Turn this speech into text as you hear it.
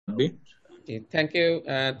Rabbi. Thank you.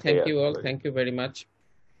 Thank you all. Thank you very much.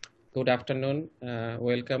 Good afternoon.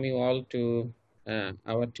 Welcome you all to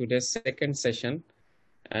our today's second session.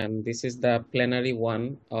 And this is the plenary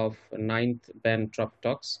one of 9th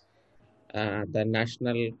BanTropTox, the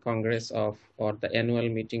National Congress of, or the annual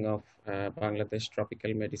meeting of Bangladesh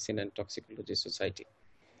Tropical Medicine and Toxicology Society.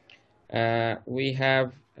 We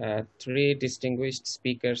have three distinguished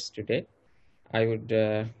speakers today. I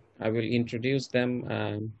will introduce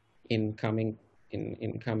them in coming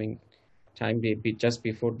time, just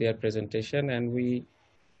before their presentation, and we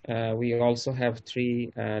also have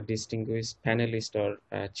three distinguished panelists or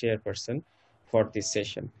chairperson for this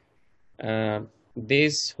session.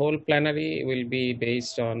 This whole plenary will be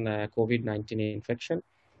based on COVID-19 infection,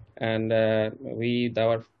 and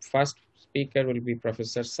our first speaker will be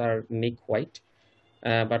Professor Sir Nick White,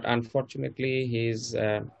 but unfortunately he's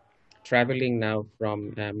traveling now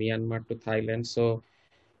from Myanmar to Thailand, so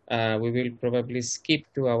we will probably skip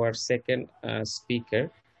to our second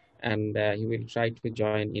speaker, and he will try to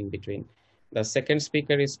join in between. The second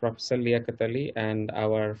speaker is Professor Liaquat, and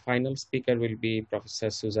our final speaker will be Professor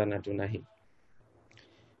Susanna Dunachie.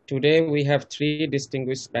 Today we have three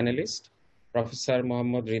distinguished panelists: Professor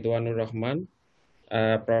Mohammad Ridwanur Rahman,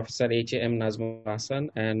 Professor H.A.M. Nazmul Ahasan,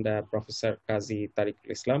 and Professor Quazi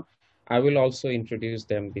Tariqul. I will also introduce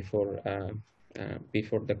them before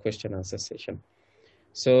the question answer session.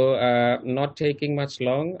 So not taking much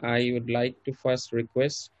long, I would like to first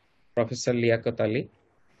request Professor Liaquat.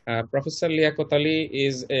 Professor Liaquat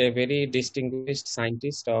is a very distinguished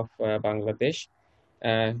scientist of Bangladesh.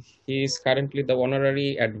 He is currently the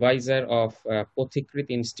honorary advisor of Pothikrit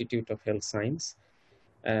Institute of Health Science.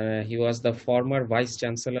 He was the former vice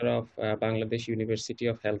chancellor of Bangladesh University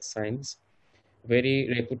of Health Science. Very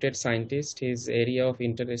reputed scientist. His area of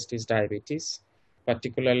interest is diabetes.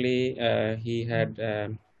 Particularly, he had a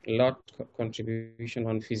lot of contribution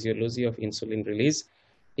on physiology of insulin release.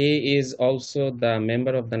 He is also the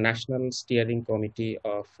member of the National Steering Committee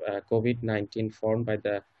of COVID-19 formed by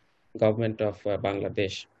the government of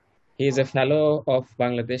Bangladesh. He is a fellow of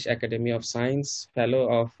Bangladesh Academy of Science, fellow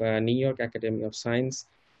of New York Academy of Science,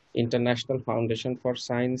 International Foundation for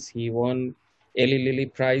Science. He won Eli Lilly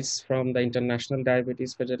Prize from the International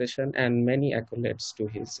Diabetes Federation and many accolades to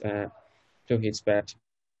his bat.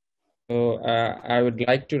 So I would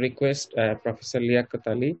like to request Professor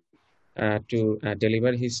Liaquat to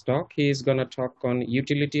deliver his talk. He is going to talk on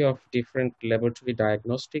utility of different laboratory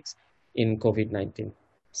diagnostics in COVID-19.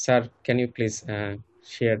 Sir, can you please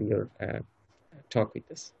share your talk with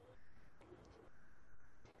us?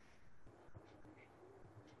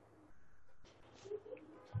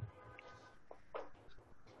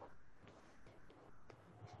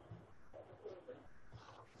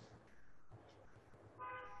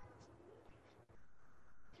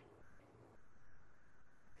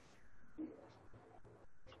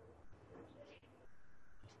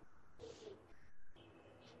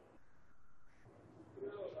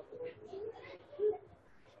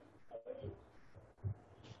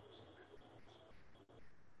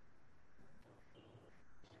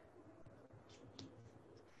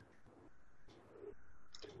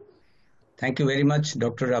 Thank you very much,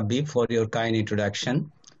 Dr. Rabbi, for your kind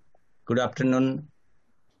introduction. Good afternoon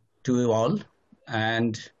to you all,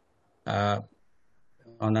 and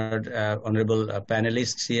honorable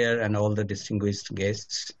panelists here and all the distinguished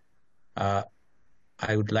guests. I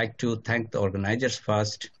would like to thank the organizers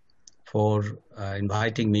first for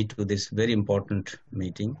inviting me to this very important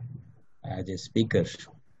meeting as a speaker.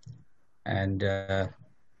 And the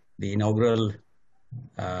inaugural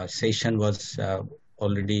session was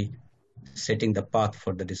already setting the path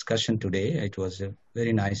for the discussion today. It was a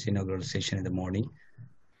very nice inaugural session in the morning.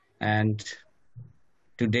 And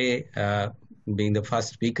today, being the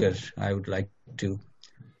first speaker, I would like to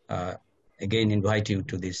again invite you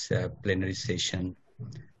to this plenary session.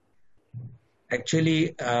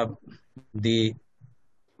 Actually, the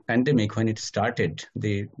pandemic, when it started,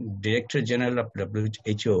 the Director General of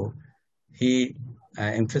WHO, he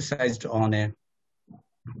emphasized on a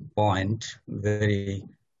point very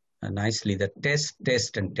nicely, that test,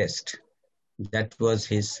 test, and test. That was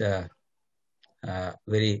his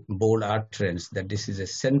very bold utterance, that this is a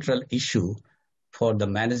central issue for the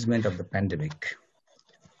management of the pandemic.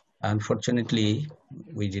 Unfortunately,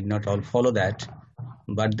 we did not all follow that.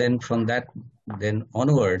 But then from that, then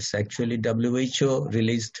onwards, actually WHO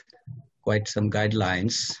released quite some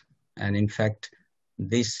guidelines. And in fact,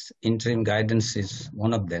 this interim guidance is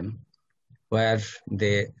one of them, where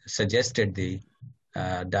they suggested the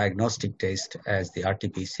diagnostic test as the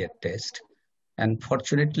RT-PCR test. And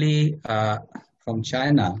fortunately, from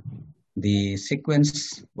China, The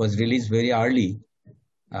sequence was released very early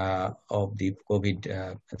of the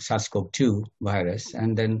SARS-CoV-2 virus,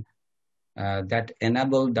 and then that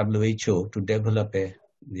enabled WHO to develop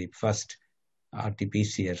the first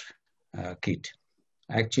RT-PCR kit.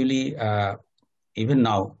 Actually, even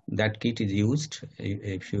now, that kit is used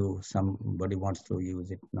if somebody wants to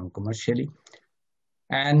use it non-commercially.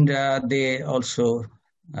 And they also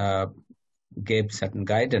gave certain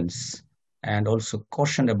guidance and also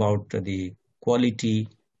cautioned about the quality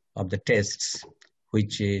of the tests,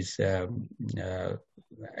 which is at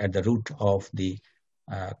the root of the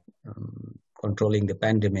controlling the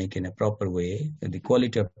pandemic in a proper way. The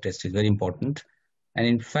quality of test is very important. And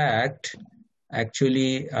in fact,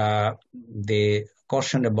 actually, they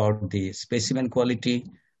cautioned about the specimen quality,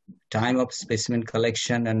 time of specimen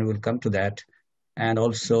collection, and we'll come to that, and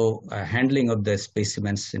also handling of the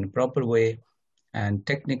specimens in a proper way, and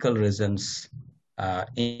technical reasons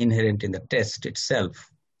inherent in the test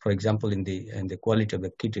itself, for example, in the quality of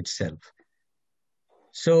the kit itself.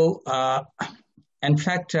 So, in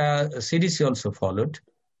fact, CDC also followed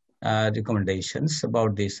recommendations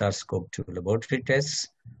about the SARS-CoV-2 laboratory tests.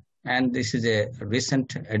 And this is a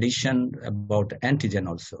recent addition about antigen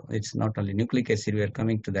also. It's not only nucleic acid, we are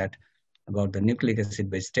coming to that about the nucleic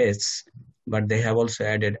acid-based tests, but they have also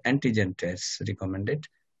added antigen tests recommended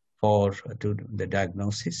to the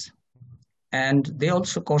diagnosis. And they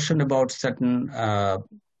also cautioned about certain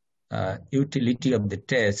utility of the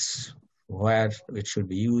tests, where it should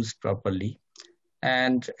be used properly.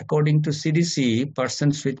 And according to CDC,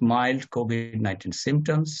 persons with mild COVID-19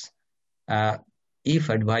 symptoms, if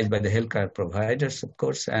advised by the healthcare providers, of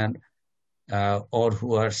course, and or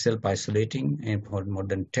who are self-isolating for more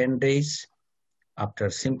than 10 days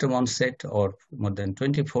after symptom onset or more than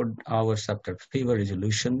 24 hours after fever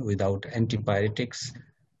resolution without antipyretics,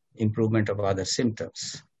 improvement of other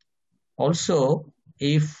symptoms. Also,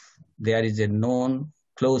 if there is a known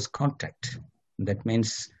close contact, that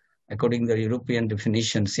means according to the European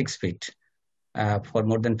definition, 6 feet, for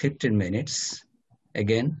more than 15 minutes,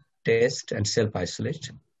 again, test and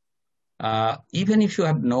self-isolate. Even if you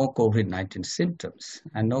have no COVID-19 symptoms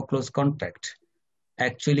and no close contact,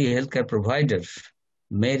 actually healthcare providers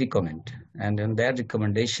may recommend, and in their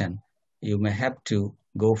recommendation, you may have to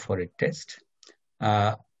go for a test.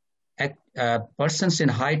 Persons in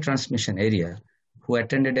high transmission area who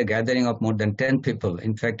attended a gathering of more than 10 people,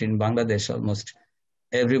 in fact, in Bangladesh, almost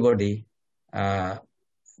everybody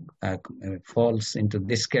falls into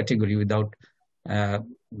this category without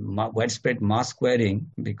widespread mask wearing,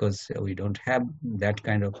 because we don't have that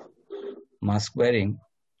kind of mask wearing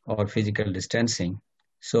or physical distancing.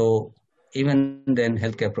 So even then,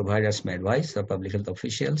 healthcare providers may advise or public health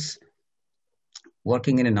officials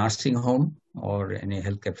working in a nursing home or in a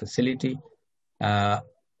healthcare facility,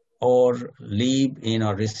 or live in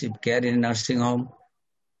or receive care in a nursing home,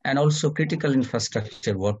 and also critical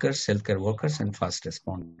infrastructure workers, healthcare workers, and first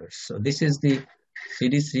responders. So this is the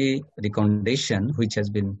CDC recommendation, which has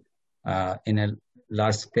been in a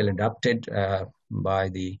large scale adopted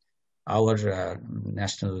by our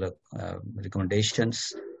national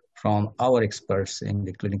recommendations from our experts in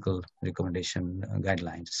the clinical recommendation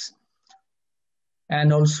guidelines.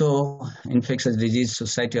 And also Infectious Disease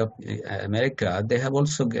Society of America, they have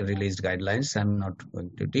also released guidelines. I'm not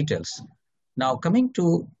going to details. Now coming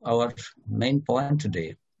to our main point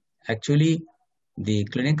today, actually the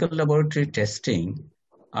clinical laboratory testing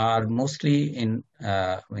are mostly in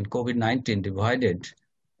COVID-19 divided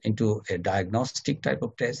into a diagnostic type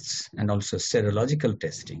of tests and also serological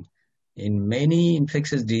testing. In many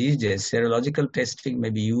infectious diseases, serological testing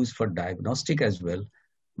may be used for diagnostic as well.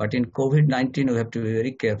 But in COVID-19, we have to be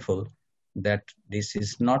very careful that this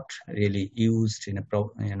is not really used in a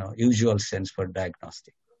usual sense for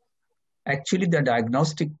diagnostic. Actually, the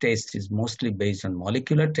diagnostic test is mostly based on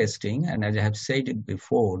molecular testing. And as I have said it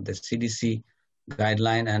before, the CDC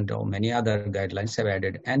guideline and many other guidelines have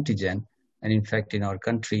added antigen. And in fact, in our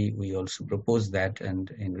country, we also proposed that. And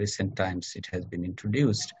in recent times, it has been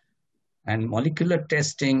introduced. And molecular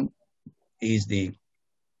testing is the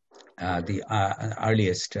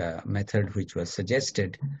earliest method which was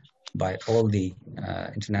suggested by all the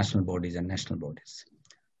international bodies and national bodies.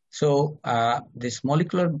 So this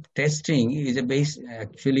molecular testing is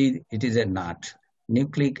actually it is a NAT,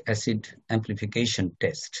 nucleic acid amplification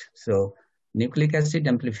test. So nucleic acid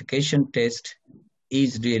amplification test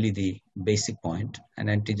is really the basic point, and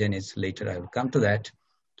antigen is later, I will come to that.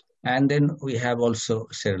 And then we have also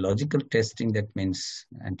serological testing, that means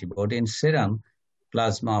antibody in serum,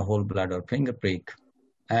 plasma, whole blood, or finger prick.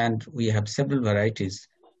 And we have several varieties.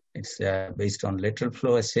 It's based on lateral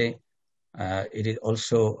flow assay, It is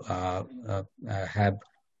also have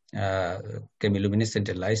chemiluminescent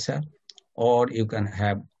ELISA, or you can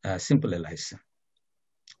have simple ELISA.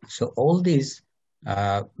 So all these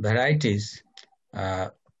varieties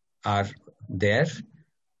are there.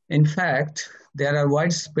 In fact, there are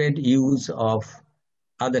widespread use of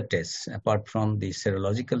other tests apart from the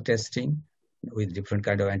serological testing with different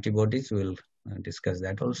kind of antibodies. We'll discuss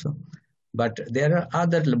that also. But there are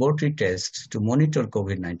other laboratory tests to monitor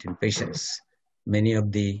COVID-19 patients. Many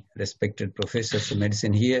of the respected professors of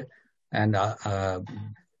medicine here and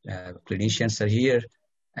clinicians are here,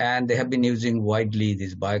 and they have been using widely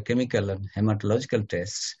these biochemical and hematological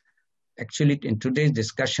tests. Actually, in today's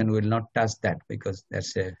discussion, we will not touch that because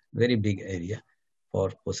that's a very big area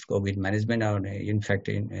for post-COVID management, or in fact,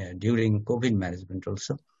 during COVID management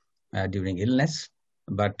also, during illness.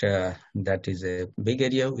 But that is a big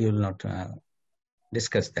area. We will not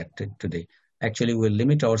discuss that today. Actually, we'll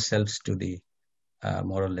limit ourselves to the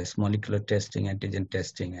more or less molecular testing, antigen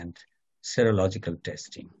testing, and serological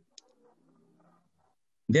testing.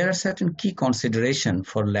 There are certain key considerations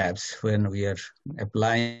for labs when we are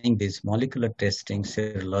applying this molecular testing,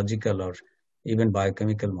 serological, or even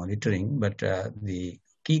biochemical monitoring. But the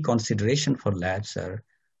key consideration for labs are,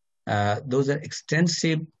 those are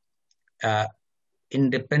extensive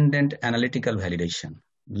independent analytical validation.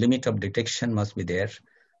 Limit of detection must be there,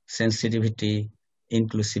 sensitivity,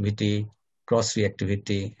 inclusivity,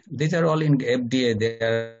 cross-reactivity. These are all in FDA.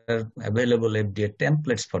 There are available FDA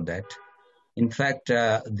templates for that. In fact,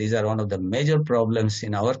 these are one of the major problems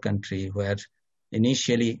in our country, where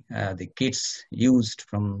initially the kits used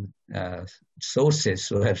from sources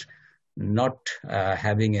were not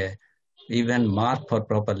having a even mark for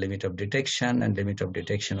proper limit of detection, and limit of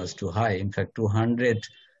detection was too high. In fact, 200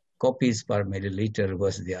 copies per milliliter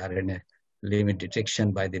was the RNA limit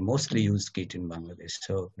detection by the mostly used kit in Bangladesh.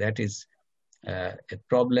 So that is a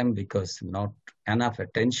problem because not enough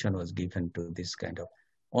attention was given to this kind of.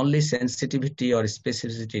 Only sensitivity or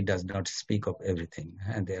specificity does not speak of everything.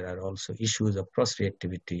 And there are also issues of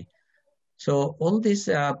cross-reactivity. So all these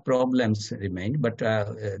problems remain, but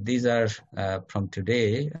these are from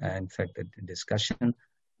today. In fact, the discussion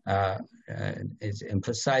is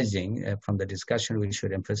emphasizing, from the discussion we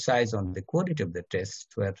should emphasize on the quality of the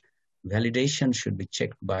test, where validation should be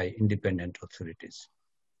checked by independent authorities.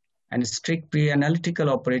 And strict pre-analytical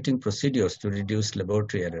operating procedures to reduce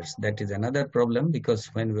laboratory errors. That is another problem, because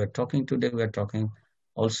when we are talking today, we are talking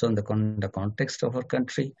also in the context of our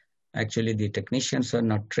country. Actually, the technicians are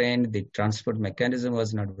not trained, the transport mechanism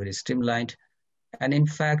was not very streamlined, and in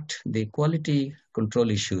fact, the quality control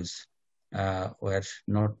issues were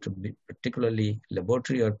not particularly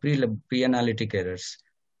laboratory or pre-analytic errors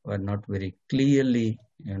were not very clearly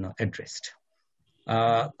addressed.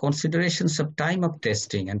 Considerations of time of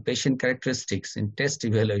testing and patient characteristics in test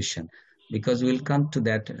evaluation, because we'll come to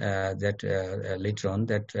that later on,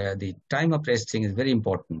 that the time of testing is very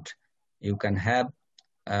important. You can have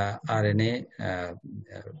RNA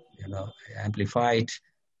amplified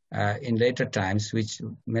in later times, which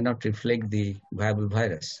may not reflect the viable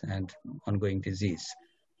virus and ongoing disease.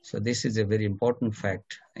 So this is a very important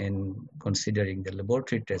fact in considering the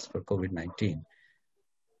laboratory test for COVID-19.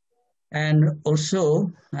 And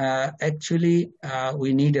also,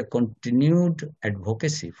 we need a continued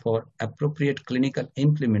advocacy for appropriate clinical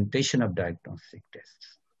implementation of diagnostic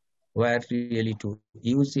tests, where really to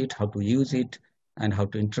use it, how to use it, and how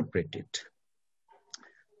to interpret it.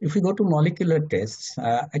 If we go to molecular tests,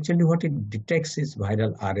 actually what it detects is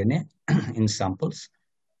viral RNA in samples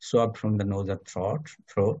swabbed from the nose or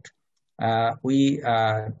throat. We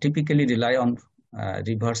typically rely on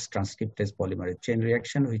reverse transcriptase polymerase chain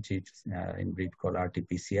reaction, which is in brief called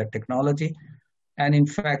RT-PCR technology. And in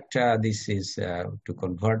fact, this is to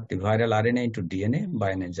convert the viral RNA into DNA by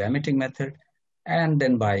an enzymatic method, and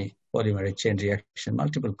then by polymerase chain reaction,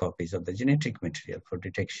 multiple copies of the genetic material for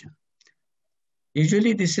detection.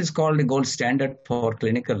 Usually this is called the gold standard for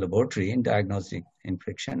clinical laboratory in diagnostic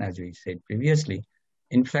infection, as we said previously.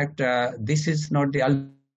 In fact, this is not the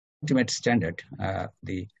ultimate standard.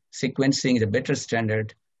 The sequencing is a better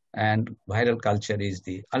standard, and viral culture is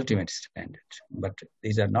the ultimate standard. But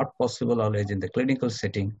these are not possible always in the clinical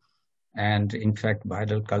setting. And in fact,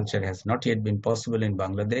 viral culture has not yet been possible in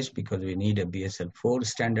Bangladesh because we need a BSL-4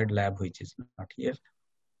 standard lab, which is not here.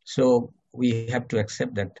 So we have to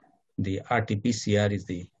accept that the RT-PCR is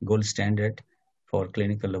the gold standard for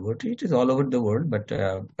clinical laboratory. It is all over the world, but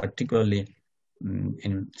particularly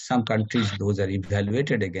in some countries, those are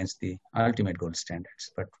evaluated against the ultimate gold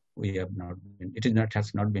standards. But we have not been,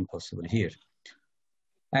 has not been possible here.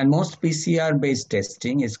 And most PCR-based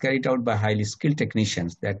testing is carried out by highly skilled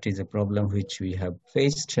technicians. That is a problem which we have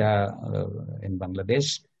faced in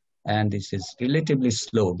Bangladesh. And this is relatively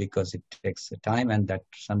slow because it takes time, and that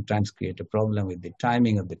sometimes create a problem with the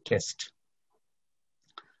timing of the test.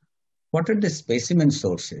 What are the specimen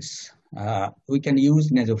sources? We can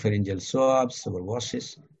use nasopharyngeal swabs or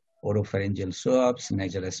washes, oropharyngeal swabs,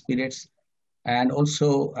 nasal aspirates, and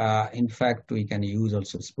also, in fact, we can use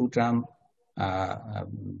also sputum,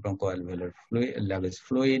 bronchoalveolar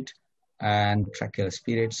fluid, and tracheal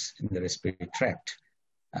aspirates in the respiratory tract.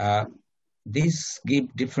 These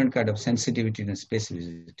give different kind of sensitivity and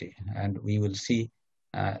specificity, and we will see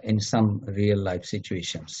in some real life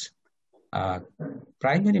situations.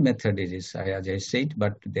 Primary method is, as I said,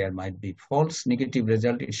 but there might be false negative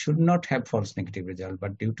result. It should not have false negative result,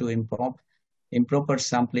 but due to improper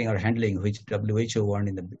sampling or handling, which WHO warned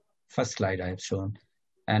in the first slide I have shown,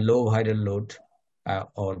 and low viral load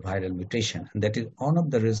or viral mutation. And that is one of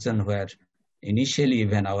the reasons where initially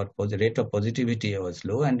when our rate of positivity was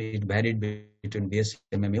low, and it varied between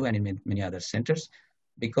BSMMU and in many other centers,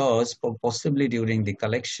 because possibly during the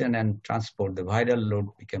collection and transport, the viral load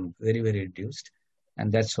became very, very reduced.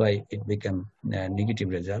 And that's why it became negative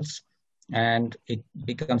results. And it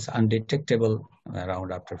becomes undetectable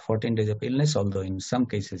around after 14 days of illness, although in some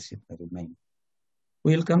cases it may remain.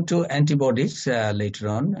 We'll come to antibodies later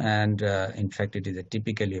on. And in fact, it is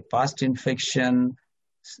typically a past infection.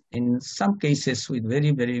 In some cases with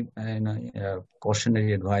very, very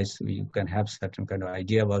cautionary advice, we can have certain kind of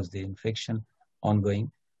idea about the infection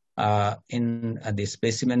ongoing. In the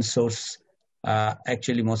specimen source,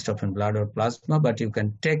 actually most often blood or plasma, but you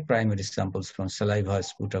can take primary samples from saliva,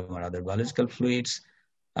 sputum, or other biological fluids.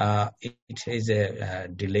 It is a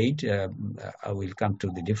delayed, we'll come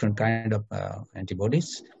to the different kind of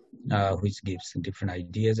antibodies, which gives different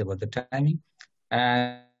ideas about the timing.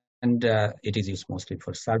 And it is used mostly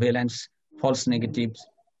for surveillance. False negatives,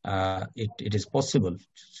 it is possible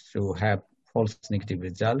to have false negative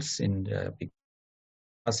results in the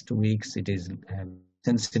first 2 weeks. It is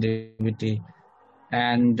sensitivity,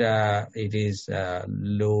 and it is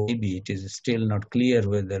low. Maybe it is still not clear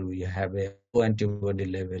whether we have a low antibody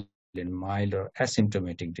level in mild or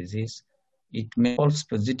asymptomatic disease. It may false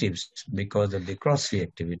positives because of the cross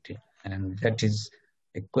reactivity, and that is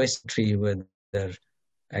a question whether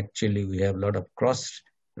actually we have a lot of cross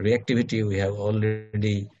reactivity. We have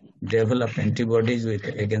already developed antibodies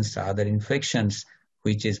against other infections,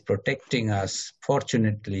 which is protecting us,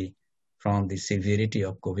 fortunately, from the severity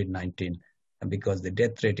of COVID-19, because the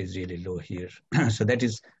death rate is really low here. So that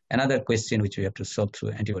is another question which we have to solve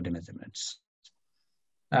through antibody measurements.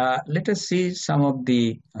 Let us see some of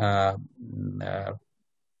the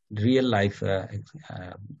real life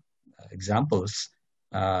examples.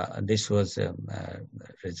 This was a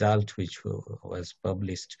result which was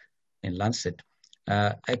published in Lancet.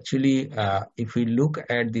 Actually, if we look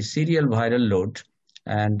at the serial viral load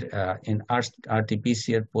and in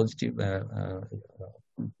RT-PCR positive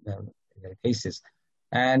cases,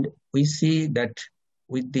 and we see that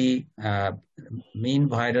with the mean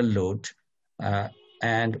viral load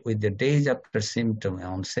and with the days after symptom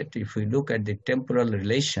onset, if we look at the temporal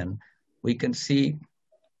relation, we can see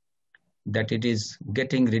that it is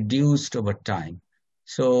getting reduced over time.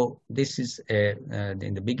 So this is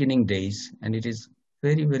in the beginning days, and it is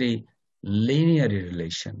very, very linear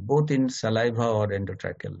relation, both in saliva or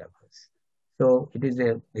endotracheal levels. So it is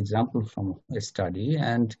an example from a study,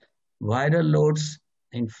 and viral loads,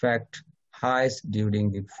 in fact, highest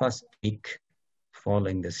during the first week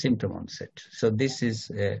following the symptom onset. So this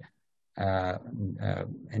is, in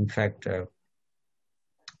fact,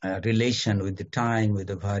 relation with the time with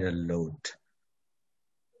the viral load.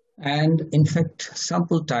 And in fact,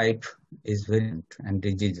 sample type is very, and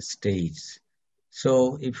disease stage.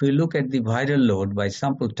 So if we look at the viral load by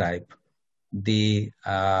sample type, we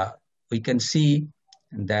can see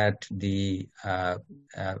that the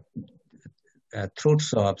throat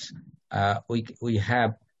swabs, we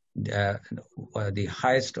have the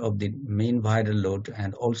highest of the mean viral load,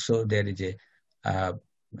 and also there is a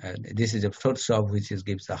this is a throat swab which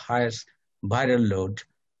gives the highest viral load.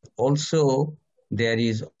 Also, there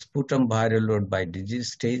is sputum viral load by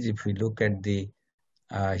disease stage. If we look at the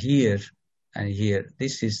here and here,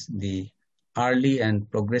 this is the early and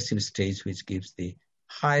progressive stage which gives the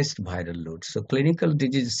highest viral load. So clinical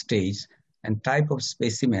disease stage and type of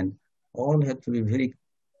specimen all have to be very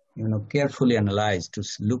carefully analyzed to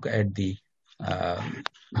look at the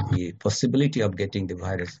possibility of getting the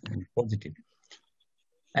virus positive.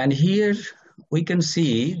 And here we can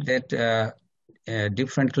see that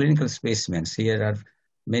different clinical specimens. Here are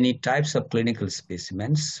many types of clinical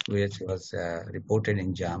specimens, which was reported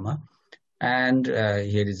in JAMA. And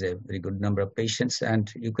here is a very good number of patients.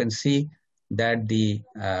 And you can see that the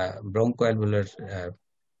bronchoalveolar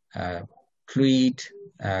fluid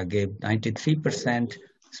gave 93%,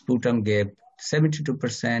 sputum gave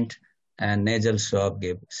 72%, and nasal swab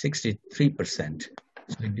gave 63%.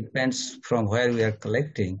 So it depends from where we are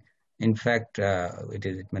collecting. In fact,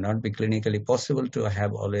 it may not be clinically possible to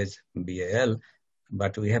have always BAL,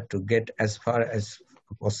 but we have to get as far as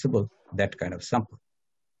possible that kind of sample.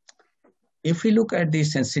 If we look at the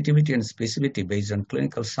sensitivity and specificity based on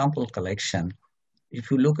clinical sample collection, if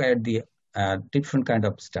you look at the different kind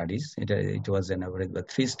of studies, it was an average of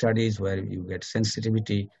 3 studies where you get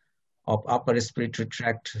sensitivity of upper respiratory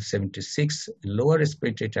tract 76, lower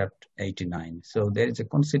respiratory tract 89. So there is a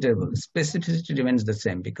considerable specificity remains the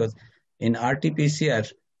same, because in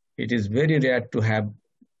RT-PCR, it is very rare to have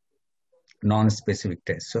non-specific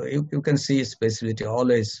tests. So you can see specificity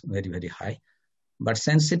always very, very high, but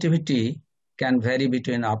sensitivity can vary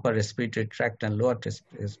between upper respiratory tract and lower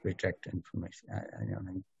respiratory tract information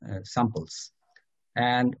samples.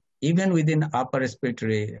 And even within upper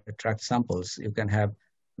respiratory tract samples, you can have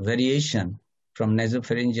variation from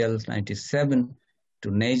nasopharyngeal 97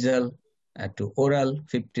 to nasal to oral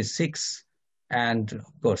 56, and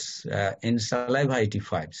of course in saliva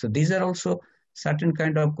 85. So these are also certain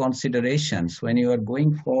kind of considerations when you are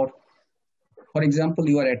going for example,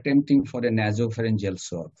 you are attempting for a nasopharyngeal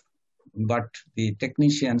swab, but the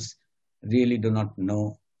technicians really do not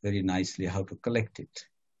know very nicely how to collect it.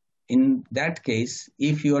 In that case,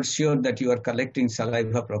 if you are sure that you are collecting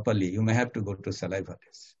saliva properly, you may have to go to saliva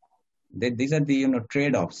tests. These are the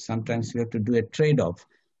trade-offs. Sometimes you have to do a trade-off.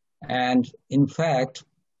 And in fact,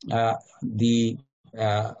 another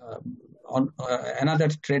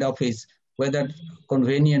trade-off is whether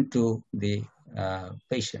convenient to the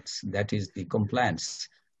patients, that is the compliance.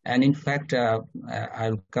 And in fact,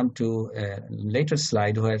 I'll come to a later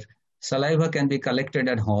slide where saliva can be collected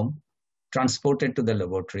at home, transported to the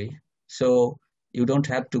laboratory. So you don't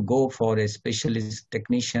have to go for a specialist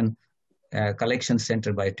technician collection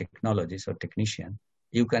center by a technologist or technician.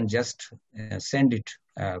 You can just send it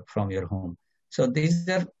from your home. So these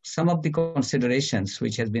are some of the considerations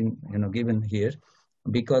which has been given here,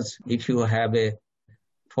 because if you have a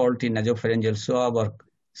faulty nasopharyngeal swab or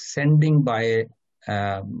sending by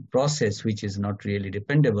a process which is not really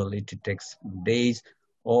dependable, it takes days,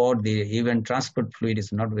 or the even transport fluid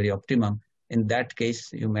is not very optimum. In that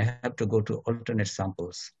case, you may have to go to alternate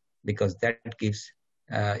samples, because that gives,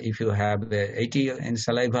 if you have 80 in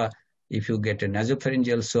saliva, if you get a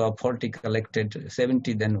nasopharyngeal swab, 40 collected,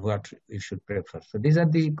 70, then what you should prefer. So these are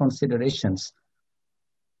the considerations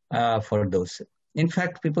for those. In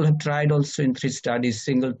fact, people have tried also in 3 studies,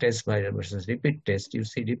 single test versus repeat test. You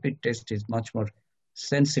see repeat test is much more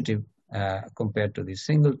sensitive compared to the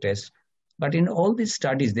single test. But in all these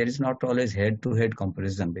studies, there is not always head-to-head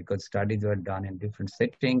comparison, because studies were done in different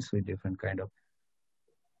settings with different kind of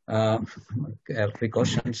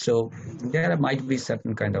precautions. So there might be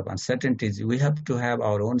certain kind of uncertainties. We have to have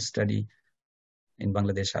our own study in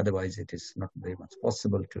Bangladesh. Otherwise, it is not very much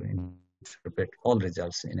possible to interpret all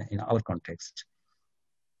results in our context.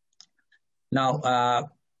 Now,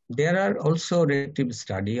 there are also relative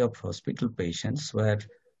study of hospital patients where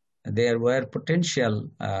there were potential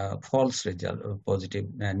false result,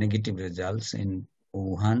 negative results in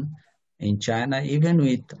Wuhan, in China, even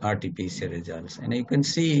with RT-PCR results. And you can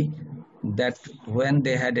see that when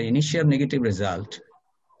they had an initial negative result,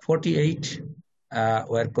 48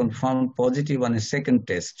 were confirmed positive on a second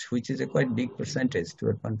test, which is a quite big percentage,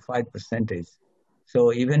 12.5%.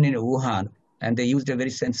 So even in Wuhan, and they used a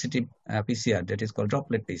very sensitive PCR that is called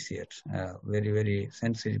droplet PCR, very, very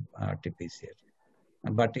sensitive RT-PCR.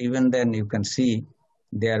 But even then you can see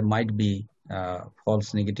there might be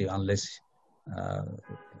false negative unless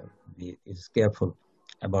is careful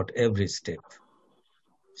about every step.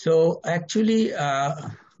 So actually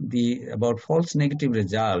about false negative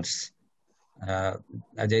results,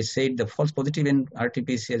 as I said, the false positive in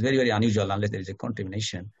RT-PCR is very, very unusual unless there is a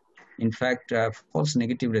contamination. In fact, false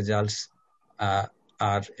negative results are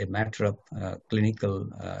a matter of clinical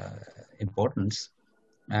importance.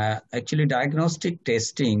 Actually, diagnostic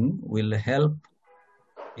testing will help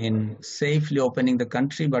in safely opening the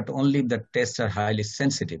country, but only if the tests are highly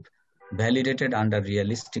sensitive, validated under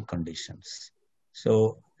realistic conditions.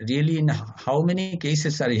 So really, in how many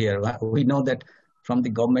cases are here? We know that from the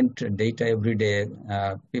government data every day,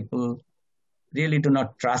 people really do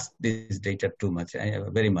not trust this data too much,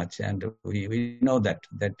 very much. And we know that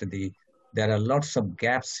there are lots of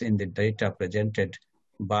gaps in the data presented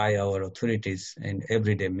by our authorities in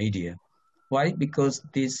everyday media. Why? Because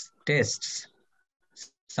these tests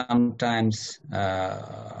sometimes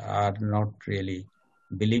are not really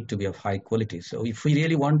believed to be of high quality. So if we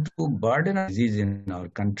really want to burden our disease in our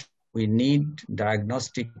country, we need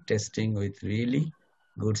diagnostic testing with really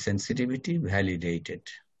good sensitivity, validated.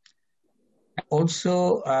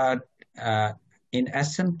 Also, in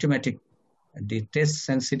asymptomatic, the test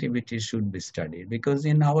sensitivity should be studied, because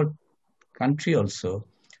in our country also,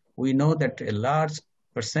 we know that a large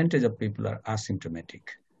percentage of people are asymptomatic.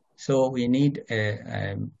 So we need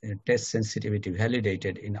a test sensitivity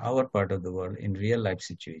validated in our part of the world in real life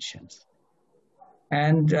situations.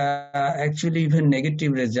 And actually even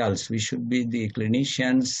negative results, we should be, the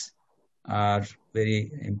clinicians are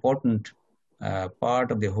very important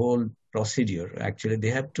part of the whole procedure. Actually, they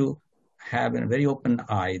have to have a very open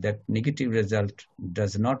eye that negative result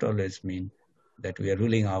does not always mean that we are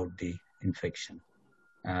ruling out the infection.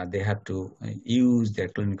 They have to use their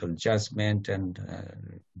clinical judgment and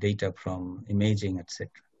data from imaging, etc.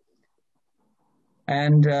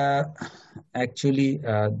 And actually,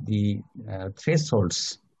 the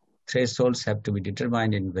thresholds have to be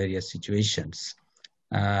determined in various situations.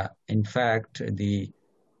 In fact,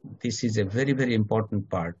 this is a very, very important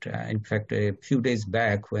part. In fact, a few days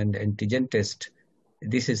back when the antigen test,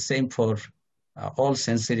 this is same for all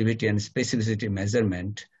sensitivity and specificity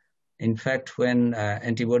measurement. In fact, when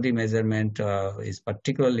antibody measurement is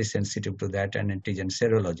particularly sensitive to that, and antigen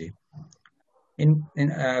serology. In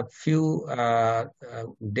a few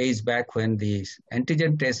days back when the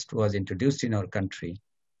antigen test was introduced in our country,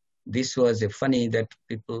 this was funny that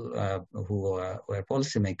people who were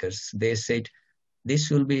policymakers, they said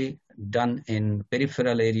this will be done in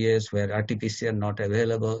peripheral areas where RT-PCR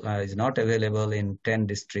is not available in 10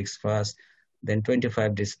 districts first, then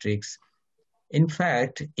 25 districts. In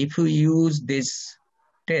fact, if you use this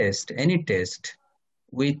test, any test,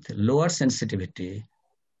 with lower sensitivity,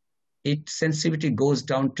 its sensitivity goes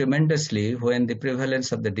down tremendously when the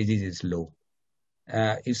prevalence of the disease is low.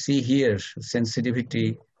 You see here,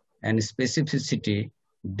 sensitivity and specificity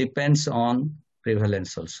depends on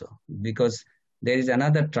prevalence also, because there is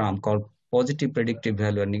another term called positive predictive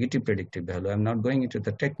value or negative predictive value. I'm not going into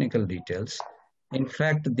the technical details. In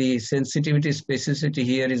fact, the sensitivity specificity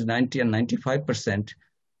here is 90 and 95%.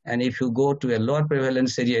 And if you go to a lower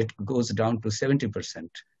prevalence area, it goes down to 70%.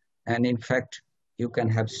 And in fact, you can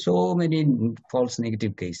have so many false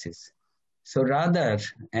negative cases. So rather,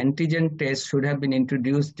 antigen tests should have been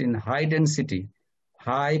introduced in high density,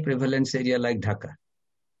 high prevalence area like Dhaka.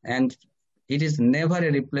 And it is never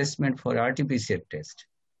a replacement for RT-PCR test.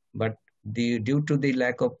 But due to the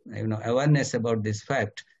lack of awareness about this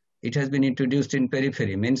fact, it has been introduced in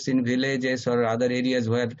periphery, means in villages or other areas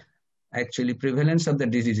where actually prevalence of the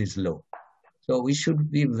disease is low. So we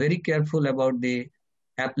should be very careful about the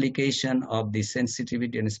application of the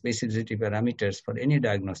sensitivity and specificity parameters for any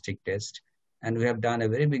diagnostic test. And we have done a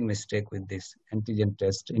very big mistake with this antigen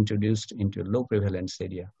test introduced into low prevalence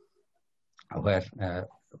area, where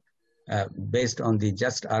based on the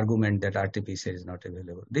just argument that RT-PCR is not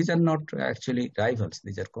available. These are not actually rivals,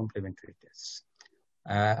 these are complementary tests.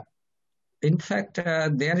 In fact,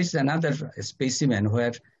 there is another specimen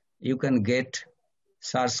where you can get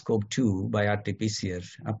SARS-CoV-2 by RT-PCR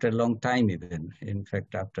after a long time even, in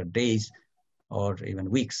fact, after days or even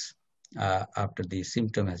weeks after the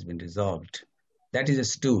symptom has been resolved. That is a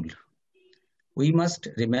stool. We must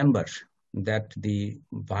remember that the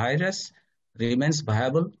virus remains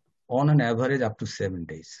viable on an average up to 7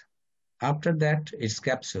 days. After that, its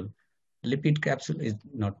capsule, lipid capsule, is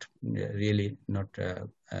not really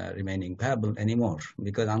remaining viable anymore,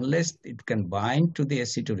 because unless it can bind to the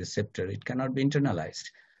SC2 receptor, it cannot be internalized.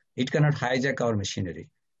 It cannot hijack our machinery.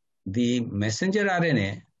 The messenger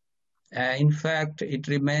RNA, in fact, it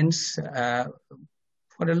remains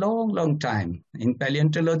for a long, long time. In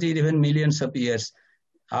paleontology, even millions of years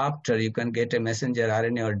after, you can get a messenger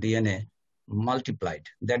RNA or DNA multiplied.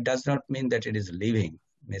 That does not mean that it is living.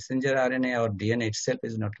 Messenger RNA or DNA itself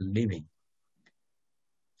is not living.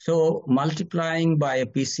 So multiplying by a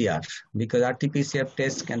PCR, because RT-PCR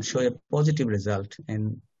test can show a positive result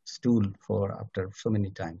in stool for after so many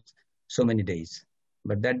times, so many days.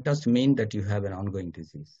 But that does mean that you have an ongoing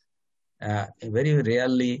disease. Very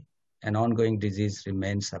rarely an ongoing disease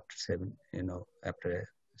remains after after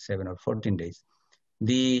 7 or 14 days.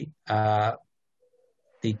 The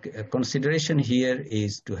consideration here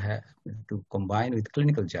is to combine with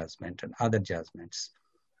clinical judgment and other judgments.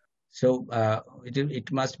 So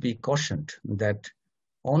it must be cautioned that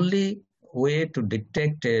only way to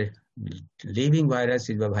detect a living virus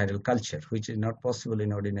is by viral culture, which is not possible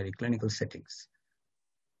in ordinary clinical settings.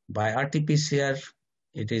 By RT-PCR,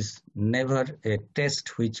 it is never a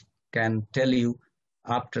test which can tell you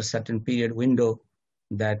after certain period window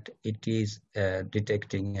that it is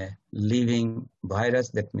detecting a living virus.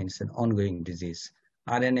 That means an ongoing disease.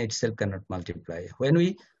 RNA itself cannot multiply. When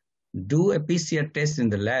we do a PCR test in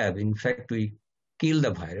the lab, in fact, we kill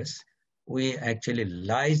the virus. We actually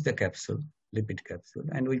lyse the capsule, lipid capsule,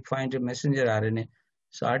 and we find a messenger RNA.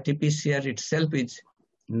 So RT-PCR itself is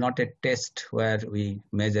not a test where we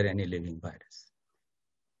measure any living virus.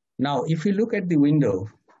 Now, if you look at the window,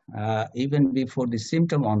 even before the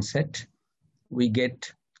symptom onset, we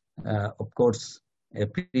get, of course, a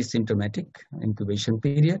pre-symptomatic incubation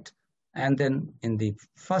period. And then in the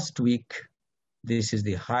first week, this is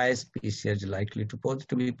the highest PCR likely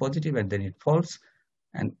to be positive, and then it falls.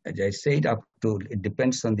 And as I said, it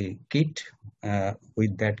depends on the kit.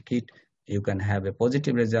 With that kit, you can have a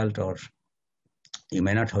positive result, or you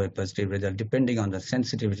may not have a positive result, depending on the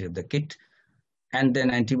sensitivity of the kit. And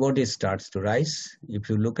then antibodies starts to rise. If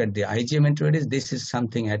you look at the IgM antibodies, this is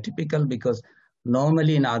something atypical, because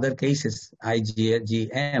normally in other cases,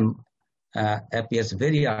 IgM appears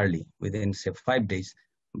very early, within say 5 days.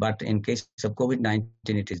 But in case of COVID-19,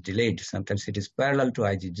 it is delayed. Sometimes it is parallel to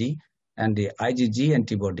IgG, and the IgG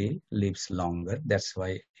antibody lives longer. That's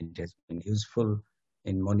why it has been useful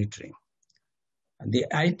in monitoring. The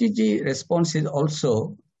IgG response is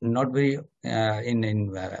also not very,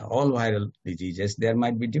 in all viral diseases, there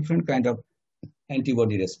might be different kind of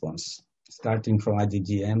antibody response, starting from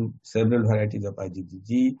IgGM, several varieties of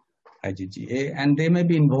IgG, IgGA, and they may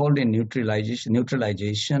be involved in neutralization,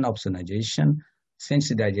 opsonization,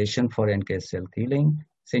 sensitization for NK cell killing,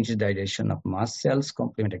 sensitization of mast cells,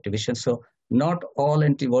 complement activation. So not all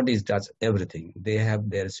antibodies does everything. They have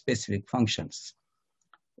their specific functions.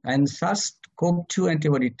 And SARS-CoV-2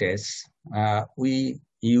 antibody tests, we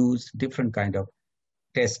use different kind of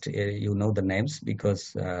tests. You know the names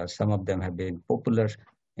because some of them have been popular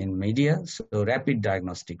in media. So rapid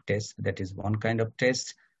diagnostic test, that is one kind of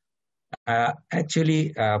test.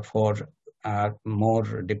 Actually, for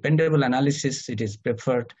more dependable analysis, it is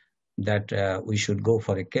preferred that we should go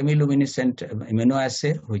for a chemiluminescent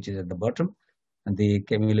immunoassay, which is at the bottom. And the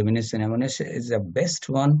chemiluminescent immunoassay is the best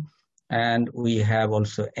one. And we have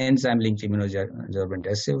also enzyme-linked immunosorbent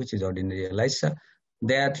assay, which is ordinary ELISA.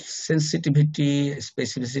 Their sensitivity,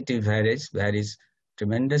 specificity varies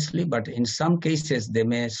tremendously, but in some cases, they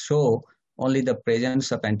may show only the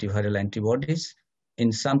presence of antiviral antibodies.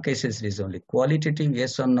 In some cases, it is only qualitative,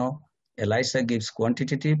 yes or no. ELISA gives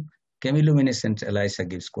quantitative. Chemiluminescent ELISA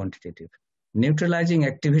gives quantitative. Neutralizing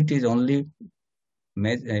activity is only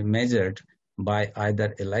measured by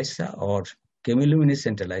either ELISA or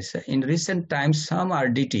chemiluminescent ELISA. In recent times, some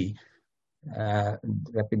RDT,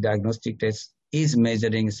 rapid diagnostic test, is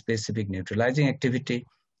measuring specific neutralizing activity,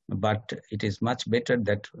 but it is much better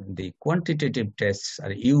that the quantitative tests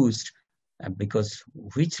are used because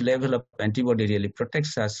which level of antibody really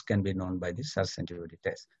protects us can be known by the SARS antibody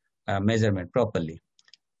test measurement properly.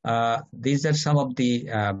 These are some of the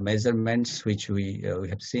measurements which we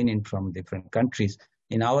have seen from different countries.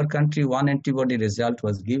 In our country, one antibody result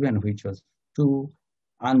was given, which was too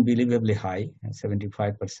unbelievably high,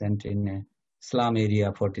 75% in slum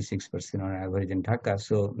area, 46% on average in Dhaka.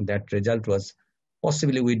 So that result was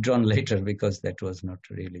possibly withdrawn later because that was not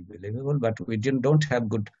really believable, but we don't have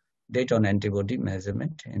good data on antibody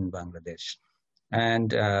measurement in Bangladesh.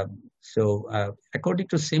 And so according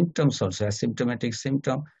to symptoms also, asymptomatic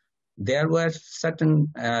symptom, there were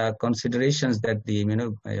certain considerations that the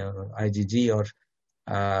IgG or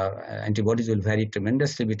antibodies will vary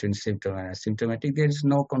tremendously between symptom and asymptomatic. There is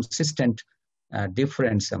no consistent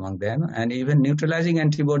difference among them. And even neutralizing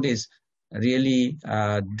antibodies really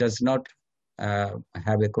does not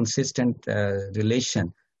have a consistent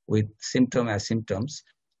relation with symptom asymptoms.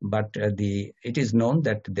 But it is known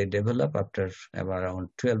that they develop after around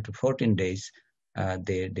 12 to 14 days,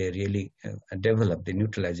 they really develop the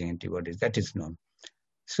neutralizing antibodies. That is known.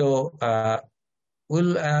 So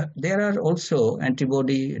there are also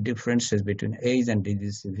antibody differences between age and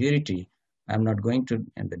disease severity. I'm not going to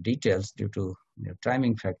in the details due to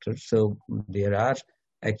timing factors. So there are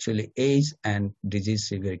actually age and disease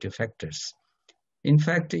severity factors. In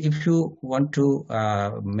fact, if you want to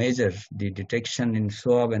measure the detection in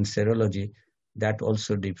swab and serology, that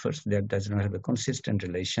also differs. That does not have a consistent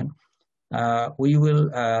relation. We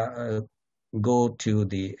will go to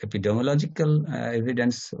the epidemiological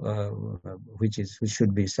evidence, which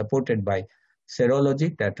should be supported by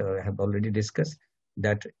serology that I have already discussed.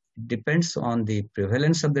 That depends on the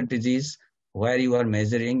prevalence of the disease, where you are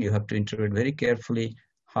measuring. You have to interpret very carefully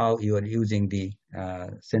how you are using the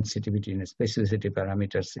sensitivity and specificity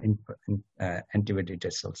parameters in antibody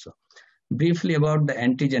tests also. Briefly about the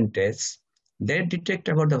antigen tests, they detect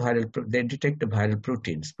the viral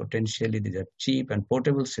proteins. Potentially, these are cheap and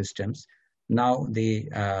portable systems. Now the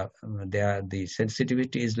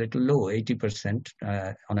sensitivity is little low,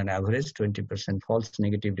 80% on an average, 20% false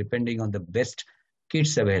negative, depending on the best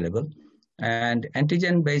kits available. And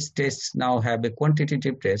antigen-based tests now have a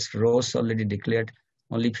quantitative test. Ross already declared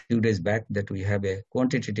only a few days back that we have a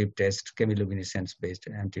quantitative test, chemiluminescence-based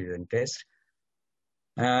antigen test.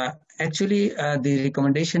 Actually, the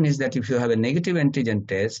recommendation is that if you have a negative antigen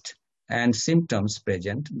test and symptoms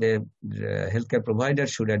present, the healthcare provider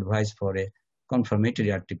should advise for a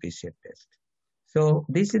confirmatory RT-PCR test. So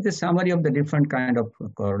this is the summary of the different kind of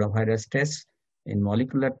coronavirus tests. In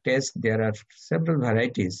molecular tests, there are several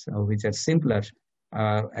varieties which are simpler.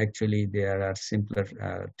 Actually, there are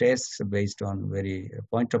simpler tests based on very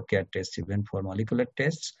point-of-care tests, even for molecular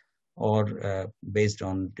tests, or based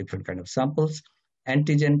on different kind of samples.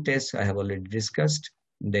 Antigen tests, I have already discussed.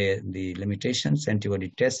 The limitations,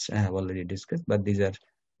 antibody tests, I have already discussed, but these are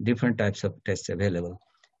different types of tests available.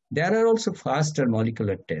 There are also faster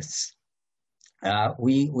molecular tests.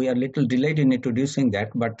 We are little delayed in introducing that,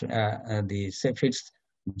 but the Cepheid's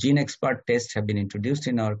gene expert tests have been introduced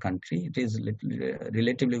in our country. It is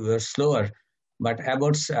relatively slower, but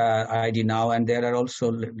Abbott's ID now, and there are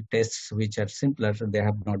also tests which are simpler. They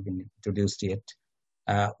have not been introduced yet.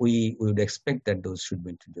 We would expect that those should be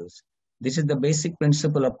introduced. This is the basic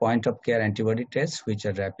principle of point-of-care antibody tests, which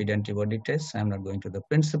are rapid antibody tests. I'm not going to the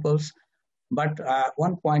principles, but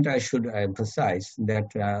one point I should emphasize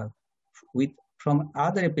that from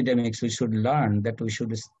other epidemics, we should learn that we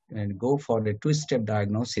should go for a two-step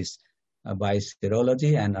diagnosis by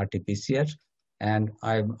serology and RT-PCR. And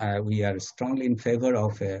we are strongly in favor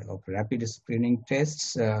of rapid screening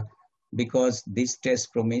tests because these tests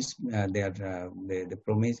promise, they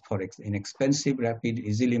promise for inexpensive, rapid,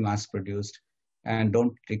 easily mass-produced, and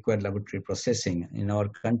don't require laboratory processing. In our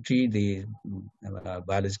country, the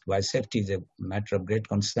biological biosafety is a matter of great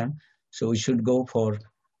concern. So we should go for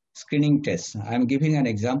screening tests. I'm giving an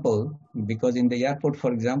example because in the airport,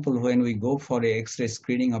 for example, when we go for a X-ray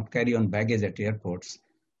screening of carry-on baggage at airports,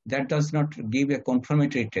 that does not give a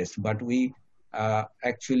confirmatory test, but we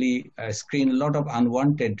actually screen a lot of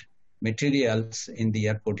unwanted materials in the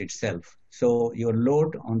airport itself. So your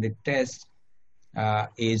load on the test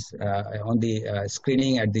is on the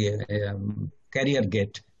screening at the carrier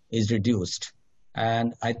gate is reduced.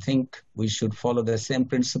 And I think we should follow the same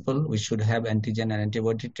principle. We should have antigen and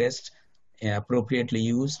antibody tests appropriately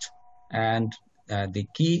used. And the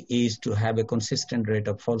key is to have a consistent rate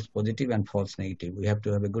of false positive and false negative. We have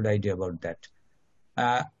to have a good idea about that.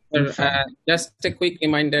 Just a quick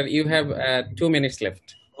reminder, you have 2 minutes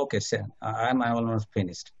left. Okay, sir. I'm almost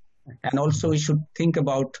finished. And also we should think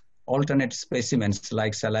about alternate specimens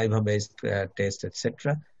like saliva-based tests,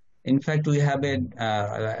 etc. In fact, we have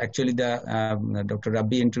actually Dr.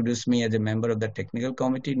 Rabbi introduced me as a member of the technical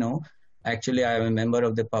committee. No, actually I am a member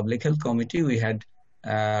of the public health committee. We have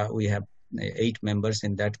 8 members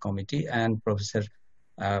in that committee, and Professor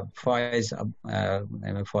Faiz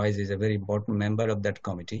is a very important member of that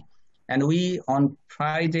committee. And we on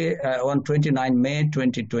Friday, on 29 May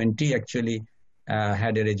 2020, actually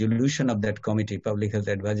had a resolution of that committee, Public Health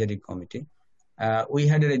Advisory Committee. We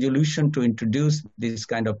had a resolution to introduce this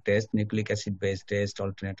kind of test, nucleic acid-based test,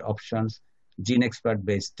 alternate options, gene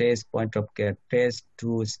expert-based test, point-of-care test,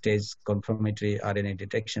 2-stage confirmatory RNA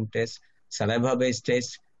detection test, saliva-based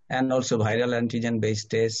test, and also viral antigen-based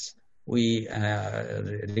tests. We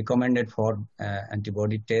recommended for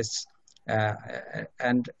antibody tests.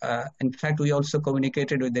 And in fact, we also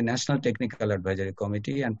communicated with the National Technical Advisory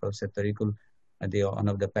Committee, and Professor Tariqul, one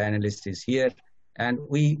of the panelists, is here. And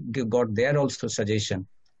we got their also suggestion.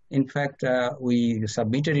 In fact, we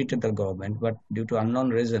submitted it to the government, but due to unknown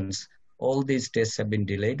reasons, all these tests have been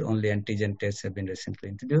delayed. Only antigen tests have been recently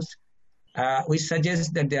introduced. We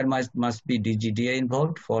suggest that there must be DGDA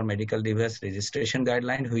involved for medical device registration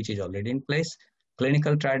guideline, which is already in place.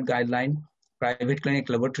 Clinical trial guideline, private clinic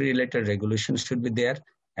laboratory related regulations should be there,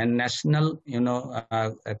 and national,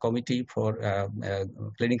 committee for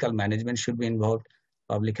clinical management should be involved.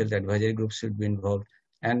 Public health advisory groups should be involved.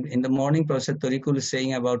 And in the morning, Professor Tariqul is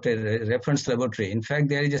saying about a reference laboratory. In fact,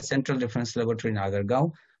 there is a central reference laboratory in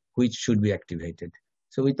Agargaon, which should be activated.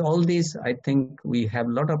 So with all these, I think we have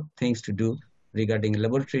a lot of things to do regarding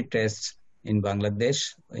laboratory tests in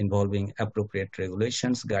Bangladesh, involving appropriate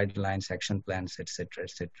regulations, guidelines, action plans, etc.,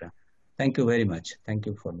 etc. Thank you very much. Thank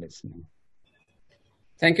you for listening.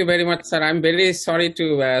 Thank you very much, sir. I'm very sorry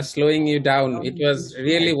to slowing you down. It was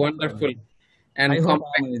really wonderful and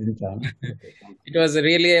compact. Okay. It was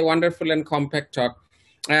really a wonderful and compact talk.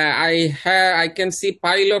 I can see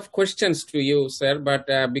pile of questions to you, sir, but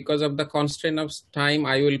because of the constraint of time,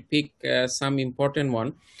 I will pick some important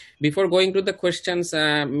one. Before going to the questions,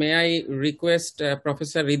 may I request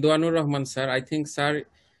Professor Ridwanur Rahman, sir? I think sir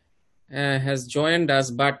has joined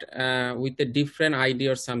us, but with a different ID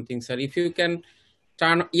or something, sir. If you can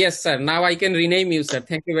turn, yes, sir. Now I can rename you, sir.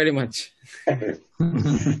 Thank you very much.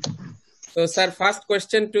 So, sir, first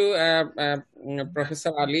question to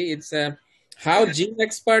Professor Ali. It's how gene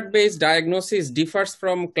expert-based diagnosis differs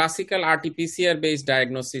from classical RT-PCR-based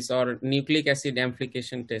diagnosis or nucleic acid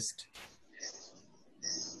amplification test.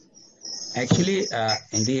 Actually,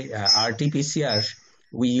 in the RT-PCR,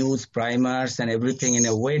 we use primers and everything in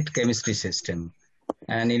a wet chemistry system.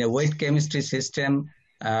 And in a wet chemistry system,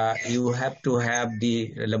 you have to have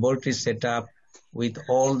the laboratory setup with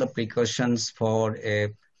all the precautions for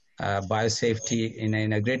a biosafety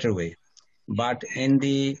in a greater way. But in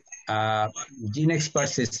the gene expert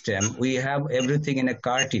system, we have everything in a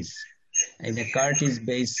cartridge,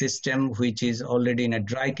 based system, which is already in a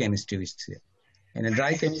dry chemistry. In a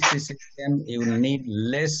dry chemistry system, you need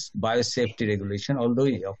less biosafety regulation, although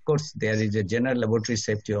of course there is a general laboratory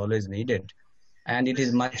safety always needed, and it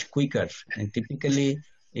is much quicker. And typically,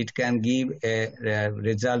 it can give a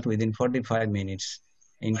result within 45 minutes.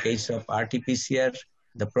 In case of RT-PCR,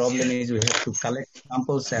 the problem is we have to collect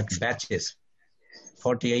samples at batches,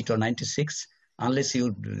 48 or 96. Unless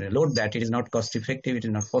you load that, it is not cost effective, it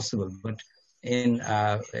is not possible. But in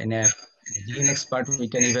a gene expert, we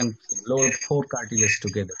can even load 4 cartridges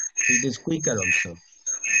together. It is quicker also.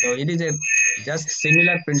 So it is a just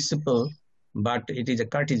similar principle, but it is a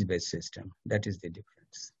cartridge-based system. That is the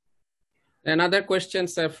difference. Another question,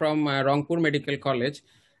 sir, from Rangpur Medical College,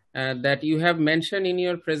 that you have mentioned in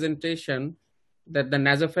your presentation that the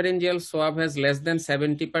nasopharyngeal swab has less than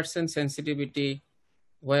 70% sensitivity,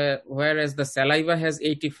 whereas the saliva has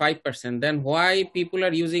 85%. Then why people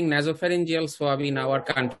are using nasopharyngeal swab in our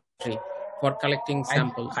country for collecting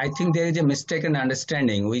samples? I think there is a mistaken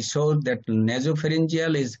understanding. We showed that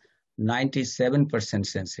nasopharyngeal is 97%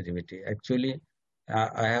 sensitivity. Actually,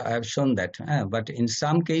 I have shown that. But in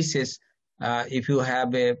some cases, if you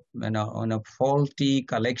have a on a faulty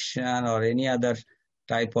collection or any other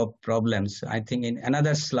type of problems, I think in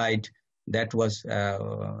another slide that was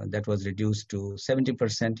reduced to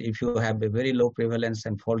 70%. If you have a very low prevalence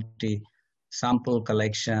and faulty sample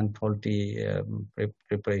collection, faulty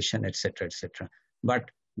preparation, etc., etc. But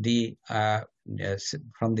the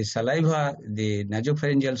from the saliva, the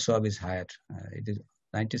nasopharyngeal swab is higher. It is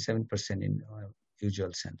 97% in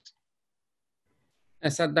usual sense.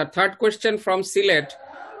 So the third question from Silet.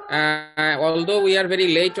 Although we are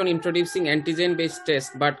very late on introducing antigen-based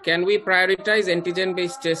tests, but can we prioritize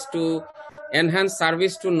antigen-based tests to enhance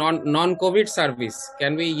service to non-COVID service?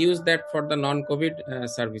 Can we use that for the non-COVID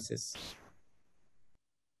services?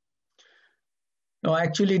 No,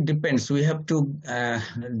 actually it depends. We have to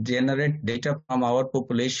generate data from our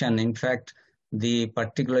population. In fact, the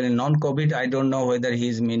particularly non-COVID, I don't know whether he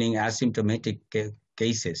is meaning asymptomatic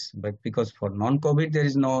cases, but because for non-COVID, there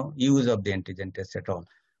is no use of the antigen test at all.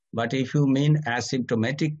 But if you mean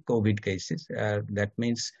asymptomatic COVID cases, that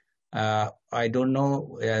means I don't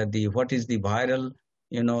know what is the viral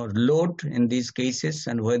load in these cases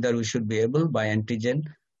and whether we should be able by antigen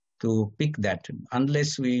to pick that.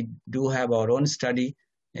 Unless we do have our own study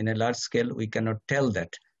in a large scale, we cannot tell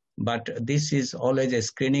that. But this is always a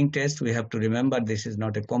screening test. We have to remember this is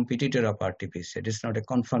not a competitor of RT-PCR. It is not a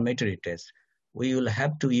confirmatory test. We will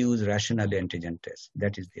have to use rationally antigen test.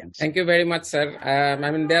 That is the answer. Thank you very much, sir.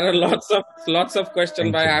 I mean, there are lots of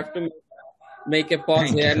questions, but I have to make a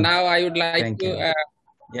pause here. Now I would like to.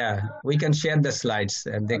 Yeah, we can share the slides.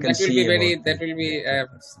 They can see. That will be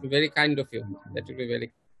very kind of you. That will be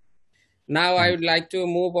very. Now I would like to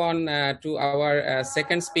move on to our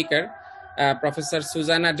second speaker, Professor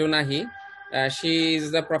Susanna Dunachie. She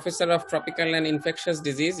is the Professor of Tropical and Infectious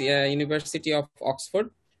Disease, University of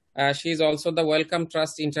Oxford. She is also the Wellcome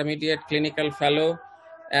Trust Intermediate Clinical Fellow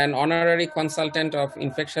and Honorary Consultant of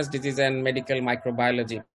Infectious Disease and Medical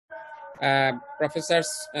Microbiology. Professor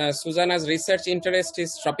Susanna's research interest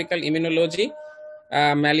is tropical immunology,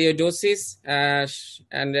 melioidosis,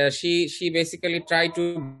 and she basically tried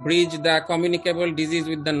to bridge the communicable disease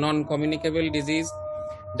with the non-communicable disease.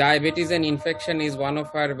 Diabetes and infection is one of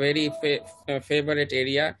her very favorite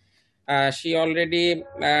area. She already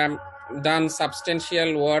done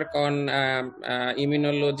substantial work on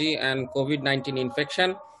immunology and COVID-19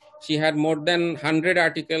 infection. She had more than 100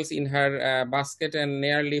 articles in her basket and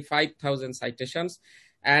nearly 5,000 citations.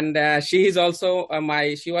 And she was also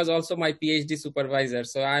my PhD supervisor.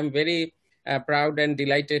 So I'm very proud and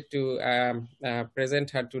delighted to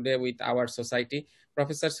present her today with our society.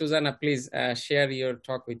 Professor Susanna, please share your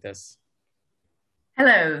talk with us.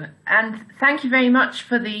 Hello, and thank you very much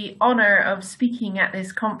for the honor of speaking at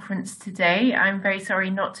this conference today. I'm very sorry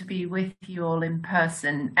not to be with you all in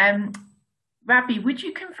person. Rabbi, would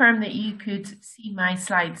you confirm that you could see my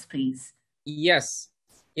slides, please? Yes,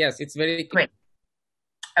 it's very great.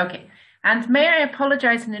 Okay, and may I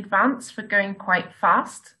apologize in advance for going quite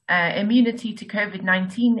fast. Immunity to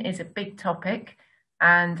COVID-19 is a big topic,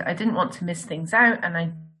 and I didn't want to miss things out, and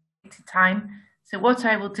I took time. So what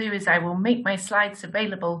I will do is I will make my slides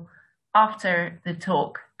available after the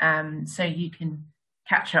talk, so you can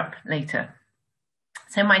catch up later.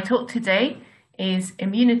 So my talk today is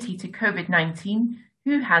immunity to COVID-19,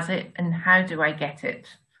 who has it and how do I get it?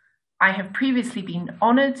 I have previously been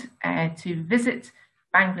honored to visit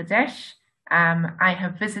Bangladesh. I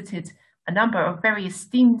have visited a number of very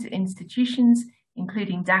esteemed institutions,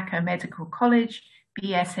 including Dhaka Medical College,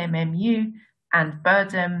 BSMMU, and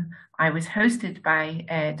BAATM. I was hosted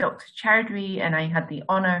by Dr. Chowdhury, and I had the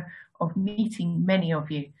honor of meeting many of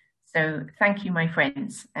you. So thank you, my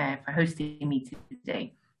friends, for hosting me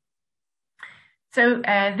today. So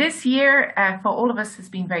this year for all of us has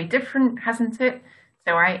been very different, hasn't it?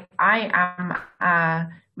 So I am a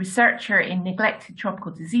researcher in neglected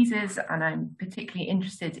tropical diseases, and I'm particularly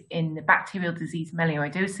interested in the bacterial disease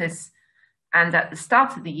melioidosis. And at the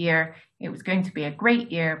start of the year, it was going to be a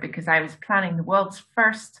great year because I was planning the world's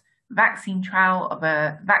first vaccine trial of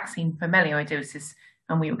a vaccine for melioidosis,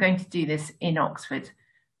 and we were going to do this in Oxford.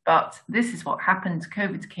 But this is what happened.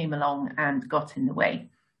 COVID came along and got in the way.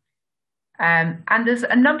 And there's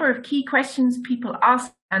a number of key questions people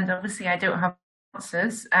ask, and obviously I don't have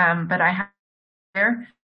answers, but I have here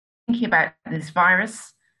thinking about this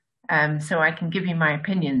virus, so I can give you my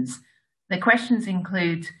opinions. The questions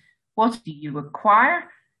include, what do you require?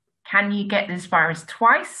 Can you get this virus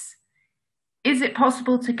twice? Is it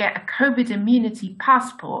possible to get a COVID immunity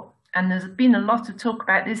passport? And there's been a lot of talk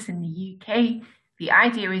about this in the UK. The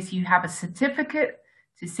idea is you have a certificate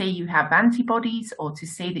to say you have antibodies, or to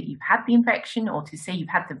say that you've had the infection, or to say you've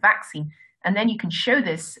had the vaccine. And then you can show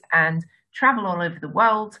this and travel all over the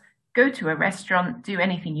world, go to a restaurant, do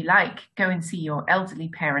anything you like, go and see your elderly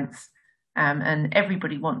parents, and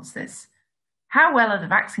everybody wants this. How well are the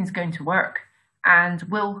vaccines going to work? And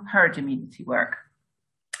will herd immunity work?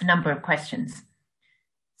 A number of questions.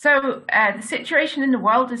 So the situation in the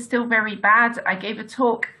world is still very bad. I gave a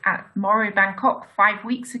talk at Moro, Bangkok 5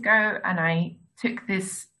 weeks ago, and I took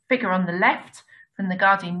this figure on the left from the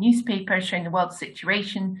Guardian newspaper showing the world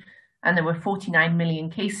situation, and there were 49 million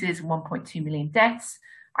cases and 1.2 million deaths.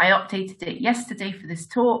 I updated it yesterday for this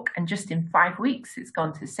talk, and just in 5 weeks, it's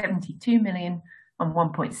gone to 72 million and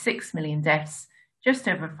 1.6 million deaths, just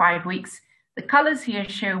over 5 weeks. The colors here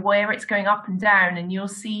show where it's going up and down, and you'll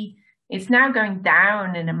see it's now going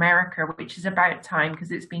down in America, which is about time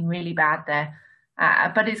because it's been really bad there,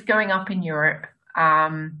 but it's going up in Europe.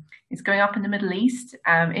 It's going up in the Middle East.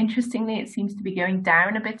 Interestingly, it seems to be going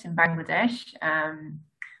down a bit in Bangladesh.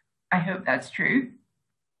 I hope that's true.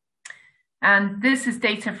 And this is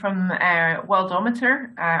data from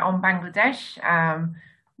Worldometer on Bangladesh.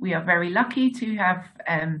 We are very lucky to have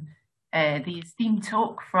the esteemed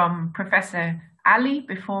talk from Professor Ali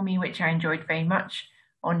before me, which I enjoyed very much,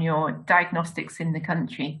 on your diagnostics in the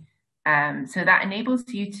country. So that enables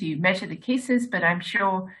you to measure the cases, but I'm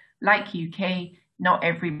sure, like UK, not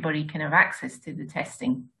everybody can have access to the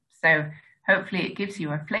testing. So hopefully it gives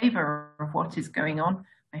you a flavor of what is going on.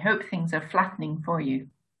 I hope things are flattening for you.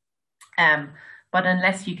 But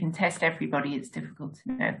unless you can test everybody, it's difficult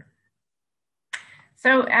to know.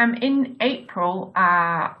 So in April,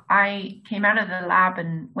 I came out of the lab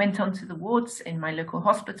and went onto the wards in my local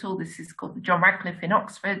hospital. This is called the John Radcliffe in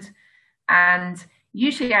Oxford. And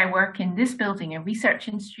usually I work in this building, a research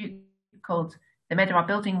institute called the Medawar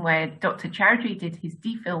building, where Dr. Chowdhury did his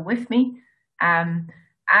DPhil with me. And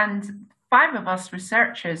 5 of us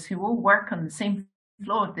researchers who all work on the same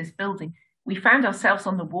floor of this building, we found ourselves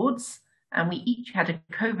on the wards, and we each had a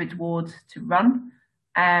COVID ward to run.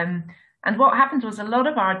 And what happened was a lot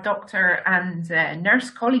of our doctor and nurse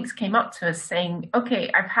colleagues came up to us saying,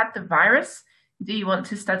 okay, I've had the virus. Do you want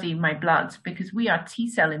to study my blood? Because we are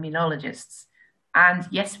T-cell immunologists. And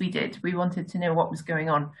yes, we did. We wanted to know what was going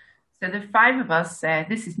on. So the 5 of us,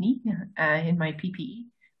 this is me in my PPE,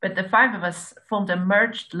 but the 5 of us formed a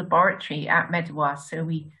merged laboratory at Medawar. So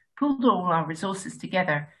we pooled all our resources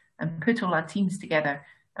together and put all our teams together.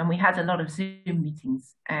 and we had a lot of Zoom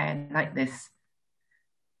meetings like this.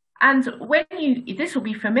 And when this will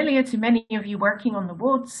be familiar to many of you working on the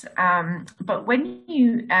wards, but when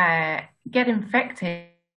you get infected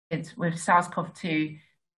with SARS-CoV-2,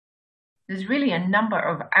 there's really a number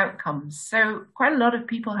of outcomes. So quite a lot of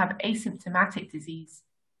people have asymptomatic disease.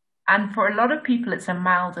 And for a lot of people, it's a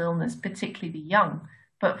mild illness, particularly the young.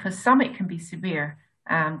 But for some, it can be severe,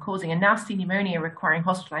 causing a nasty pneumonia requiring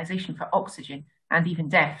hospitalization for oxygen and even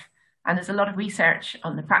death. And there's a lot of research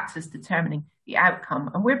on the factors determining the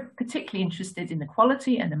outcome. And we're particularly interested in the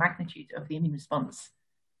quality and the magnitude of the immune response.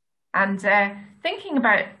 And thinking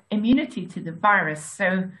about immunity to the virus,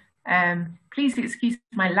 so please excuse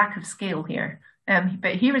my lack of scale here,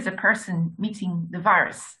 but here is a person meeting the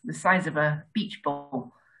virus the size of a beach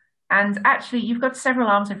ball. And actually, you've got several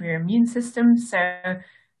arms of your immune system. So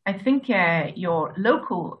I think your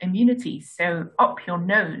local immunity, so up your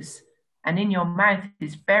nose and in your mouth,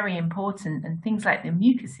 is very important. And things like the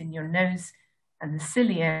mucus in your nose and the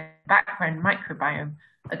cilia background microbiome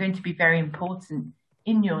are going to be very important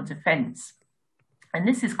in your defense. And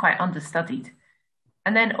this is quite understudied.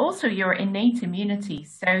 And then also your innate immunity.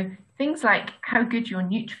 So things like how good your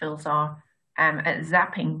neutrophils are at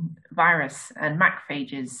zapping virus and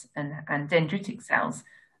macrophages and dendritic cells,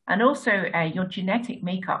 and also your genetic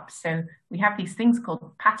makeup. So we have these things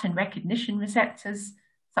called pattern recognition receptors,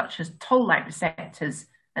 such as toll-like receptors,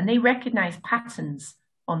 and they recognize patterns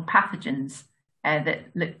on pathogens that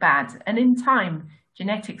look bad. And in time,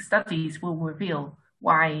 genetic studies will reveal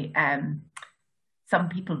why some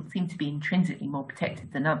people seem to be intrinsically more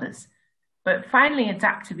protected than others. But finally,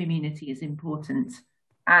 adaptive immunity is important.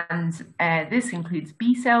 And this includes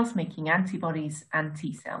B cells making antibodies and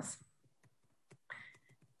T cells.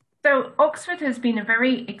 So Oxford has been a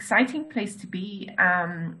very exciting place to be.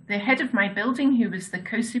 The head of my building, who was the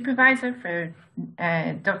co-supervisor for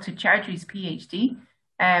Dr. Chowdhury's PhD,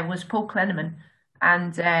 was Paul Klenneman.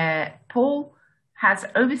 And Paul has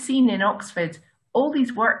overseen in Oxford all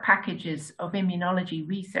these work packages of immunology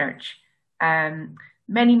research,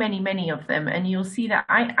 many, many, many of them. And you'll see that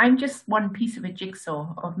I'm just one piece of a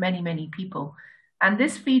jigsaw of many, many people. And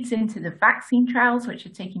this feeds into the vaccine trials, which are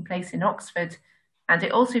taking place in Oxford. And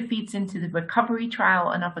it also feeds into the recovery trial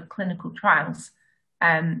and other clinical trials.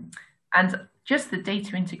 And just the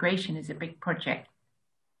data integration is a big project.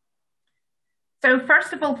 So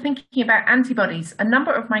first of all, thinking about antibodies, a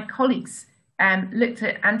number of my colleagues looked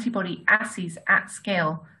at antibody assays at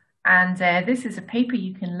scale. And this is a paper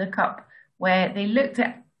you can look up where they looked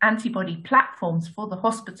at antibody platforms for the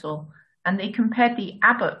hospital, and they compared the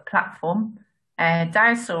Abbott platform,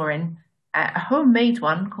 Diasorin, a homemade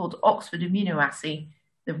one called Oxford Immunoassay,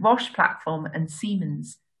 the Roche platform, and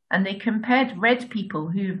Siemens. And they compared red people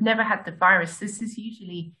who've never had the virus. This is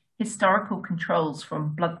usually historical controls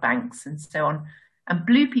from blood banks and so on, and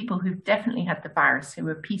blue people who've definitely had the virus, who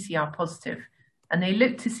were PCR positive. And they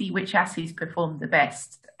looked to see which assays performed the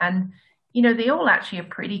best. And, you know, they all actually are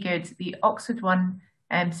pretty good. The Oxford one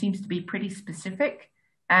seems to be pretty specific,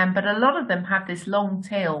 but a lot of them have this long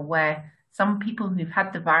tail where some people who've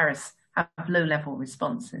had the virus have low-level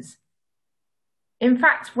responses. In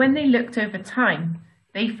fact, when they looked over time,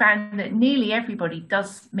 they found that nearly everybody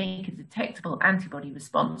does make a detectable antibody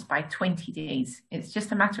response by 20 days. It's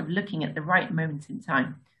just a matter of looking at the right moment in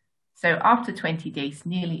time. So after 20 days,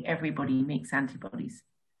 nearly everybody makes antibodies.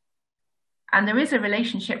 And there is a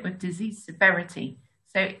relationship with disease severity.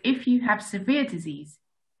 So if you have severe disease,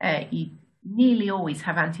 you nearly always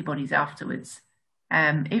have antibodies afterwards.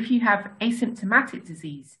 If you have asymptomatic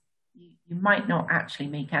disease, you might not actually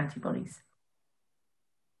make antibodies.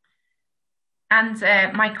 And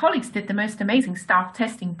my colleagues did the most amazing staff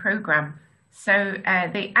testing program. So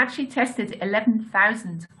they actually tested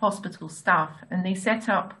 11,000 hospital staff, and they set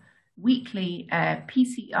up weekly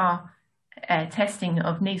PCR testing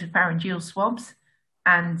of nasopharyngeal swabs,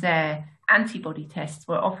 and antibody tests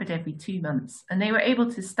were offered every 2 months. And they were able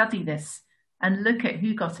to study this and look at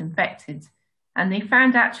who got infected. And they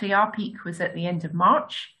found actually our peak was at the end of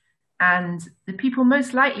March, and the people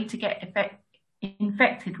most likely to get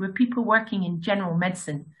infected were people working in general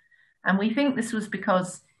medicine. And we think this was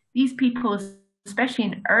because these people, especially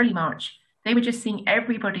in early March, they were just seeing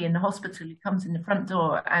everybody in the hospital who comes in the front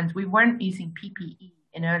door, and we weren't using PPE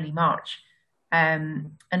in early March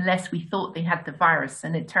unless we thought they had the virus.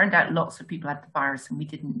 And it turned out lots of people had the virus and we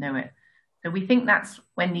didn't know it. So we think that's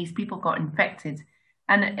when these people got infected.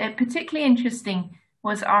 And particularly interesting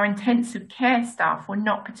was our intensive care staff were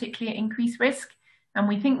not particularly at increased risk. And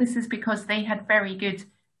we think this is because they had very good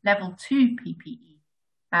level 2 PPE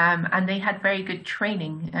and they had very good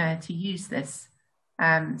training to use this.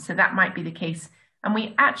 So that might be the case. And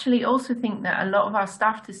we actually also think that a lot of our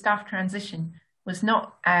staff-to-staff transition was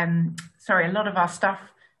not, a lot of our staff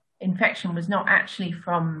infection was not actually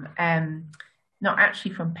from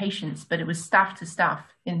patients, but it was staff to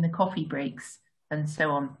staff in the coffee breaks and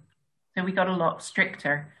so on. So we got a lot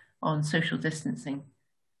stricter on social distancing.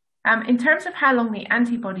 In terms of how long the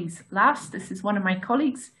antibodies last, this is one of my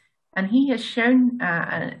colleagues, and he has shown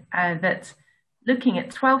that looking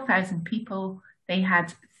at 12,000 people, they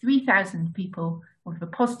had 3,000 people with a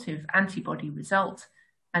positive antibody result,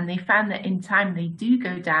 and they found that in time they do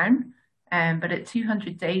go down, but at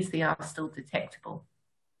 200 days they are still detectable,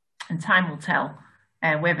 and time will tell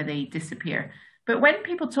whether they disappear. But when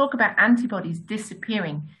people talk about antibodies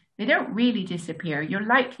disappearing, they don't really disappear. You're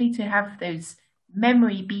likely to have those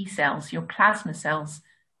memory B cells, your plasma cells,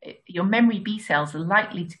 your memory B cells are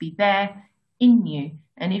likely to be there in you.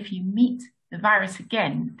 And if you meet the virus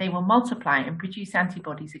again, they will multiply and produce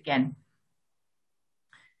antibodies again.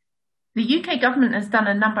 The UK government has done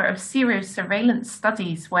a number of serious surveillance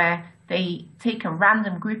studies where they take a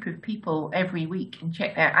random group of people every week and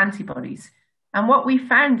check their antibodies. And what we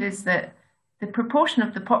found is that the proportion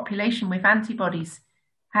of the population with antibodies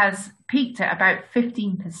has peaked at about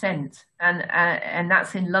 15%, and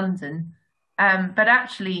that's in London. But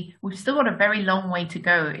actually, we've still got a very long way to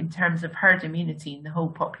go in terms of herd immunity in the whole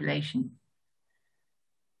population.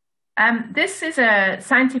 This is a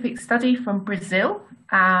scientific study from Brazil,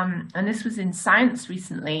 and this was in Science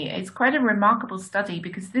recently. It's quite a remarkable study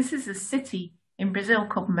because this is a city in Brazil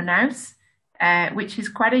called Manaus, which is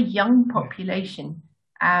quite a young population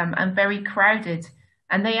and very crowded.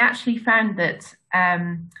 And they actually found that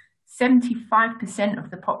 75% of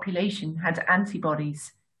the population had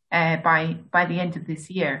antibodies by the end of this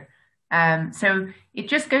year. So it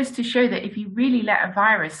just goes to show that if you really let a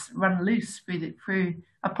virus run loose through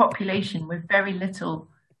a population with very little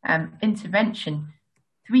intervention,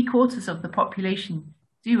 3/4 of the population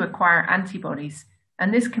do acquire antibodies.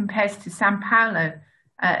 And this compares to Sao Paulo,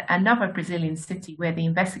 another Brazilian city where the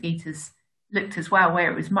investigators looked as well,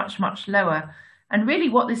 where it was much, much lower. And really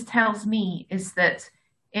what this tells me is that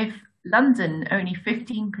if London, only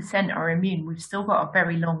 15% are immune, we've still got a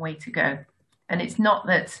very long way to go. And it's not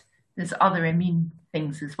that there's other immune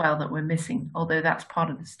things as well that we're missing, although that's part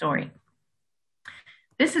of the story.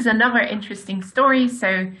 This is another interesting story.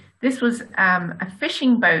 So this was a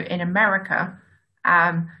fishing boat in America,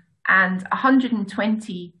 and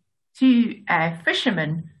 122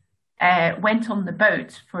 fishermen went on the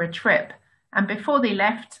boat for a trip. And before they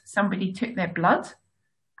left, somebody took their blood,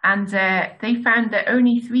 and they found that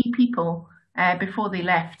only 3 people before they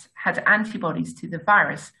left had antibodies to the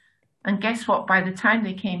virus. And guess what? By the time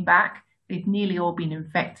they came back, they'd nearly all been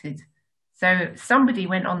infected. So somebody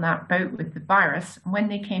went on that boat with the virus, and when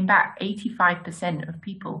they came back, 85% of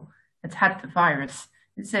people had had the virus.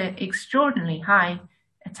 It's an extraordinarily high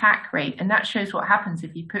attack rate, and that shows what happens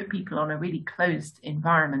if you put people on a really closed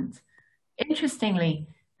environment. Interestingly,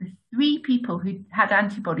 the 3 people who had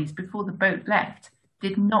antibodies before the boat left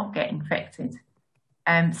did not get infected.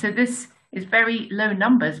 So this is very low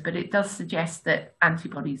numbers, but it does suggest that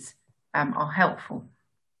antibodies are helpful.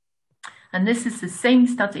 And this is the same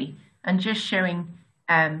study, and just showing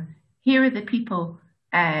here are the people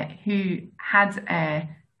who had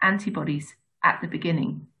antibodies at the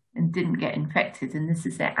beginning and didn't get infected, and this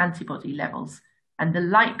is their antibody levels. And the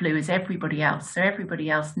light blue is everybody else. So everybody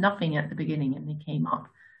else, nothing at the beginning, and they came up.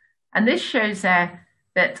 And this shows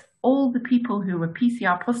that all the people who were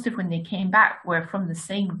PCR positive when they came back were from the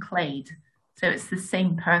same clade. So it's the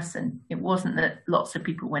same person. It wasn't that lots of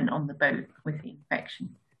people went on the boat with the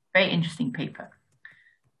infection. Very interesting paper.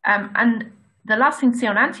 And the last thing to say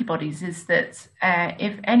on antibodies is that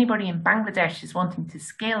if anybody in Bangladesh is wanting to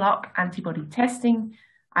scale up antibody testing,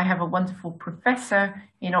 I have a wonderful professor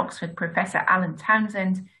in Oxford, Professor Alan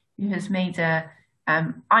Townsend, who has made a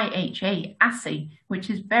IHA assay, which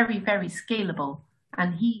is very, very scalable.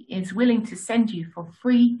 And he is willing to send you for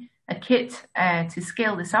free a kit to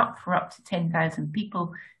scale this up for up to 10,000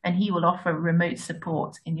 people. And he will offer remote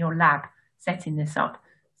support in your lab setting this up.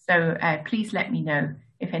 So please let me know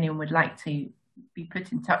if anyone would like to be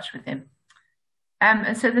put in touch with him.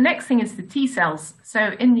 And so the next thing is the T cells.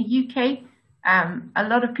 So in the UK, a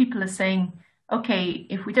lot of people are saying, okay,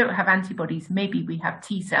 if we don't have antibodies, maybe we have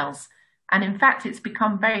T cells. And in fact, it's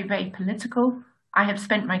become very, very political. I have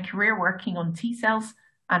spent my career working on T cells,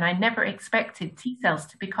 and I never expected T cells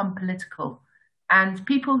to become political. And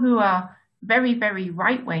people who are very, very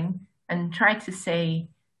right-wing and try to say,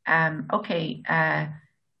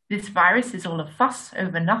 this virus is all a fuss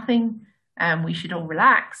over nothing, we should all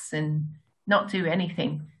relax and not do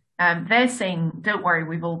anything. they're saying, don't worry,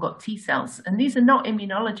 we've all got T cells. And these are not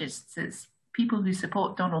immunologists, it's people who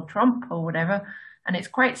support Donald Trump or whatever. And it's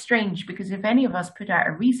quite strange because if any of us put out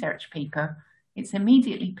a research paper, it's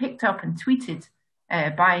immediately picked up and tweeted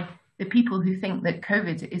by the people who think that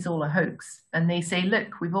COVID is all a hoax. And they say,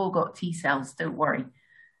 look, we've all got T cells, don't worry.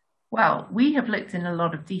 Well, we have looked in a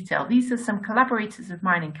lot of detail. These are some collaborators of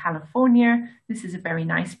mine in California. This is a very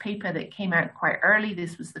nice paper that came out quite early.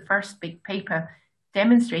 This was the first big paper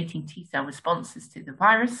demonstrating T cell responses to the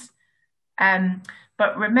virus.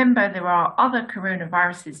 But remember, there are other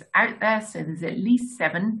coronaviruses out there. So there's at least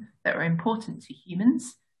 7 that are important to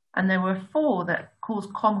humans. And there were 4 that cause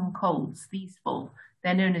common colds, these 4.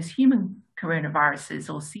 They're known as human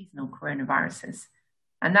coronaviruses or seasonal coronaviruses.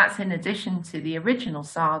 And that's in addition to the original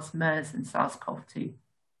SARS, MERS, and SARS-CoV-2.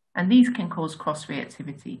 And these can cause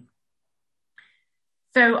cross-reactivity.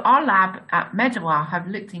 So our lab at Medawar have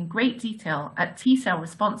looked in great detail at T-cell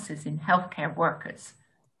responses in healthcare workers.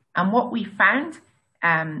 And what we found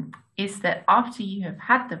is that after you have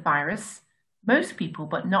had the virus, most people,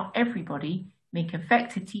 but not everybody, make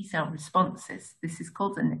effective T-cell responses. This is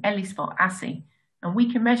called an ELISpot assay. And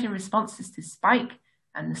we can measure responses to spike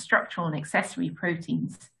and the structural and accessory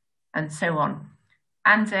proteins, and so on.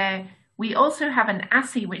 And we also have an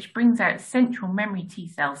assay which brings out central memory T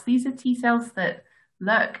cells. These are T cells that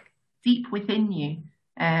lurk deep within you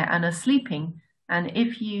and are sleeping. And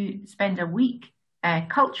if you spend a week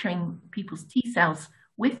culturing people's T cells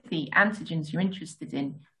with the antigens you're interested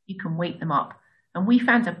in, you can wake them up. And we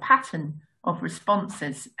found a pattern of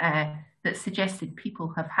responses that suggested people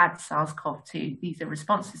have had SARS-CoV-2. These are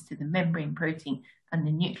responses to the membrane protein and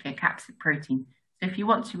the nuclear capsid protein. So if you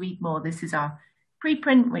want to read more, this is our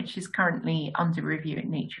preprint, which is currently under review at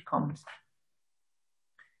Nature Comms.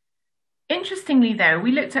 Interestingly, though,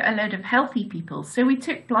 we looked at a load of healthy people. So we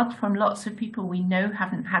took blood from lots of people we know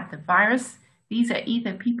haven't had the virus. These are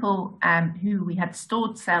either people who we had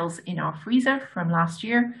stored cells in our freezer from last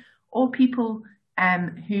year, or people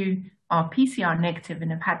who are PCR negative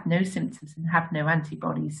and have had no symptoms and have no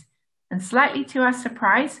antibodies. And slightly to our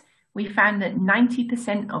surprise, we found that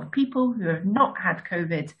 90% of people who have not had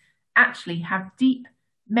COVID actually have deep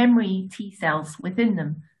memory T cells within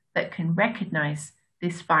them that can recognize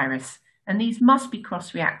this virus. And these must be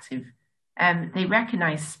cross-reactive. They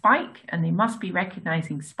recognize spike, and they must be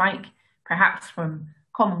recognizing spike, perhaps from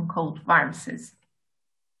common cold viruses.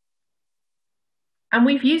 And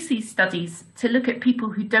we've used these studies to look at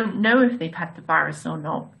people who don't know if they've had the virus or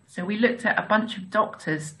not. So we looked at a bunch of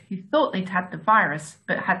doctors who thought they'd had the virus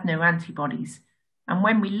but had no antibodies. And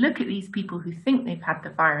when we look at these people who think they've had the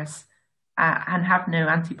virus and have no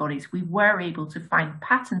antibodies, we were able to find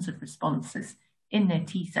patterns of responses in their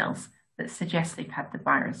T cells that suggest they've had the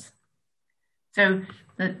virus. So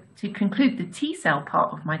to conclude the T cell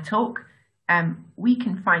part of my talk, we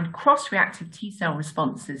can find cross-reactive T cell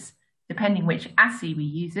responses depending which assay we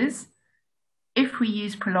use. If we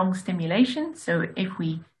use prolonged stimulation, so if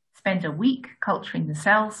we spend a week culturing the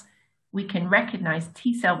cells, we can recognize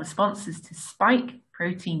T cell responses to spike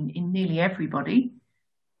protein in nearly everybody.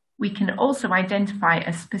 We can also identify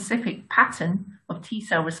a specific pattern of T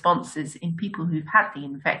cell responses in people who've had the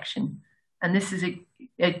infection. And this is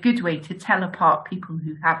a good way to tell apart people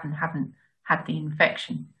who have and haven't had the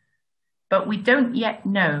infection. But we don't yet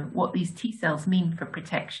know what these T cells mean for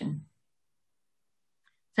protection.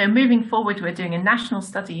 So moving forward, we're doing a national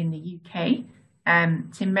study in the UK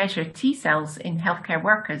to measure T cells in healthcare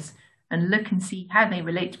workers and look and see how they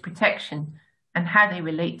relate to protection and how they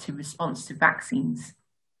relate to response to vaccines.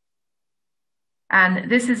 And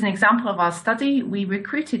this is an example of our study. We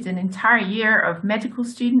recruited an entire year of medical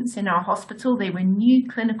students in our hospital. They were new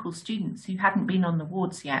clinical students who hadn't been on the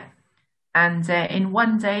wards yet. And in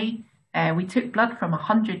one day, we took blood from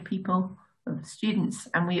 100 people, students,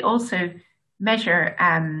 and we also measure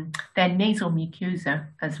their nasal mucosa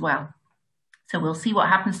as well. So we'll see what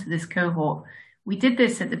happens to this cohort. We did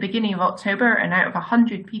this at the beginning of October, and out of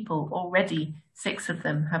 100 people, already 6 of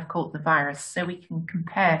them have caught the virus. So we can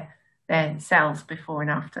compare their cells before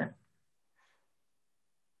and after.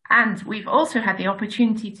 And we've also had the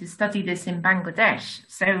opportunity to study this in Bangladesh.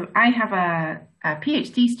 So I have a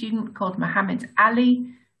PhD student called Mohammed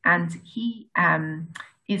Ali, and he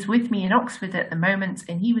is with me in Oxford at the moment,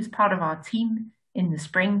 and he was part of our team in the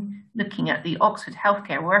spring looking at the Oxford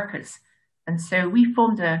healthcare workers. And so we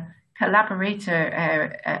formed a collaboration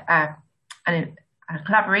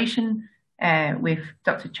with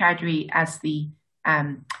Dr. Chowdhury as the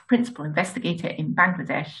principal investigator in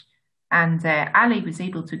Bangladesh. And Ali was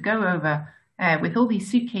able to go over with all these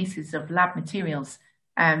suitcases of lab materials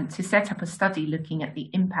to set up a study looking at the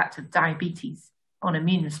impact of diabetes on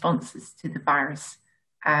immune responses to the virus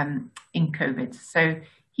in COVID. So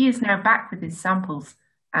he is now back with his samples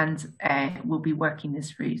and will be working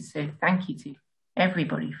this through. So thank you to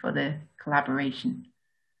everybody for the collaboration.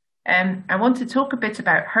 I want to talk a bit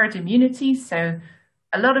about herd immunity. So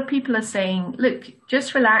a lot of people are saying, look,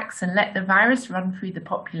 just relax and let the virus run through the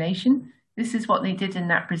population. This is what they did in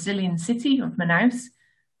that Brazilian city of Manaus.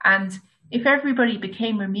 And if everybody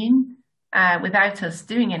became immune without us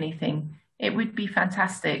doing anything, it would be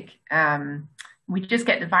fantastic. We'd just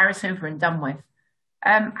get the virus over and done with.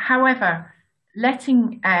 However,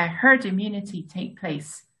 letting herd immunity take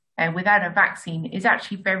place without a vaccine is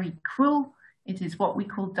actually very cruel. It is what we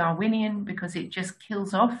call Darwinian because it just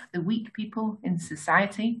kills off the weak people in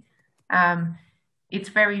society. It's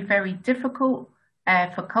very, very difficult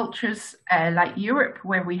for cultures like Europe,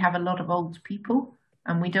 where we have a lot of old people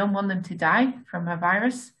and we don't want them to die from a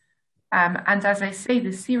virus. And as I say, the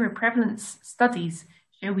seroprevalence studies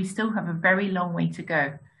show we still have a very long way to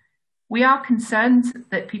go. We are concerned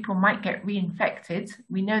that people might get reinfected.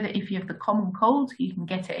 We know that if you have the common cold, you can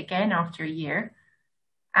get it again after a year.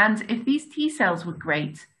 And if these T cells were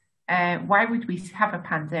great, why would we have a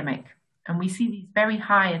pandemic? And we see these very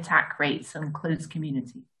high attack rates on closed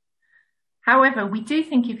communities. However, we do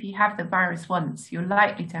think if you have the virus once, you're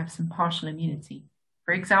likely to have some partial immunity.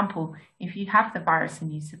 For example, if you have the virus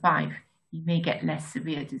and you survive, you may get less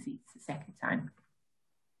severe disease the second time.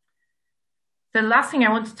 So the last thing I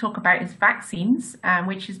want to talk about is vaccines,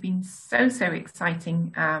 which has been so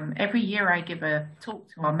exciting. Every year I give a talk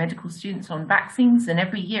to our medical students on vaccines, and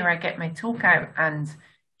every year I get my talk out and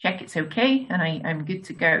check it's okay, and I'm good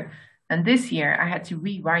to go. And this year I had to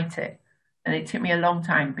rewrite it, and it took me a long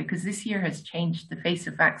time because this year has changed the face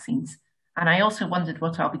of vaccines. And I also wondered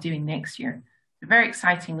what I'll be doing next year. So very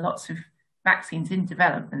exciting, lots of vaccines in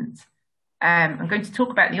development. I'm going to talk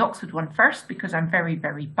about the Oxford one first because I'm very,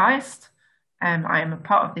 very biased. I am a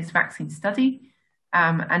part of this vaccine study,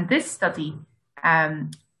 and this study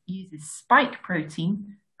uses spike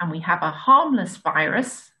protein, and we have a harmless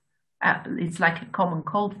virus. It's like a common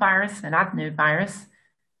cold virus, an adenovirus,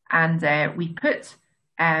 and we put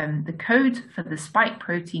the code for the spike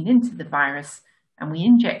protein into the virus, and we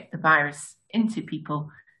inject the virus into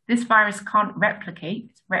people. This virus can't replicate,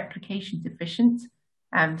 it's replication deficient,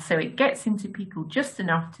 so it gets into people just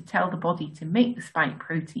enough to tell the body to make the spike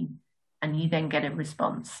protein, and you then get a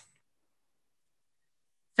response.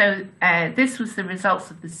 So this was the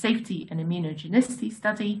results of the safety and immunogenicity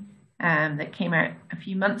study that came out a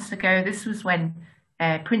few months ago. This was when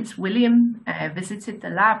Prince William visited the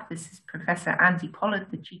lab. This is Professor Andy Pollard,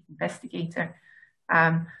 the chief investigator.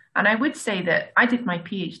 And I would say that I did my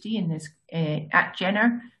PhD in this at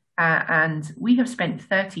Jenner, and we have spent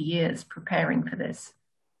 30 years preparing for this.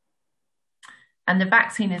 And the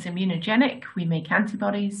vaccine is immunogenic. We make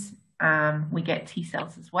antibodies. We get T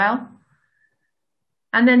cells as well.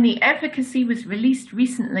 And then the efficacy was released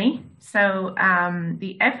recently. So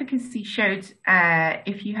the efficacy showed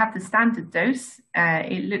if you have the standard dose,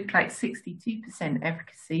 it looked like 62%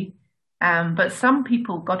 efficacy. But some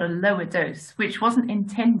people got a lower dose, which wasn't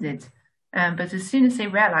intended. But as soon as they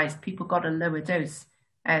realized people got a lower dose,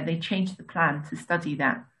 they changed the plan to study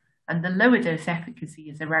that. And the lower dose efficacy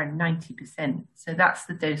is around 90%. So that's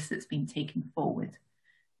the dose that's been taken forward.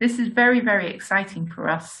 This is very, very exciting for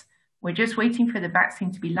us. We're just waiting for the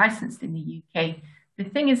vaccine to be licensed in the UK. The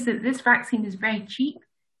thing is that this vaccine is very cheap.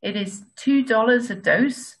 It is $2 a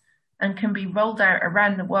dose and can be rolled out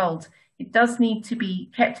around the world. It does need to be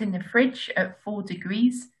kept in the fridge at 4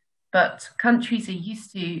 degrees, but countries are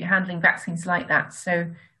used to handling vaccines like that. So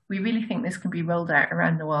we really think this can be rolled out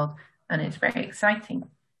around the world, and it's very exciting.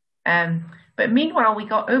 But meanwhile, we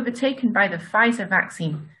got overtaken by the Pfizer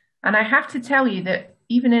vaccine. And I have to tell you that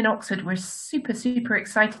even in Oxford, we're super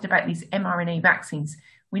excited about these mRNA vaccines.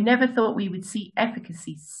 We never thought we would see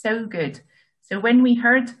efficacy so good. So when we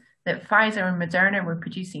heard that Pfizer and Moderna were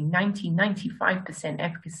producing 95%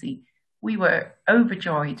 efficacy, we were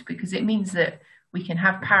overjoyed because it means that we can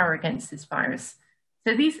have power against this virus.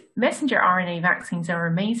 So these messenger RNA vaccines are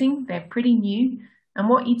amazing. They're pretty new. And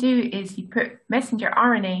what you do is you put messenger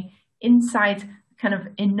RNA inside kind of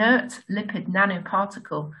inert lipid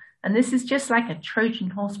nanoparticle. And this is just like a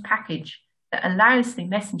Trojan horse package that allows the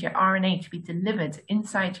messenger RNA to be delivered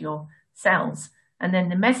inside your cells. And then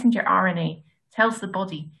the messenger RNA tells the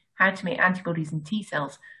body how to make antibodies and T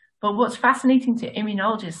cells. But what's fascinating to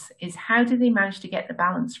immunologists is how do they manage to get the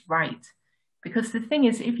balance right? Because the thing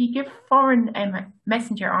is, if you give foreign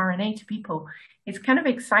messenger RNA to people, it's kind of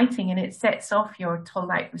exciting and it sets off your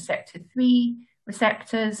toll-like receptor 3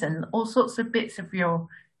 receptors and all sorts of bits of your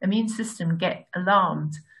immune system get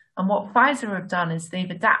alarmed. And what Pfizer have done is they've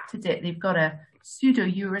adapted it. They've got a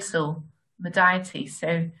pseudo-uracil modality.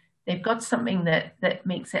 So they've got something that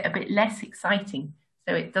makes it a bit less exciting.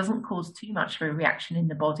 So it doesn't cause too much of a reaction in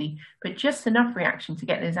the body, but just enough reaction to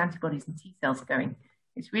get those antibodies and T cells going.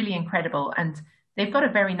 It's really incredible. And they've got a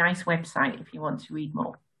very nice website if you want to read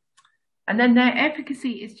more. And then their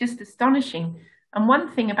efficacy is just astonishing. And one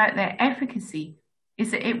thing about their efficacy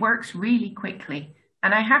is that it works really quickly.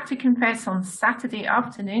 And I have to confess, on Saturday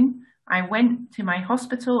afternoon, I went to my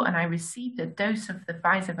hospital and I received a dose of the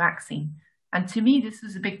Pfizer vaccine. And to me, this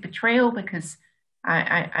was a big betrayal because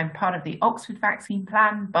I'm part of the Oxford vaccine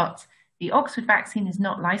plan, but the Oxford vaccine is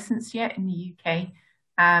not licensed yet in the UK.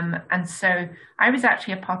 And so I was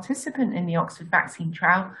actually a participant in the Oxford vaccine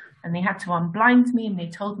trial, and they had to unblind me and they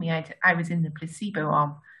told me I was in the placebo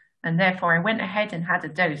arm. And therefore I went ahead and had a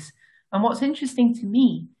dose. And what's interesting to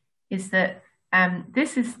me is that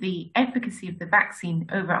this is the efficacy of the vaccine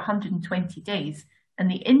over 120 days,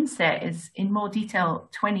 and the inset is in more detail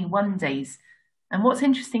 21 days. And what's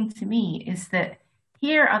interesting to me is that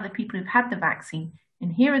here are the people who've had the vaccine,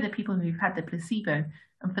 and here are the people who've had the placebo.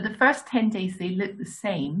 And for the first 10 days, they look the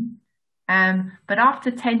same. But after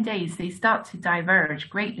 10 days, they start to diverge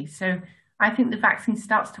greatly. So I think the vaccine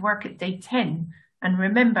starts to work at day 10. And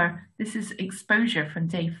remember, this is exposure from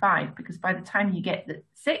day 5, because by the time you get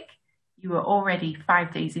sick, you are already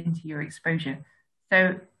 5 days into your exposure.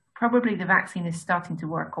 So probably the vaccine is starting to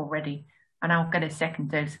work already, and I'll get a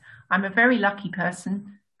second dose. I'm a very lucky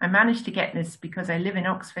person. I managed to get this because I live in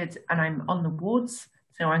Oxford and I'm on the wards.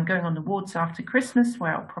 So I'm going on the wards after Christmas,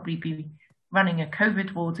 where I'll probably be running a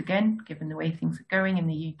COVID ward again, given the way things are going in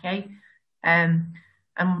the UK. And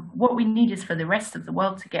what we need is for the rest of the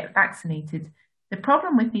world to get vaccinated. The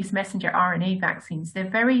problem with these messenger RNA vaccines, they're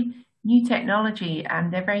very new technology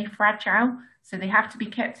and they're very fragile. So they have to be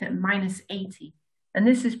kept at -80. And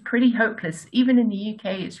this is pretty hopeless. Even in the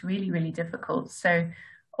UK, it's really, really difficult. So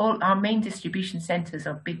all our main distribution centers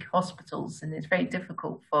are big hospitals, and it's very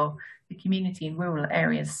difficult for the community in rural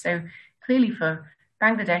areas. So clearly for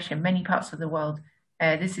Bangladesh and many parts of the world,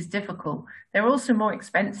 this is difficult. They're also more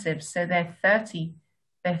expensive. So they're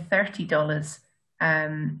 $30,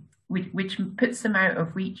 which puts them out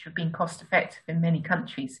of reach of being cost effective in many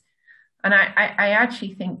countries. And I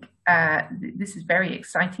actually think this is very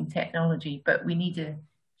exciting technology, but we need a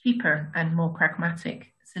cheaper and more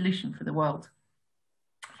pragmatic solution for the world.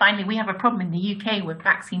 Finally, we have a problem in the UK with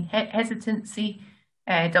vaccine hesitancy.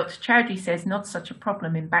 Dr. Chowdhury says not such a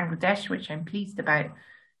problem in Bangladesh, which I'm pleased about.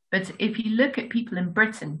 But if you look at people in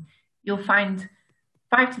Britain, you'll find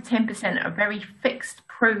 5 to 10% are very fixed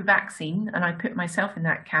pro-vaccine, and I put myself in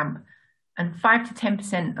that camp. And 5 to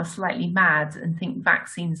 10% are slightly mad and think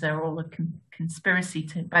vaccines are all a conspiracy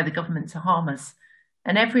by the government to harm us.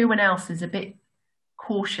 And everyone else is a bit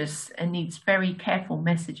cautious and needs very careful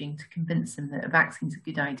messaging to convince them that a vaccine's a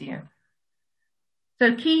good idea.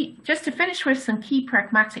 So just to finish with some key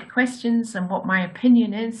pragmatic questions and what my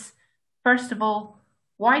opinion is. First of all,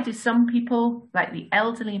 why do some people, like the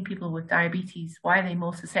elderly and people with diabetes, why are they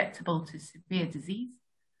more susceptible to severe disease?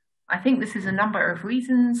 I think this is a number of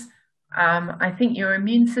reasons. I think your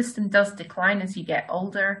immune system does decline as you get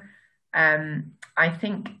older. I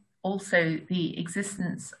think also the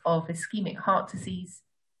existence of ischemic heart disease,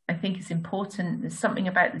 I think is important. There's something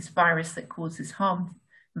about this virus that causes harm,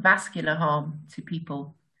 vascular harm to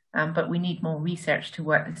people, but we need more research to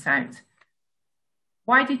work this out.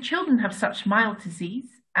 Why do children have such mild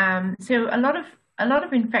disease? So a lot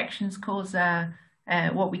of infections cause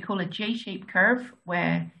what we call a J-shaped curve,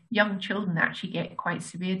 where young children actually get quite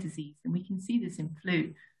severe disease, and we can see this in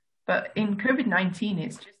flu. But in COVID-19,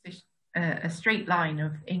 it's just a straight line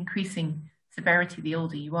of increasing severity the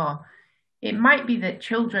older you are. It might be that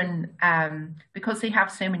children, because they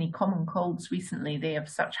have so many common colds recently, they have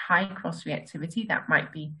such high cross-reactivity. That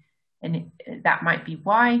might be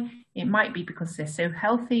why. It might be because they're so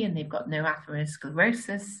healthy and they've got no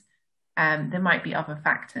atherosclerosis. There might be other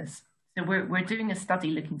factors. So we're doing a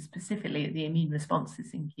study looking specifically at the immune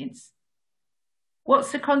responses in kids.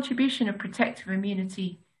 What's the contribution of protective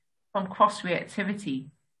immunity from cross-reactivity?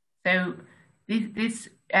 So these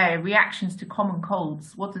reactions to common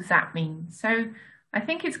colds, what does that mean? So I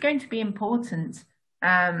think it's going to be important,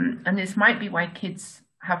 and this might be why kids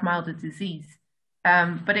have milder disease,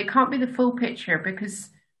 but it can't be the full picture, because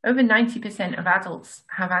over 90% of adults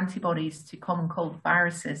have antibodies to common cold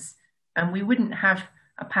viruses, and we wouldn't have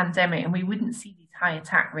a pandemic and we wouldn't see these high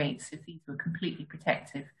attack rates if these were completely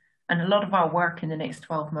protective. And a lot of our work in the next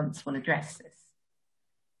 12 months will address this.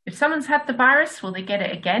 If someone's had the virus, will they get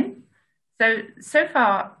it again? So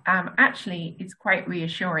far, actually, it's quite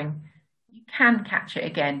reassuring. you can catch it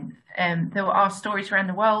again. There are stories around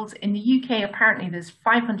the world. In the UK, apparently there's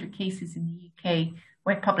 500 cases in the UK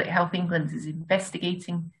where Public Health England is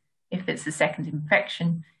investigating if it's a second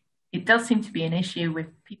infection. It does seem to be an issue with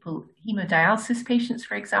people, hemodialysis patients,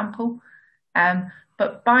 for example.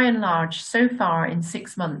 But by and large, so far in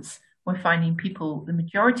 6 months, we're finding people, the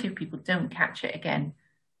majority of people don't catch it again.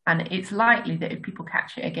 And it's likely that if people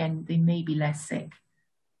catch it again, they may be less sick.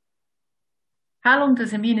 How long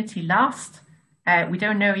does immunity last? We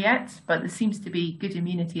don't know yet, but there seems to be good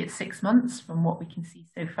immunity at 6 months from what we can see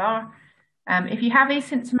so far. If you have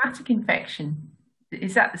asymptomatic infection,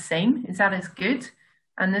 is that the same? Is that as good?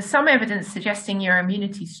 And there's some evidence suggesting your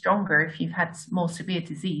immunity is stronger if you've had more severe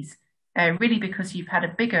disease, really because you've had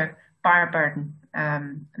a bigger viral burden,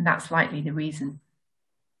 and that's likely the reason.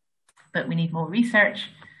 But we need more research.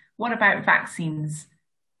 What about vaccines?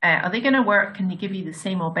 Are they going to work? Can they give you the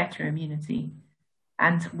same or better immunity?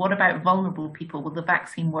 And what about vulnerable people? Will the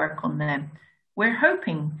vaccine work on them? We're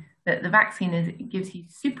hoping that the vaccine gives you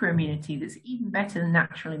super immunity that's even better than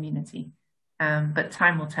natural immunity, but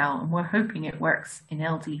time will tell. And we're hoping it works in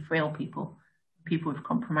elderly, frail people, people with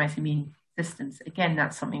compromised immune systems. Again,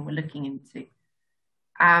 that's something we're looking into.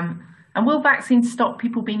 And will vaccines stop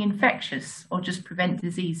people being infectious or just prevent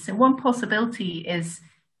disease? So one possibility is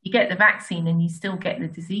you get the vaccine and you still get the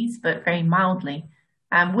disease, but very mildly.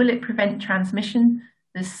 Will it prevent transmission?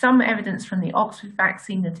 There's some evidence from the Oxford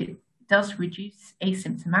vaccine that it does reduce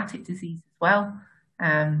asymptomatic disease as well,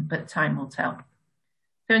 but time will tell.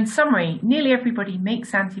 So in summary, nearly everybody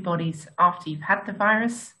makes antibodies after you've had the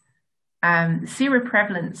virus.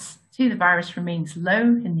 Seroprevalence to the virus remains low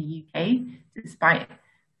in the UK, despite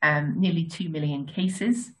nearly 2 million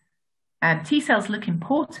cases. T cells look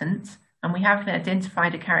important, and we have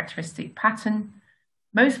identified a characteristic pattern.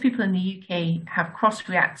 Most people in the UK have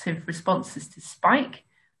cross-reactive responses to spike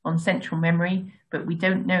on central memory, but we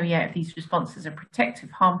don't know yet if these responses are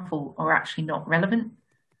protective, harmful, or actually not relevant.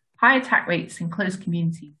 High attack rates in closed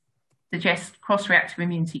communities suggest cross-reactive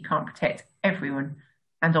immunity can't protect everyone,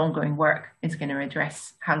 and ongoing work is going to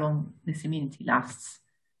address how long this immunity lasts.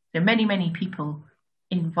 There are many, many people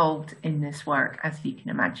involved in this work, as you can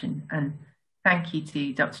imagine, and thank you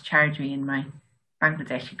to Dr. Chowdhury and my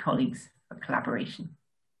Bangladeshi colleagues for collaboration.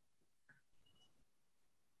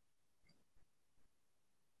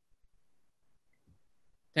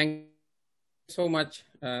 Thank you so much.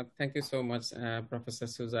 Thank you so much, Professor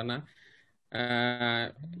Susanna.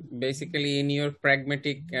 Basically, in your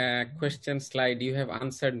pragmatic question slide, you have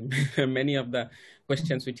answered many of the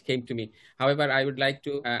questions which came to me. However, I would like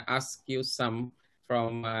to ask you some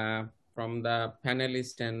from the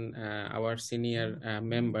panelists and our senior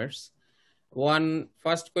members. One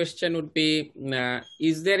first question would be,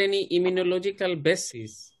 is there any immunological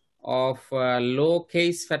basis of low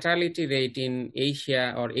case fatality rate in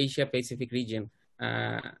Asia or Asia Pacific region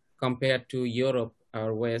compared to Europe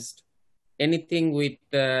or West? Anything with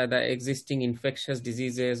the existing infectious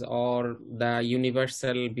diseases or the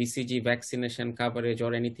universal BCG vaccination coverage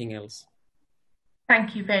or anything else?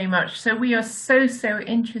 Thank you very much. So we are so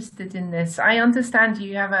interested in this. I understand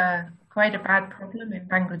you have quite a bad problem in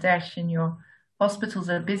Bangladesh and your hospitals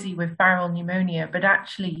are busy with viral pneumonia, but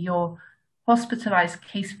actually your hospitalized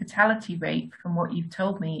case fatality rate, from what you've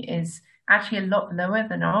told me, is actually a lot lower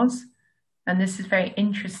than ours. And this is very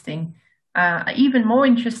interesting. Even more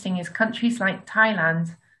interesting is countries like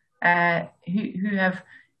Thailand, who have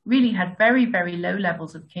really had very low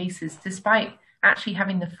levels of cases, despite actually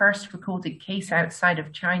having the first recorded case outside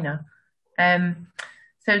of China.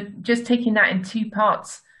 So just taking that in two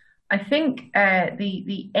parts, I think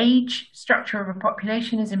the age structure of a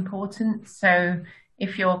population is important. So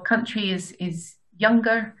if your country is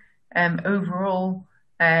younger, overall,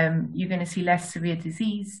 you're going to see less severe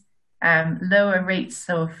disease, lower rates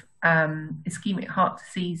of ischemic heart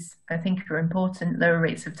disease, I think, are important, lower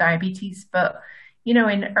rates of diabetes. But, you know,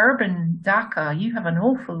 in urban Dhaka, you have an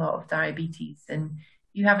awful lot of diabetes and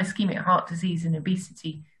you have ischemic heart disease and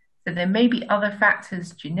obesity. So there may be other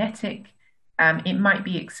factors, genetic, it might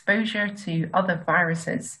be exposure to other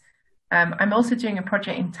viruses. I'm also doing a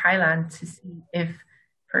project in Thailand to see if,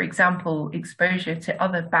 for example, exposure to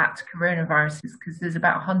other bat coronaviruses, because there's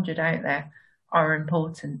about 100 out there, are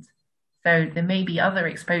important. So there may be other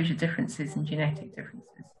exposure differences and genetic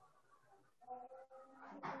differences.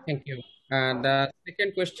 Thank you. The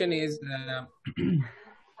second question is,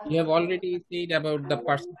 you have already said about the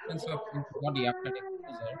persistence of antibody after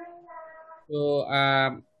exposure. So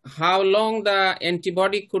how long the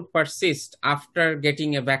antibody could persist after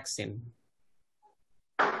getting a vaccine?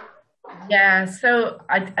 Yeah, so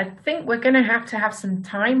I think we're going to have some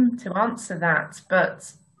time to answer that,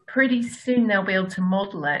 but pretty soon they'll be able to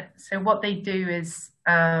model it. So what they do is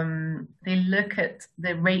they look at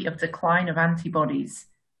the rate of decline of antibodies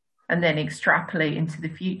and then extrapolate into the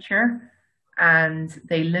future. And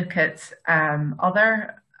they look at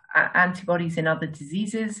other antibodies in other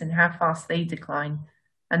diseases and how fast they decline.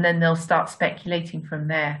 And then they'll start speculating from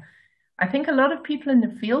there. I think a lot of people in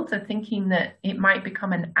the field are thinking that it might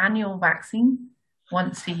become an annual vaccine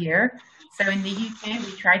once a year. So in the UK,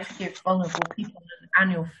 we try to give vulnerable people an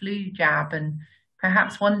annual flu jab, and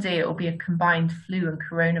perhaps one day it will be a combined flu and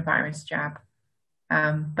coronavirus jab.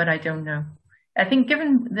 But I don't know. I think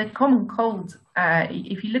given the common cold,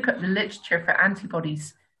 if you look at the literature for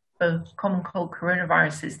antibodies for common cold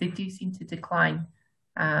coronaviruses, they do seem to decline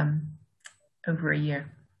over a year.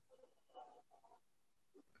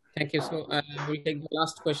 Thank you. So we'll take the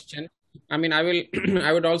last question. I mean, I will.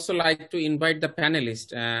 I would also like to invite the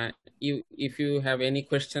panelists. If you have any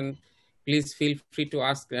question, please feel free to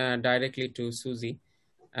ask directly to Susie.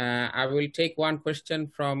 I will take one question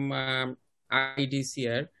from IDs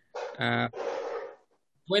here.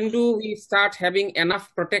 When do we start having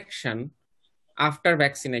enough protection after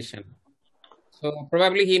vaccination? So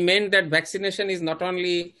probably he meant that vaccination is not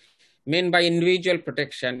only meant by individual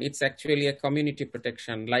protection, it's actually a community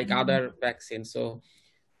protection like other vaccines. So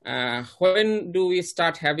when do we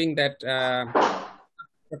start having that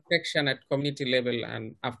protection at community level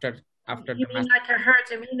and after you mean like a herd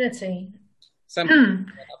immunity? Some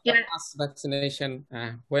mass vaccination,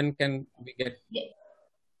 when can we get?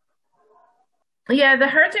 Yeah, the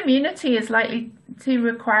herd immunity is likely to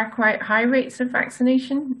require quite high rates of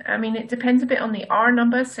vaccination. I mean, it depends a bit on the R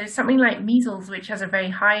number. So something like measles, which has a very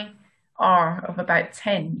high R of about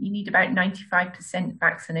 10, you need about 95%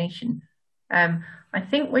 vaccination. I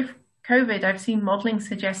think with COVID, I've seen modeling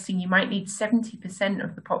suggesting you might need 70%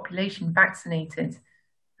 of the population vaccinated,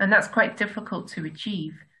 and that's quite difficult to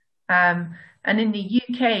achieve. And in the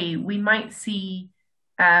UK, we might see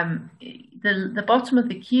the bottom of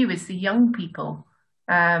the queue is the young people.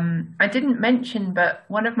 I didn't mention, but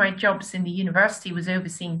one of my jobs in the university was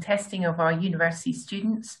overseeing testing of our university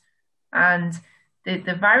students, and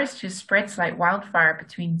the virus just spreads like wildfire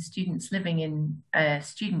between students living in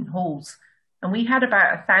student halls. And we had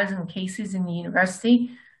about 1,000 cases in the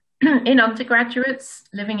university in undergraduates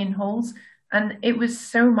living in halls. And it was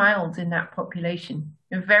so mild in that population,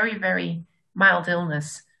 a very, very mild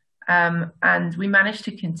illness. And we managed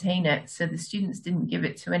to contain it. So the students didn't give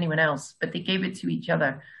it to anyone else, but they gave it to each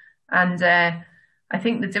other. And I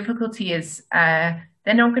think the difficulty is they're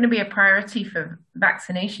not going to be a priority for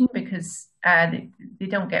vaccination because they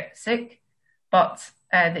don't get sick, but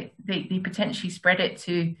they potentially spread it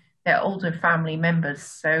to their older family members.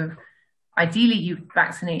 So ideally you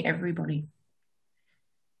vaccinate everybody,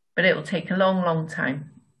 but it will take a long, long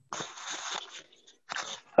time.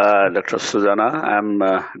 Dr. Susanna, I'm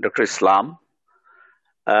Dr. Islam.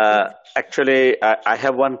 Actually, I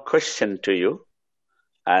have one question to you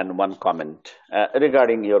and one comment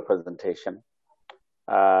regarding your presentation.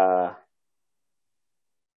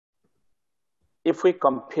 If we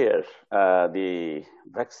compare the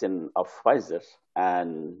vaccine of Pfizer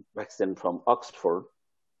and vaccine from Oxford,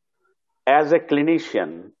 as a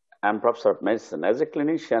clinician, I'm professor of medicine. As a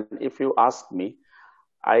clinician, if you ask me,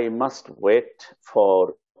 I must wait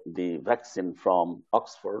for the vaccine from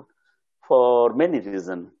Oxford for many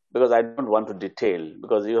reasons, because I don't want to detail,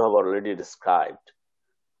 because you have already described.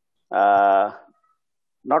 Not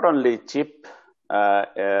only cheap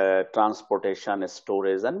transportation,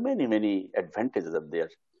 storage, and many, many advantages are there.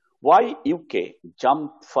 Why UK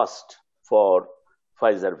jumped first for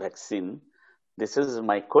Pfizer vaccine? This is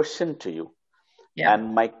my question to you. Yeah.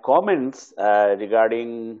 And my comments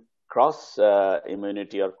regarding cross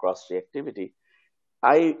immunity or cross reactivity.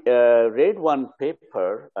 I read one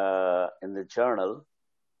paper in the journal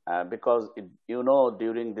because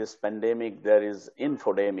during this pandemic there is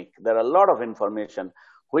infodemic. There are a lot of information.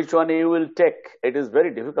 Which one you will take? It is very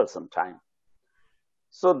difficult sometimes.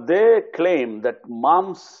 So they claim that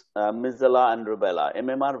mumps, measles and rubella,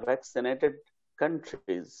 MMR vaccinated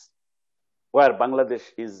countries, where Bangladesh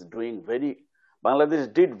is doing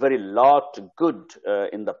Bangladesh did very lot good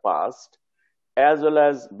in the past, as well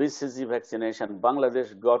as BCG vaccination.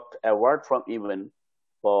 Bangladesh got award from UN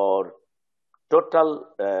for total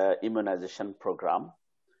immunization program,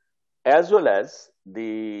 as well as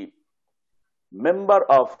the member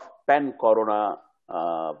of pan-corona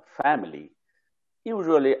family.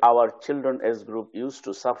 Usually our children age group used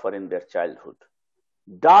to suffer in their childhood.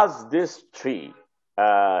 Does this three,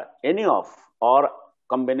 any of or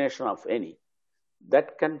combination of any,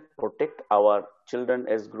 that can protect our children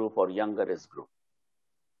age group or younger age group?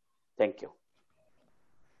 Thank you.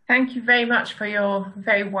 Thank you very much for your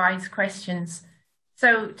very wise questions.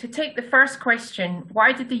 So to take the first question,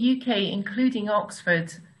 why did the UK, including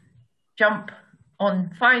Oxford, jump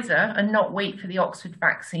on Pfizer and not wait for the Oxford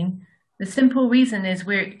vaccine? The simple reason is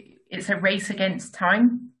it's a race against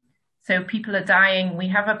time. So people are dying. We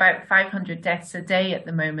have about 500 deaths a day at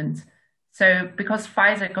the moment. So because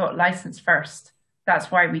Pfizer got licensed first,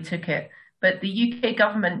 that's why we took it. But the UK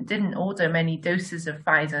government didn't order many doses of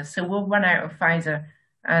Pfizer. So we'll run out of Pfizer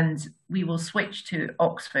and we will switch to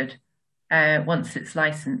Oxford once it's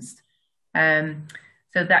licensed. So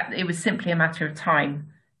that it was simply a matter of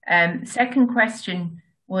time. Second question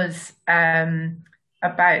was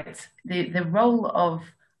about the role of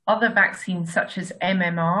other vaccines such as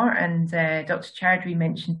MMR, and Dr. Chowdhury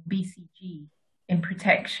mentioned BCG in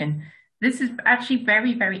protection. This is actually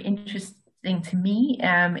very, very interesting to me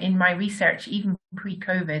in my research, even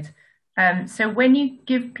pre-COVID. So when you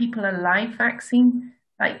give people a live vaccine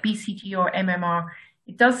like BCG or MMR,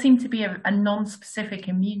 it does seem to be a non-specific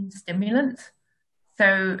immune stimulant.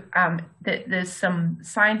 So there's some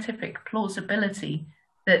scientific plausibility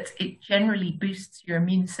that it generally boosts your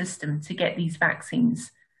immune system to get these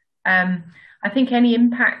vaccines. I think any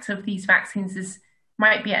impact of these vaccines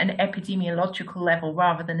might be at an epidemiological level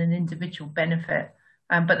rather than an individual benefit.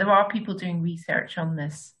 But there are people doing research on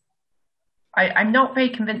this. I'm not very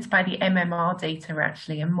convinced by the MMR data,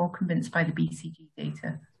 actually. I'm more convinced by the BCG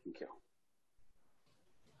data. Thank you.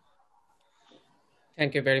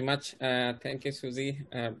 Thank you very much. Thank you, Susie.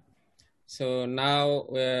 So now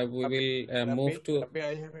we will move to... Rabbi,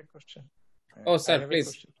 I have a question. Oh, sir,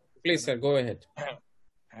 please. Please, sir, go ahead.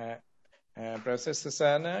 Professor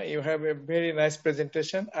Susanna, you have a very nice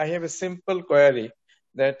presentation. I have a simple query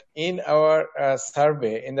that in our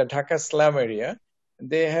survey in the Dhaka slum area,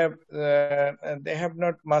 they have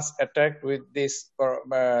not much attacked with this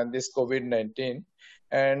COVID-19,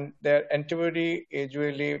 and their antibody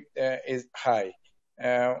usually is high.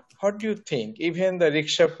 What do you think? Even the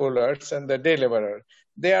rickshaw pullers and the day laborer,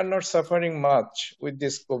 they are not suffering much with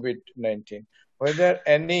this COVID-19. Whether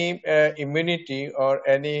any immunity or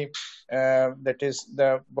any that is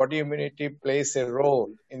the body immunity plays a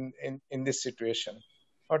role in this situation.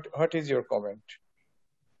 What is your comment?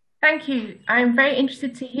 Thank you. I'm very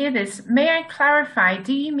interested to hear this. May I clarify,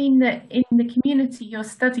 do you mean that in the community you're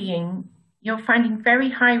studying, you're finding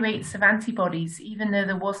very high rates of antibodies, even though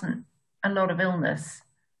there wasn't a lot of illness?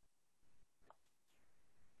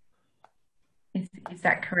 Is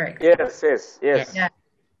that correct? Yes.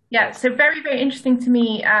 Yeah, so very, very interesting to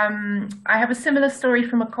me. I have a similar story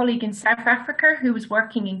from a colleague in South Africa who was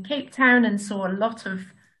working in Cape Town and saw a lot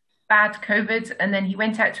of bad COVID, and then he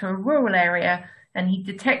went out to a rural area and he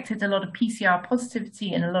detected a lot of PCR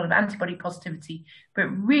positivity and a lot of antibody positivity, but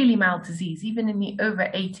really mild disease, even in the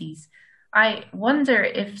over 80s. I wonder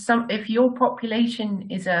if your population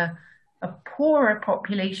is a poorer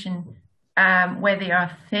population where they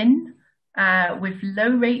are thin, with low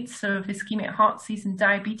rates of ischemic heart disease and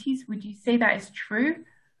diabetes. Would you say that is true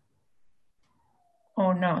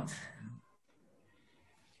or not?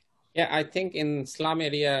 Yeah, I think in slum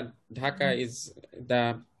area, Dhaka is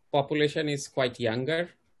the population is quite younger.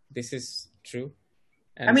 This is true.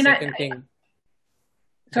 And I mean, second thing,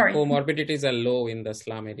 sorry, comorbidities are low in the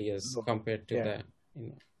slum areas compared to the.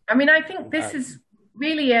 I mean, I think this is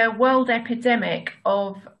really a world epidemic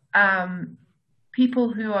of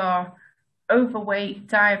people who are overweight,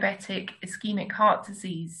 diabetic, ischemic heart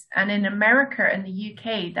disease. And in America and the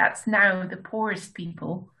UK, that's now the poorest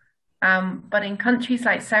people. But in countries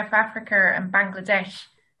like South Africa and Bangladesh,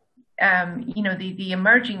 the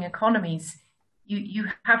emerging economies, you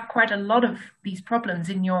have quite a lot of these problems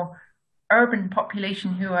in your urban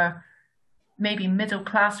population who are maybe middle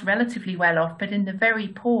class, relatively well off, but in the very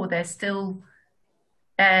poor, they're still,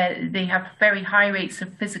 they have very high rates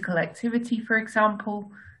of physical activity, for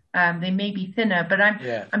example. They may be thinner, but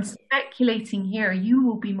I'm speculating here. You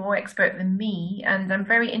will be more expert than me, and I'm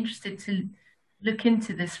very interested to look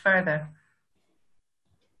into this further.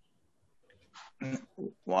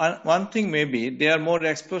 One thing maybe they are more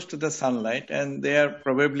exposed to the sunlight and they are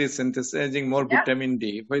probably synthesizing more vitamin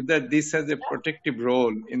D. Whether this has a protective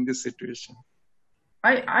role in this situation.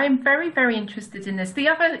 I'm very, very interested in this. The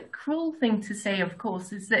other cruel thing to say, of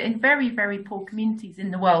course, is that in very, very poor communities in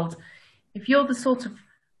the world, if you're the sort of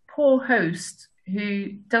poor host who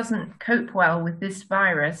doesn't cope well with this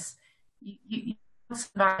virus, you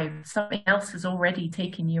survive. Something else has already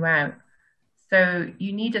taken you out. So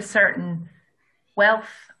you need a certain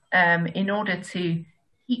wealth in order to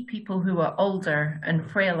keep people who are older and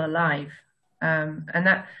frail alive.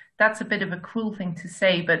 And that's a bit of a cruel thing to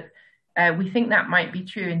say, but We think that might be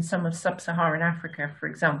true in some of sub-Saharan Africa, for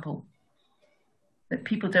example, that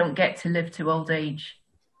people don't get to live to old age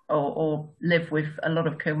or live with a lot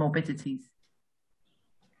of comorbidities.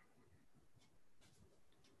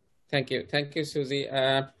 Thank you, Susie.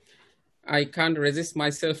 I can't resist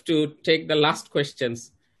myself to take the last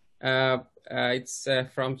questions. It's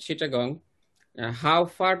from Chittagong. How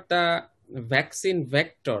far the vaccine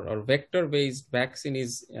vector or vector-based vaccine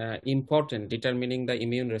is important determining the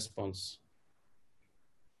immune response?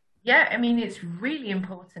 Yeah, I mean, it's really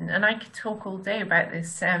important, and I could talk all day about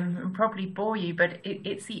this and probably bore you, but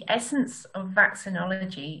it's the essence of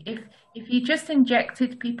vaccinology. If you just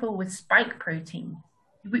injected people with spike protein,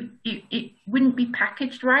 it wouldn't be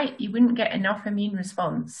packaged right. You wouldn't get enough immune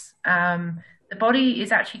response. The body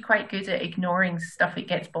is actually quite good at ignoring stuff it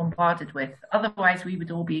gets bombarded with. Otherwise, we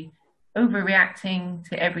would all be overreacting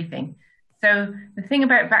to everything. So the thing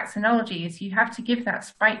about vaccinology is you have to give that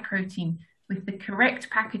spike protein with the correct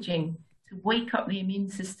packaging to wake up the immune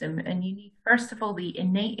system. And you need, first of all, the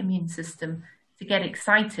innate immune system to get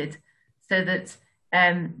excited so that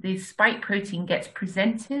the spike protein gets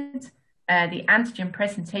presented, the antigen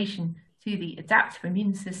presentation to the adaptive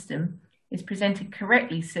immune system is presented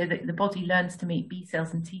correctly so that the body learns to make B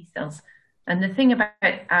cells and T cells. And the thing about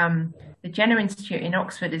the Jenner Institute in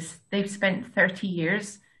Oxford is they've spent 30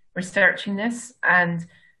 years researching this, and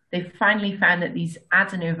they've finally found that these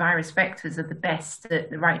adenovirus vectors are the best at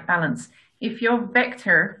the right balance. If your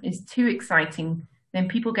vector is too exciting, then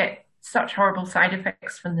people get such horrible side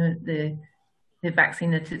effects from the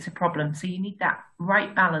vaccine that it's a problem. So you need that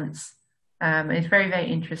right balance. It's very,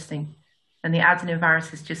 very interesting. And the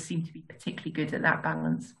adenoviruses just seem to be particularly good at that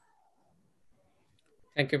balance.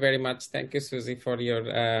 Thank you very much. Thank you, Susie, for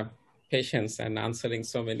your patience and answering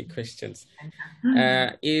so many questions.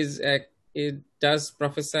 Does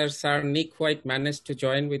Professor Sir Nick White manage to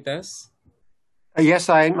join with us? Yes,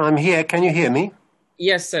 I'm here. Can you hear me?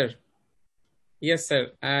 Yes, sir. Yes,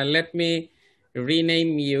 sir. Let me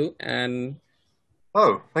rename you and...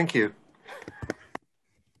 Oh, thank you.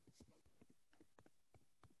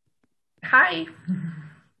 Hi.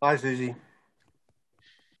 Hi, Susie.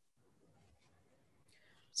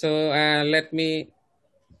 So let me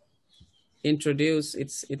introduce,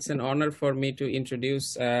 it's an honor for me to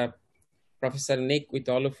introduce Professor Nick with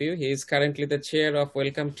all of you. He is currently the chair of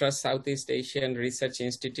Wellcome Trust Southeast Asian Research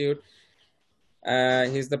Institute.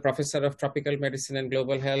 He's the professor of tropical medicine and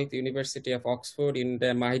global health, University of Oxford in the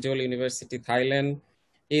Mahidol University, Thailand.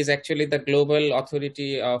 He is actually the global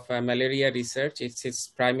authority of malaria research. It's his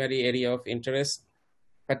primary area of interest,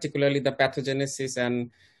 particularly the pathogenesis and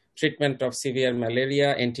treatment of severe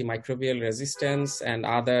malaria, antimicrobial resistance, and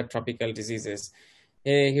other tropical diseases.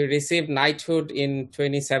 He received knighthood in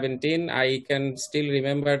 2017. I can still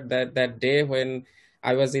remember that day when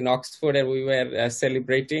I was in Oxford and we were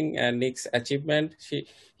celebrating Nick's achievement.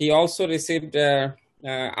 He also received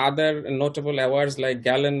other notable awards like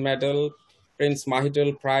Gallen Medal, Prince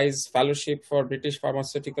Mahidol Prize, Fellowship for British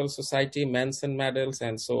Pharmaceutical Society, Manson Medals,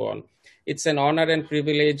 and so on. It's an honor and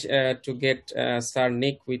privilege to get Sir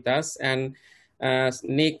Nick with us. And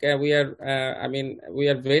Nick, we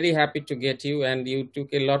are very happy to get you, and you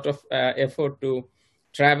took a lot of effort to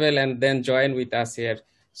travel and then join with us here.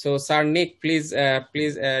 So, Sir Nick, please, I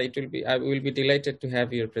will be delighted to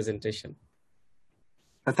have your presentation.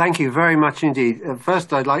 Thank you very much indeed.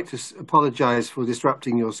 First, I'd like to apologize for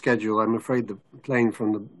disrupting your schedule. I'm afraid the plane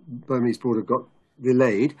from the Burmese border got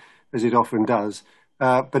delayed, as it often does.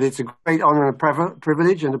 But it's a great honor and a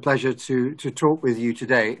privilege and a pleasure to talk with you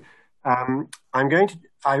today. I'm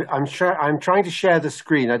trying to share the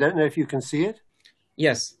screen. I don't know if you can see it.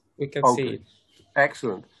 Yes, we can see it.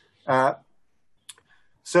 Excellent.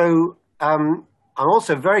 So I'm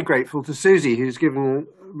also very grateful to Susie, who's given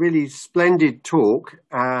a really splendid talk.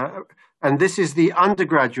 And this is the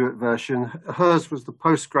undergraduate version. Hers was the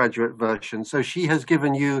postgraduate version. So she has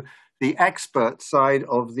given you the expert side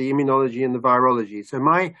of the immunology and the virology. So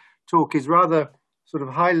my talk is rather sort of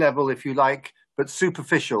high level, if you like, but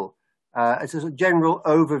superficial. It's a general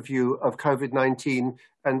overview of COVID-19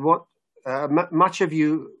 and what much of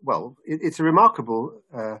you, well, it's a remarkable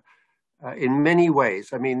in many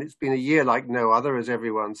ways. I mean, it's been a year like no other, as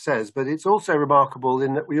everyone says, but it's also remarkable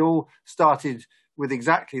in that we all started with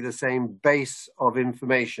exactly the same base of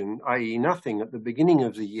information, i.e. nothing at the beginning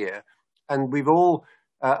of the year. And we've all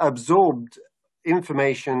absorbed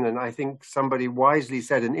information, and I think somebody wisely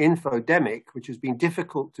said an infodemic, which has been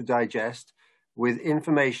difficult to digest, with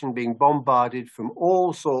information being bombarded from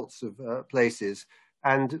all sorts of places.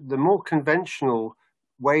 And the more conventional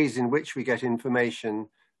ways in which we get information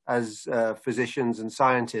as physicians and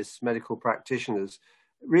scientists, medical practitioners,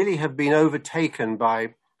 really have been overtaken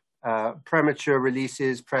by premature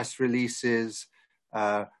releases, press releases,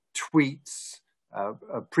 tweets,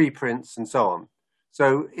 preprints, and so on.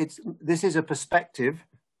 So this is a perspective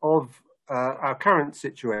of our current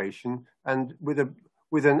situation, and with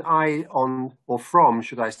an eye on, or from,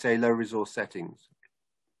 should I say, low resource settings.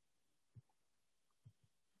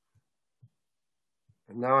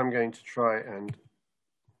 And now I'm going to try and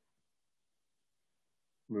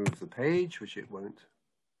move the page, which it won't.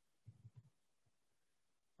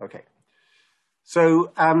 Okay.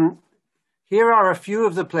 So here are a few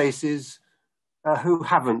of the places who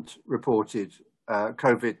haven't reported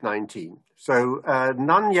COVID-19. So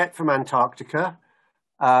none yet from Antarctica,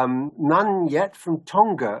 none yet from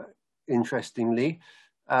Tonga, interestingly,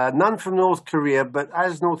 none from North Korea, but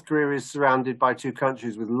as North Korea is surrounded by two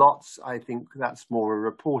countries with lots, I think that's more a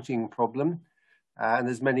reporting problem. And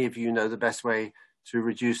as many of you know, the best way to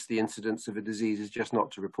reduce the incidence of a disease is just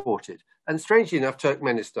not to report it. And strangely enough,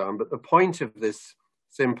 Turkmenistan, but the point of this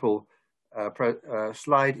simple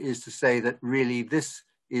slide is to say that really this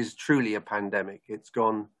is truly a pandemic. It's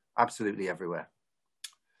gone absolutely everywhere.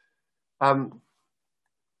 And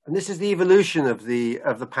this is the evolution of the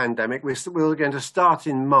pandemic. We're going to start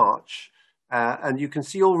in March, and you can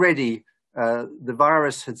see already the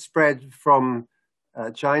virus had spread from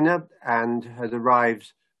China and had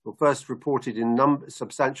arrived, well, first reported in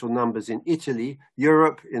substantial numbers in Italy.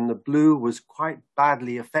 Europe in the blue was quite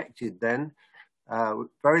badly affected then,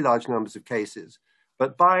 very large numbers of cases.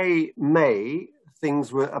 But by May,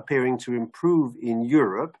 things were appearing to improve in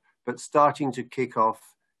Europe, but starting to kick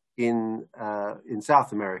off in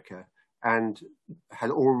South America, and had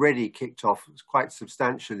already kicked off quite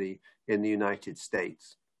substantially in the United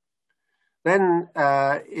States. Then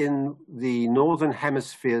in the Northern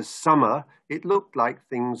Hemisphere's summer, it looked like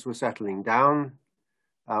things were settling down,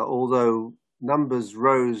 although numbers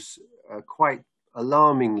rose quite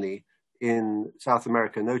alarmingly in South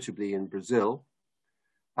America, notably in Brazil.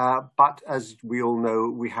 But as we all know,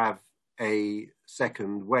 we have a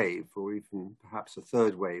second wave, or even perhaps a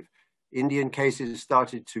third wave. Indian cases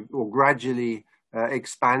started to, or gradually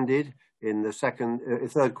expanded in the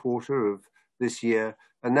third quarter of this year.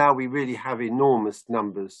 And now we really have enormous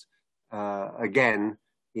numbers again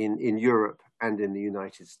in Europe and in the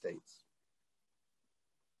United States.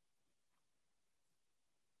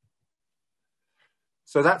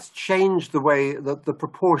 So that's changed the way that the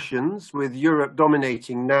proportions, with Europe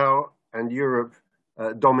dominating now and Europe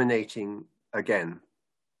dominating again.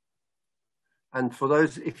 And for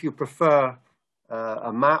those, if you prefer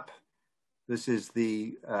a map, this is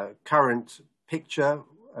the current picture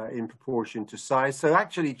in proportion to size. So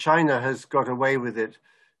actually China has got away with it,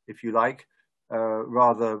 if you like,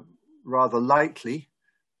 rather lightly,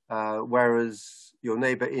 whereas your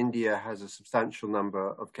neighbor India has a substantial number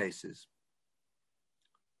of cases,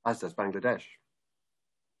 as does Bangladesh.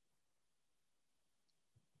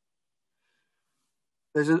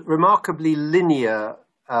 There's a remarkably linear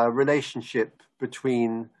relationship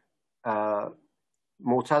between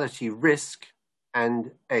mortality risk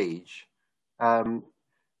and age.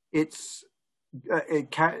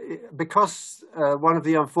 Because one of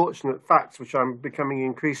the unfortunate facts, which I'm becoming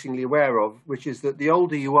increasingly aware of, which is that the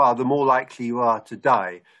older you are, the more likely you are to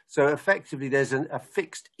die. So effectively, there's a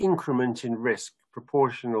fixed increment in risk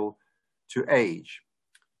proportional to age.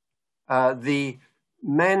 The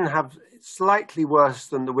men have slightly worse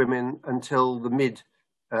than the women until the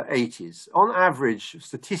mid-80s. On average,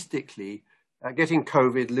 statistically, getting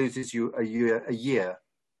COVID loses you a year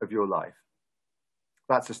of your life.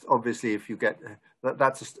 That's just obviously, if you get,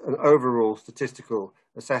 that's just an overall statistical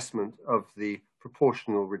assessment of the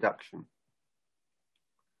proportional reduction.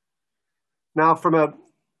 Now, from a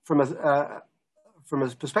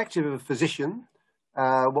perspective of a physician,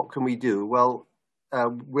 what can we do? Well,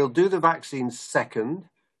 we'll do the vaccines second,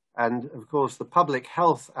 and of course the public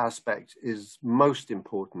health aspect is most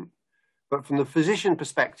important. But from the physician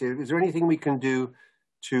perspective, is there anything we can do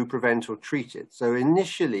to prevent or treat it? So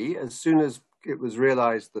initially, as soon as it was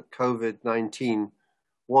realized that COVID-19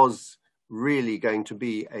 was really going to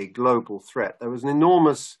be a global threat, there was an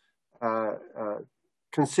enormous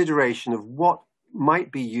consideration of what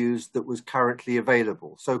might be used that was currently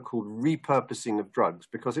available, so-called repurposing of drugs,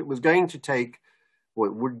 because it was going to take, or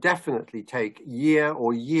it would definitely take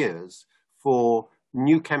years for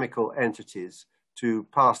new chemical entities to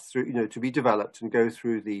pass through, to be developed and go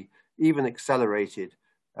through the even accelerated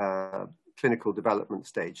clinical development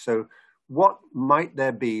stage. So what might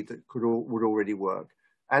there be that would already work?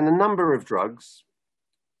 And a number of drugs,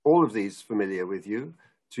 all of these familiar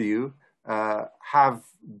to you, have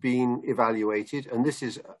been evaluated, and this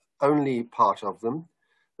is only part of them.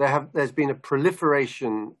 there's been a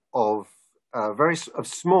proliferation of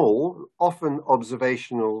small, often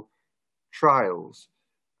observational trials,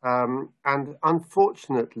 and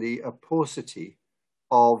unfortunately a paucity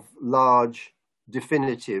of large,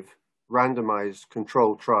 definitive, randomized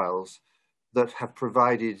controlled trials that have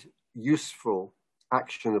provided useful,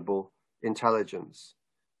 actionable intelligence.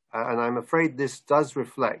 And I'm afraid this does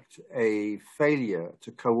reflect a failure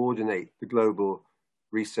to coordinate the global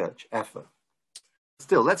research effort.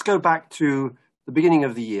 Still, let's go back to the beginning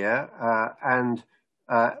of the year.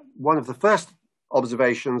 One of the first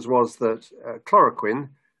observations was that chloroquine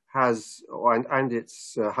has, and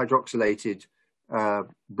its hydroxylated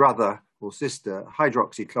brother or sister,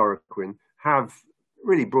 hydroxychloroquine, have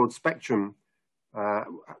really broad spectrum,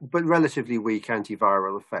 but relatively weak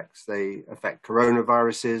antiviral effects. They affect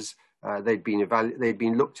coronaviruses. They'd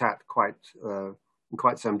been looked at in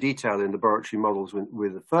quite some detail in laboratory models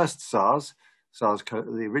with the first SARS,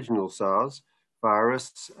 the original SARS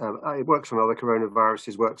virus. It works on other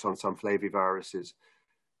coronaviruses, works on some flaviviruses.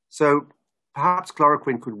 So perhaps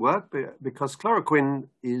chloroquine could work because chloroquine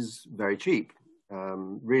is very cheap.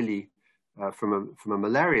 Really, from a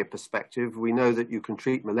malaria perspective, we know that you can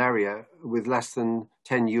treat malaria with less than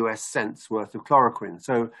 10 US cents worth of chloroquine.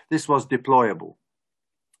 So this was deployable.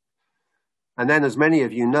 And then, as many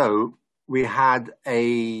of you know, we had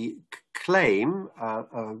a claim,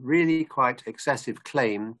 a really quite excessive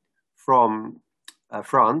claim from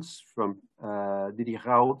France, from Didier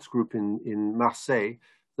Raoult's group in Marseille,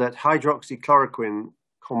 that hydroxychloroquine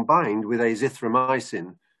combined with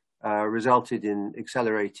azithromycin resulted in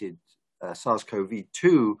accelerated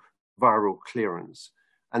SARS-CoV-2 viral clearance.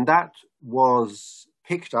 And that was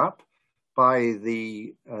picked up by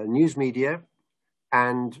the news media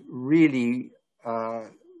and really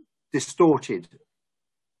distorted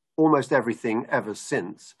almost everything ever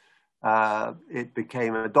since. It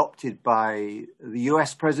became adopted by the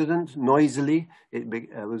US president noisily. It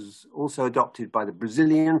was also adopted by the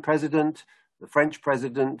Brazilian president. The French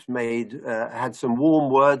president had some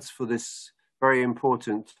warm words for this very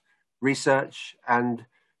important research, and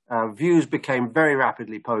views became very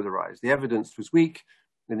rapidly polarized. The evidence was weak.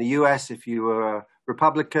 In the US, if you were a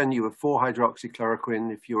Republican, you were for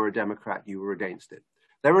hydroxychloroquine. If you were a Democrat, you were against it.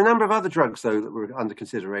 There were a number of other drugs, though, that were under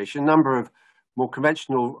consideration. A number of more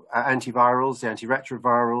conventional antivirals, the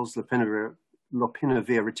antiretrovirals, lopinavir,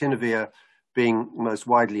 ritonavir being most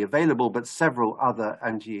widely available, but several other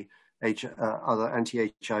anti-HIV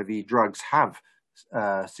drugs have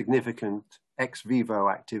significant ex vivo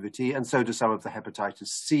activity, and so do some of the hepatitis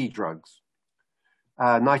C drugs.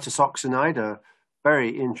 Nitazoxanide, a very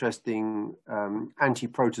interesting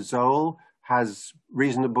antiprotozoal, has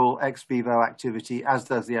reasonable ex vivo activity, as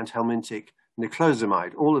does the anthelmintic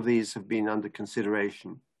niclosamide. All of these have been under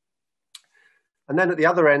consideration. And then at the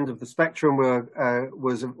other end of the spectrum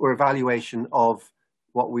were evaluation of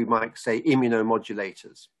what we might say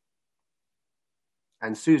immunomodulators.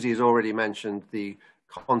 And Susie has already mentioned the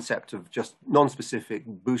concept of just non-specific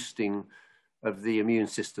boosting of the immune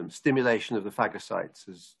system, stimulation of the phagocytes,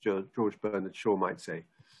 as George Bernard Shaw might say.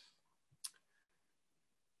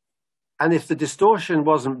 And if the distortion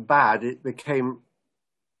wasn't bad, it became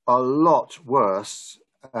a lot worse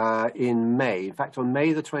in May. In fact, on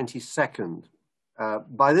May the 22nd,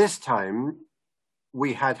 by this time,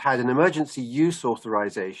 we had an emergency use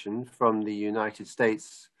authorization from the United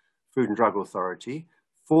States Food and Drug Authority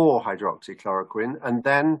for hydroxychloroquine, and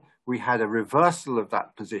then we had a reversal of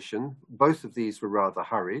that position. Both of these were rather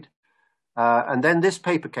hurried. And then this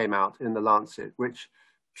paper came out in the Lancet, which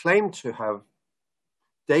claimed to have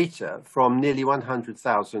data from nearly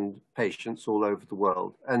 100,000 patients all over the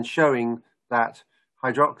world, and showing that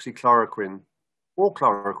hydroxychloroquine or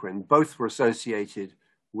chloroquine both were associated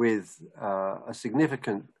with a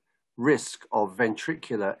significant risk of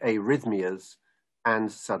ventricular arrhythmias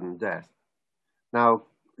and sudden death. Now,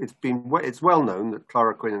 it's well known that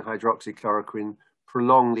chloroquine and hydroxychloroquine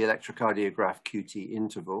prolong the electrocardiograph QT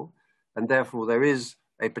interval, and therefore there is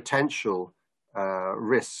a potential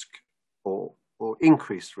risk or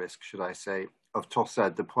increased risk, should I say, of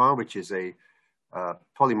torsade de pointes, which is a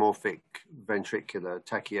polymorphic ventricular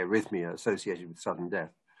tachyarrhythmia associated with sudden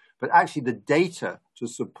death. But actually the data to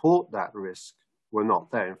support that risk were not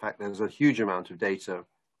there. In fact, there's a huge amount of data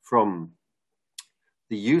from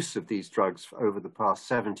the use of these drugs over the past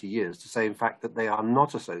 70 years to say, in fact, that they are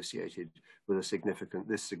not associated with this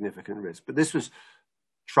significant risk. But this was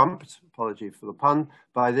trumped, apology for the pun,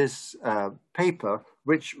 by this paper,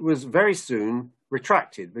 which was very soon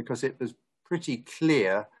retracted because it was pretty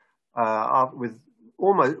clear with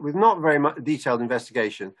not very much detailed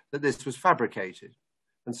investigation that this was fabricated.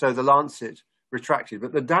 And so the Lancet retracted,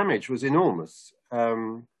 but the damage was enormous.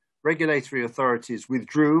 Regulatory authorities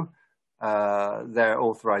withdrew their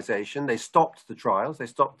authorization. They stopped the trials. They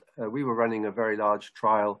stopped. We were running a very large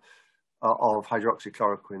trial of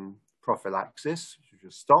hydroxychloroquine prophylaxis, which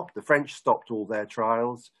was stopped. The French stopped all their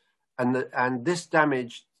trials, and this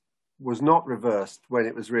damage was not reversed when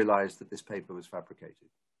it was realized that this paper was fabricated.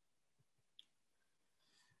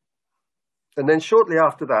 And then shortly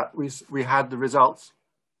after that, we had the results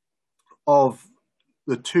of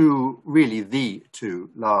the two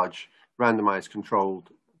large randomized controlled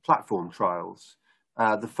platform trials.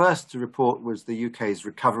 The first to report was the UK's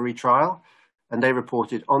recovery trial, and they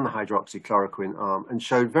reported on the hydroxychloroquine arm and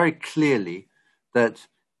showed very clearly that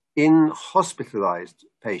in hospitalized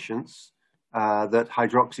patients, that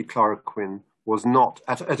hydroxychloroquine was not,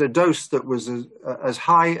 at a dose that was as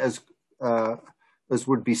high as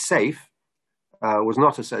would be safe, was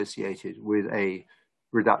not associated with a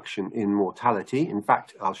reduction in mortality. In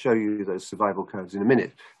fact, I'll show you those survival curves in a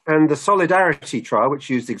minute. And the Solidarity trial, which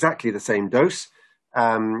used exactly the same dose,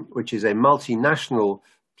 which is a multinational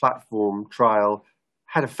platform trial,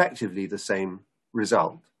 had effectively the same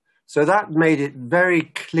result. So that made it very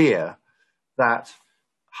clear that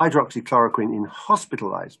hydroxychloroquine in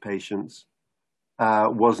hospitalized patients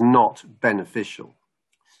was not beneficial.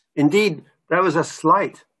 Indeed, there was a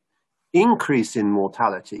slight increase in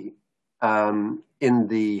mortality in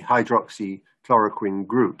the hydroxychloroquine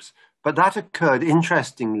groups, but that occurred,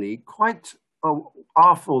 interestingly, quite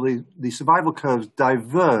after the survival curves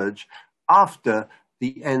diverge after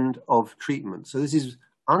the end of treatment. So this is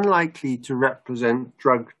unlikely to represent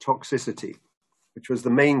drug toxicity, which was the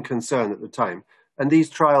main concern at the time. And these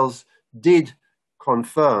trials did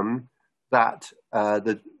confirm that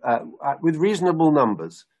with reasonable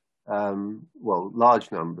numbers,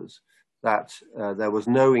 large numbers, that there was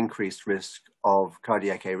no increased risk of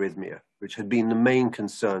cardiac arrhythmia, which had been the main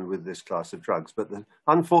concern with this class of drugs. But the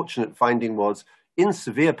unfortunate finding was in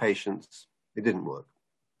severe patients, it didn't work.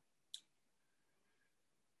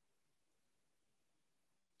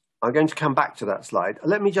 I'm going to come back to that slide.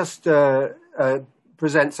 Let me just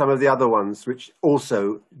present some of the other ones which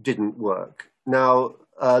also didn't work. Now,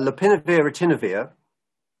 lopinavir-ritonavir,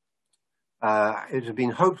 it had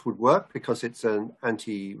been hoped would work because it's an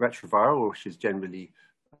antiretroviral, which is generally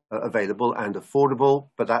available and affordable,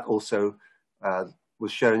 but that also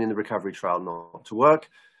was shown in the recovery trial not to work.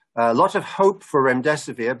 A lot of hope for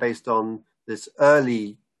remdesivir based on this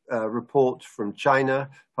early report from China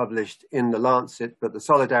published in the Lancet, but the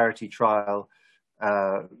Solidarity trial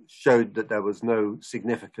showed that there was no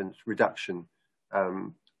significant reduction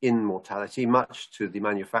in mortality, much to the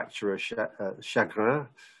manufacturer chagrin.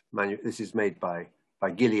 This is made by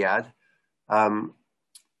Gilead.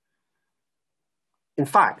 In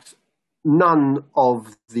fact, none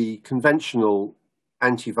of the conventional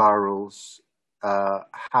antivirals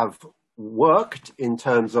have worked in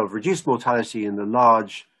terms of reduced mortality in the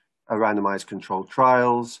large randomized controlled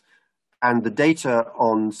trials, and the data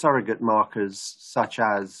on surrogate markers such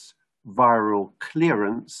as viral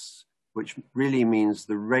clearance, which really means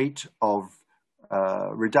the rate of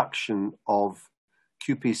reduction of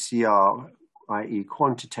qPCR, i.e.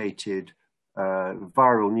 quantitated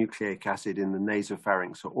viral nucleic acid in the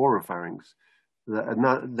nasopharynx or oropharynx.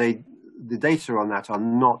 The data on that are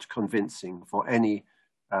not convincing for any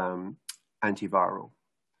antiviral.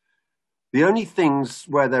 The only things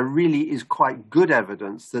where there really is quite good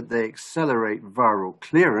evidence that they accelerate viral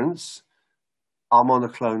clearance are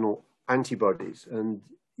monoclonal antibodies. And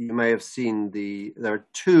you may have seen there are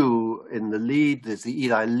two in the lead. There's the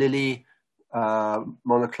Eli Lilly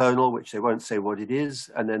monoclonal, which they won't say what it is.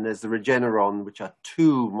 And then there's the Regeneron, which are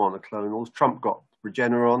two monoclonals. Trump got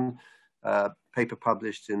Regeneron, paper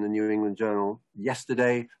published in the New England Journal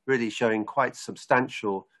yesterday, really showing quite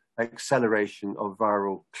substantial acceleration of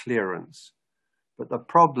viral clearance. But the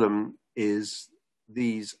problem is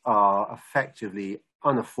these are effectively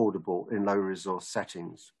unaffordable in low resource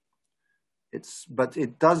settings. But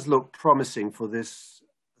it does look promising for this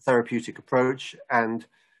therapeutic approach, and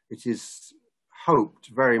it is hoped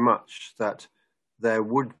very much that there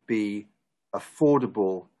would be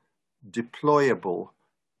affordable, deployable,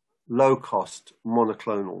 low-cost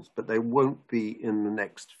monoclonals, but they won't be in the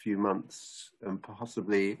next few months and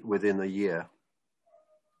possibly within a year.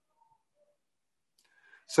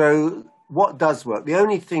 So what does work? The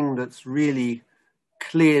only thing that's really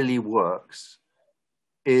clearly works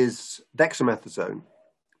is dexamethasone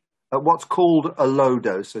at what's called a low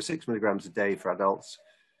dose, so 6 milligrams a day for adults.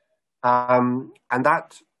 And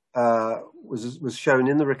that was shown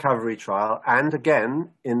in the recovery trial, and again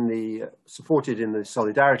supported in the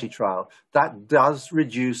solidarity trial, that does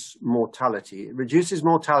reduce mortality. It reduces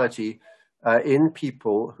mortality in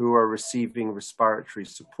people who are receiving respiratory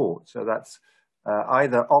support. So that's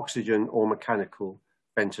either oxygen or mechanical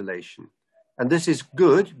ventilation. And this is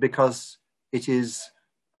good because it is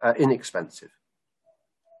inexpensive.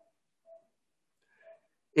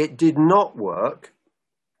 It did not work.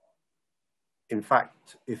 In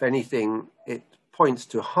fact, if anything, it points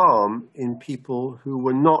to harm in people who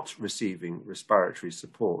were not receiving respiratory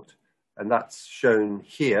support. And that's shown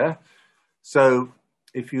here. So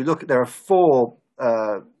if you look, there are four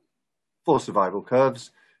survival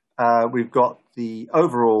curves. We've got the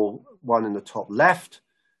overall one in the top left.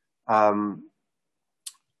 And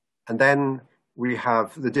then we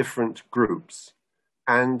have the different groups.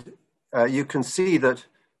 And you can see that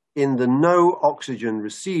in the no oxygen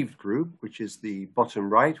received group, which is the bottom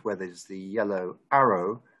right, where there's the yellow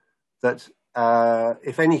arrow, that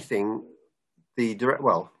if anything, the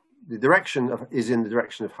direction is in the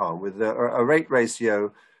direction of harm, with a rate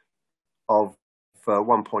ratio of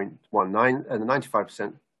 1.19, and the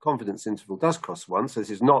 95% confidence interval does cross 1. So this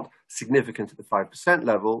is not significant at the 5%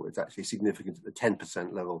 level. It's actually significant at the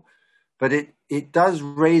 10% level. But it does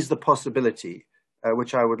raise the possibility,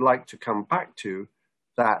 which I would like to come back to,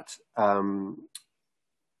 that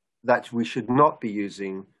that we should not be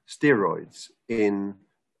using steroids in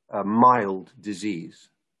mild disease.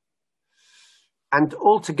 And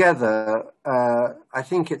altogether, I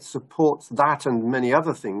think it supports that, and many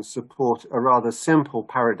other things support a rather simple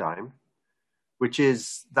paradigm, which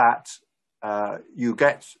is that you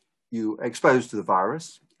expose to the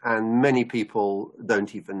virus, and many people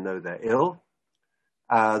don't even know they're ill.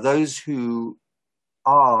 Those who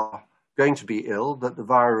are going to be ill, that the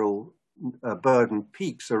viral burden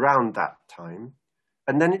peaks around that time,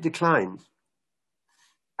 and then it declines.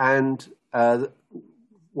 And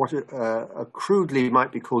what crudely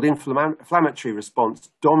might be called inflammatory response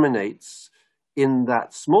dominates in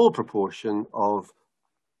that small proportion of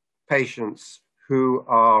patients who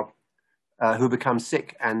become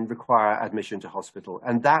sick and require admission to hospital.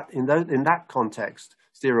 And that in that context,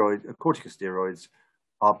 corticosteroids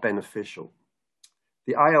are beneficial.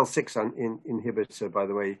 The IL-6 inhibitor, by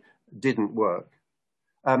the way, didn't work.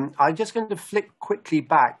 I'm just going to flick quickly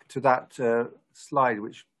back to that slide,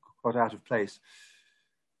 which got out of place.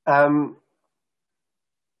 So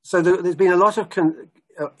there's been a lot of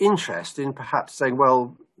interest in perhaps saying,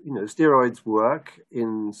 well, you know, steroids work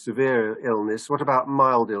in severe illness. What about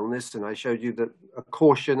mild illness? And I showed you that a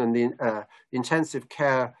caution and the intensive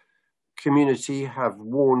care community have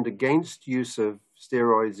warned against use of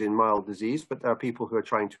steroids in mild disease, but there are people who are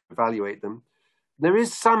trying to evaluate them. There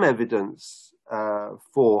is some evidence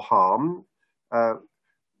for harm.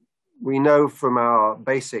 We know from our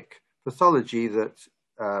basic pathology that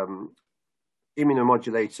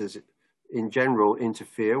immunomodulators in general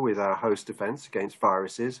interfere with our host defense against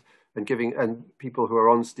viruses, and people who are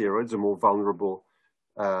on steroids are more vulnerable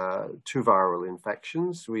to viral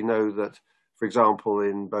infections. We know that, for example,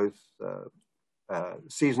 in both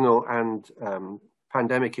seasonal and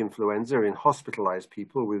pandemic influenza, in hospitalized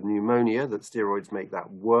people with pneumonia, that steroids make that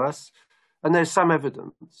worse. And there's some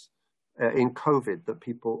evidence in COVID that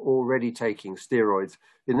people already taking steroids,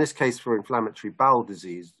 in this case for inflammatory bowel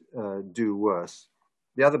disease, do worse.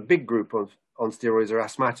 The other big group on steroids are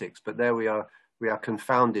asthmatics, but there we are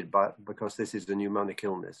confounded because this is a pneumonic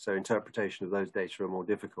illness. So interpretation of those data are more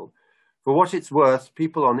difficult. For what it's worth,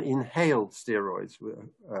 people on inhaled steroids with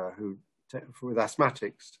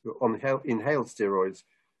asthmatics who on inhaled steroids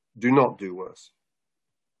do not do worse.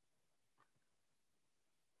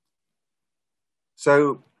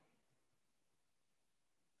 So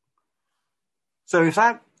if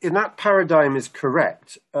that paradigm is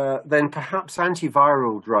correct, then perhaps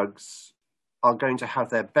antiviral drugs are going to have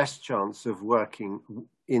their best chance of working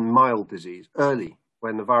in mild disease early,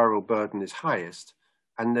 when the viral burden is highest,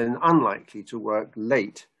 and then unlikely to work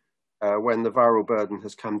late when the viral burden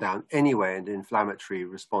has come down anyway and inflammatory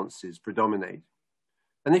responses predominate.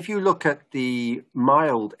 And if you look at the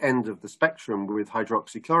mild end of the spectrum with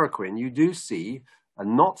hydroxychloroquine, you do see a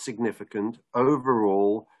not significant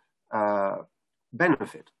overall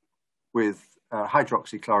benefit with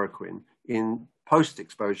hydroxychloroquine in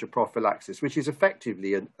post-exposure prophylaxis, which is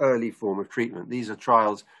effectively an early form of treatment. These are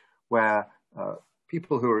trials where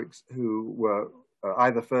people who were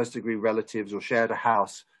either first-degree relatives or shared a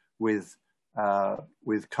house with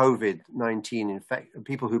COVID-19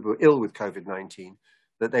 people who were ill with COVID-19,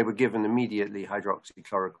 that they were given immediately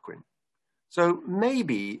hydroxychloroquine. So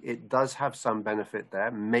maybe it does have some benefit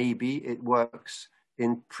there. Maybe it works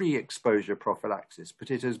in pre-exposure prophylaxis, but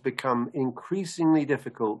it has become increasingly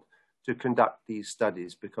difficult to conduct these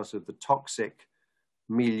studies because of the toxic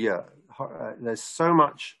milieu. There's so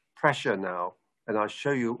much pressure now, and I'll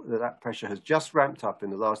show you that that pressure has just ramped up in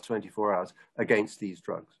the last 24 hours against these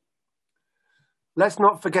drugs. Let's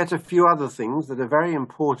not forget a few other things that are very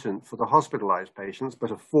important for the hospitalized patients, but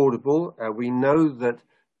affordable. We know that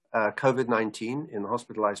COVID-19 in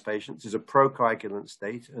hospitalized patients is a procoagulant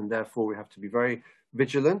state, and therefore we have to be very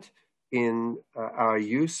vigilant in our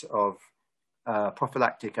use of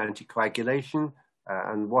prophylactic anticoagulation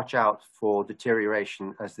and watch out for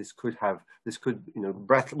deterioration, as this could,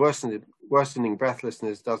 worsening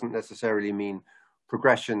breathlessness doesn't necessarily mean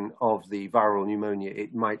progression of the viral pneumonia.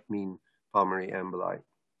 It might mean pulmonary emboli.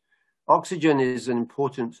 Oxygen is an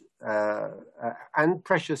important and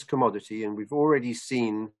precious commodity, and we've already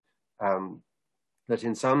seen that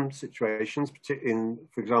in some situations,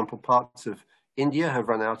 for example, parts of India have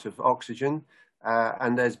run out of oxygen,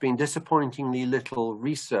 and there's been disappointingly little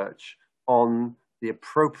research on the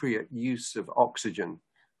appropriate use of oxygen,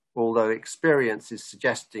 although experience is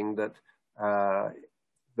suggesting that,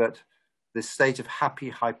 that this state of happy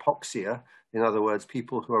hypoxia, in other words,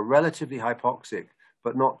 people who are relatively hypoxic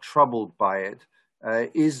but not troubled by it,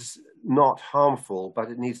 is not harmful, but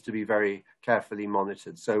it needs to be very carefully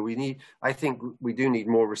monitored. So I think we do need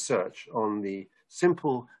more research on the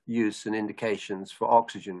simple use and indications for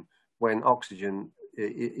oxygen when oxygen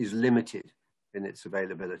is limited in its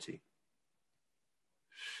availability.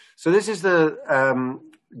 So this is the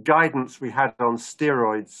guidance we had on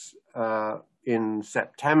steroids in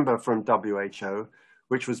September from WHO,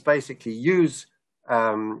 which was basically use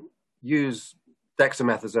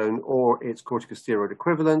dexamethasone or its corticosteroid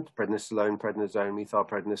equivalent, prednisolone, prednisone,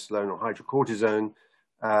 methylprednisolone, or hydrocortisone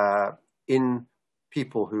in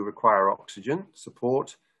people who require oxygen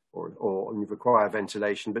support or require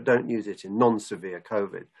ventilation, but don't use it in non-severe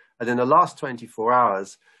COVID. And in the last 24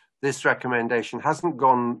 hours, this recommendation hasn't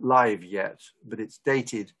gone live yet, but it's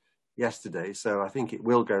dated yesterday, so I think it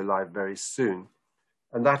will go live very soon.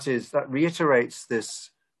 And that reiterates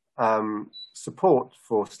this support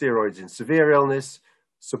for steroids in severe illness,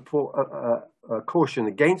 support caution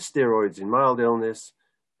against steroids in mild illness,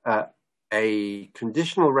 a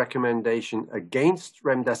conditional recommendation against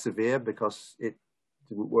remdesivir because it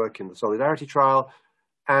didn't work in the Solidarity trial,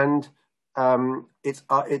 and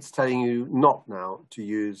it's telling you not now to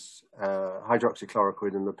use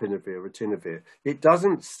hydroxychloroquine and lopinavir, ritonavir. It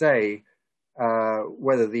doesn't say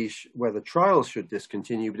whether trials should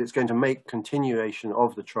discontinue, but it's going to make continuation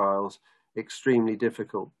of the trials extremely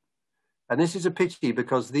difficult. And this is a pity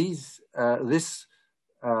because this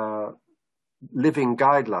living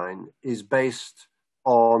guideline is based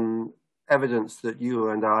on evidence that you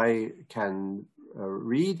and I can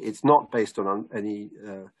read. It's not based on any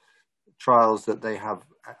trials that they have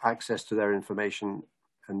access to their information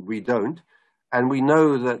and we don't. And we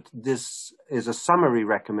know that this is a summary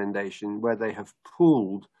recommendation where they have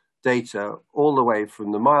pooled data all the way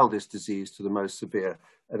from the mildest disease to the most severe.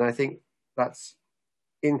 And I think that's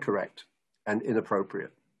incorrect and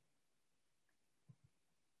inappropriate.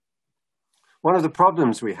 One of the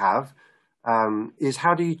problems we have is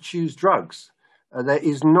how do you choose drugs? There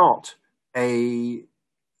is not an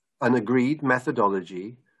agreed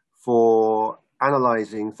methodology for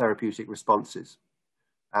analyzing therapeutic responses.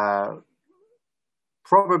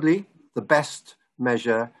 Probably the best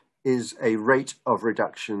measure is a rate of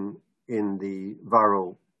reduction in the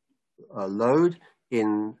viral load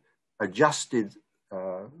in adjusted,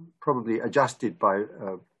 probably adjusted by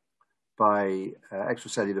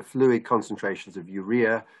extracellular fluid concentrations of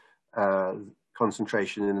urea,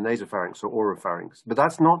 concentration in the nasopharynx or oropharynx. But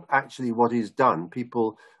that's not actually what is done.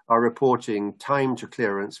 People are reporting time to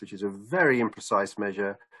clearance, which is a very imprecise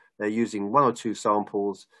measure. They're using one or two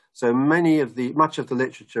samples. So much of the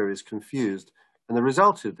literature is confused. And the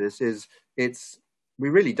result of this is we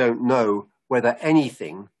really don't know whether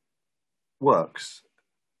anything works,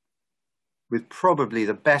 with probably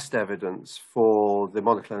the best evidence for the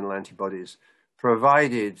monoclonal antibodies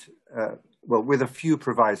provided, well, with a few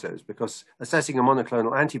provisos, because assessing a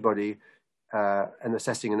monoclonal antibody and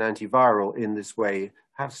assessing an antiviral in this way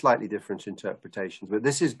have slightly different interpretations. But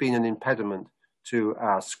this has been an impediment to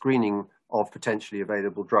our screening of potentially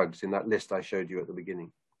available drugs in that list I showed you at the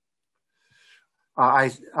beginning.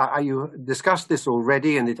 You discussed this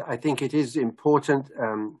already, and I think it is important.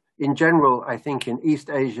 In general, I think in East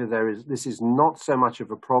Asia, this is not so much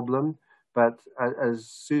of a problem, but as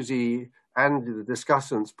Susie and the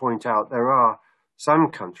discussants point out, there are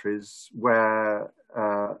some countries where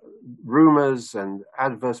rumors and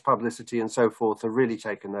adverse publicity and so forth are really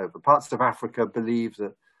taken over. Parts of Africa believe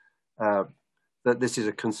that that this is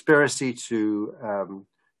a conspiracy to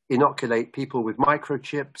inoculate people with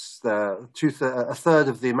microchips. A third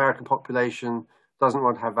of the American population doesn't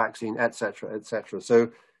want to have vaccine, etc., etc.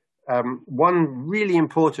 So one really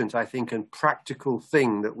important, I think, and practical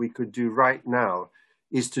thing that we could do right now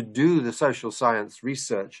is to do the social science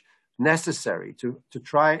research necessary to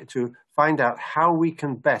try to find out how we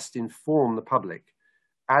can best inform the public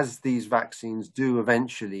as these vaccines do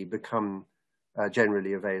eventually become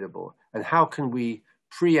generally available. And how can we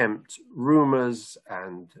preempt rumors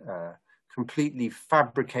and completely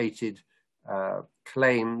fabricated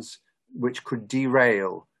claims which could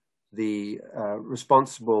derail the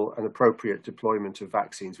responsible and appropriate deployment of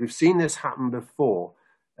vaccines. We've seen this happen before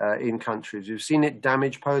in countries. We've seen it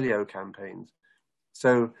damage polio campaigns.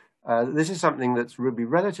 So this is something that's will be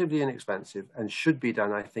relatively inexpensive and should be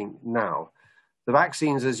done, I think, now. The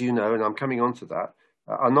vaccines, as you know, and I'm coming on to that,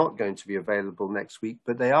 are not going to be available next week,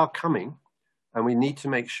 but they are coming, and we need to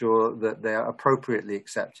make sure that they are appropriately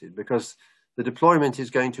accepted, because the deployment is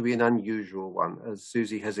going to be an unusual one, as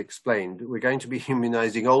Susie has explained. We're going to be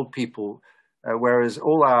immunizing old people, whereas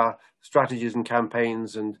all our strategies and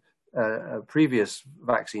campaigns and previous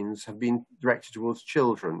vaccines have been directed towards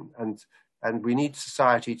children, and we need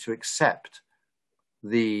society to accept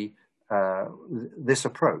this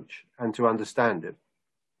approach and to understand it.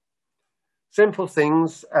 Simple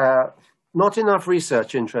things, not enough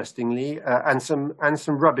research, interestingly, and some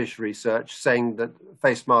rubbish research saying that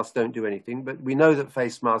face masks don't do anything, but we know that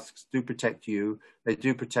face masks do protect you, they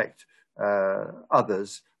do protect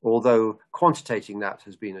others, although quantitating that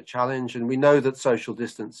has been a challenge, and we know that social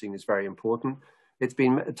distancing is very important.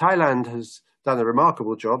 Thailand has done a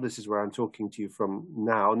remarkable job. This is where I'm talking to you from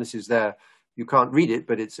now, and this is there. You can't read it,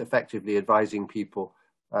 but it's effectively advising people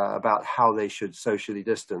about how they should socially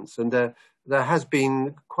distance. And there has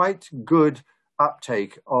been quite good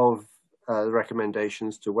uptake of the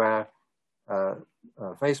recommendations to wear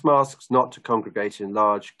face masks, not to congregate in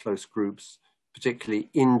large, close groups, particularly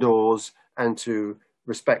indoors, and to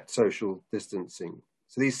respect social distancing.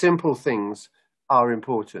 So these simple things are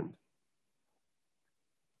important.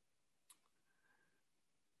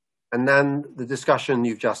 And then the discussion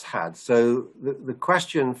you've just had. So the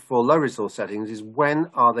question for low resource settings is, when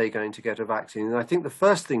are they going to get a vaccine? And I think the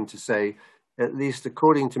first thing to say, at least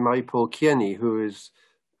according to Marie-Paul Kearney, who is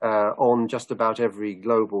on just about every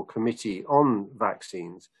global committee on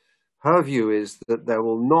vaccines, her view is that there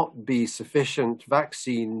will not be sufficient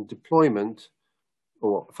vaccine deployment,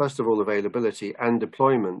 or first of all availability and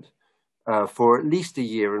deployment, for at least a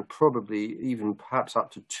year, and probably even perhaps up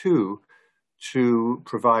to 2, to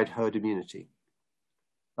provide herd immunity.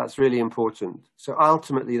 That's really important. So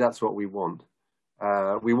ultimately, that's what we want.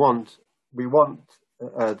 We want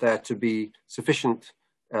there to be sufficient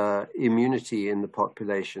immunity in the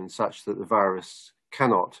population such that the virus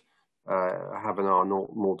cannot have an R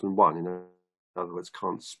more than 1. In other words,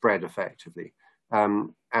 can't spread effectively.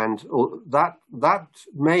 And that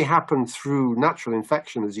may happen through natural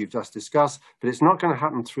infection, as you've just discussed, but it's not going to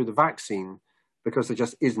happen through the vaccine, because there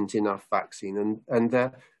just isn't enough vaccine, and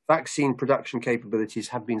the vaccine production capabilities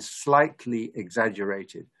have been slightly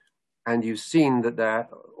exaggerated. And you've seen that there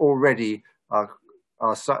already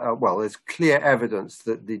well, there's clear evidence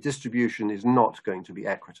that the distribution is not going to be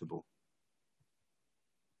equitable.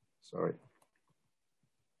 Sorry.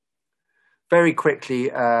 Very quickly,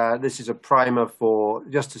 this is a primer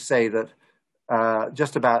just to say that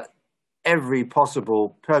just about every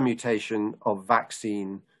possible permutation of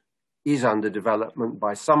vaccine is under development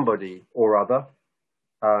by somebody or other.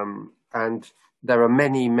 And there are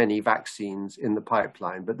many, many vaccines in the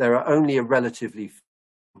pipeline, but there are only a relatively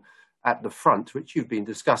few at the front, which you've been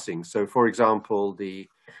discussing. So for example, the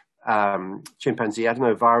chimpanzee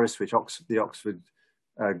adenovirus, which the Oxford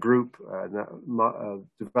group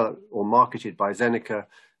developed or marketed by Zeneca,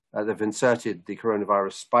 they've inserted the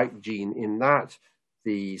coronavirus spike gene in that.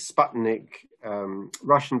 The Sputnik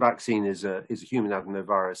Russian vaccine is a human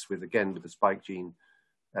adenovirus with the spike gene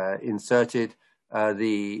inserted.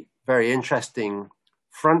 The very interesting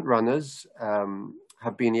front runners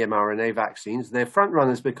have been the mRNA vaccines. They're front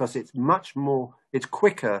runners because it's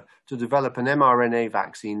quicker to develop an mRNA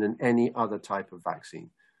vaccine than any other type of vaccine.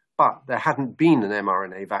 But there hadn't been an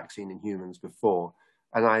mRNA vaccine in humans before.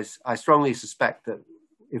 And I strongly suspect that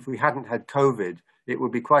if we hadn't had COVID, it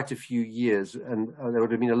would be quite a few years, and there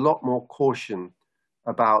would have been a lot more caution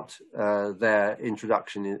about their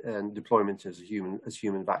introduction and deployment as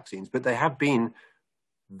human vaccines. But they have been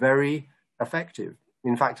very effective.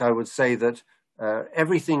 In fact, I would say that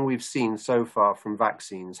everything we've seen so far from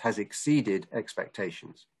vaccines has exceeded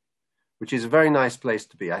expectations, which is a very nice place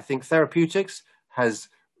to be. I think therapeutics has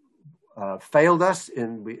failed us,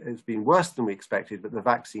 it's been worse than we expected, but the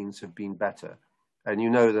vaccines have been better. And you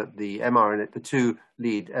know that the mRNA, the two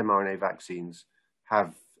lead mRNA vaccines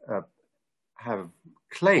have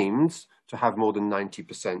claimed to have more than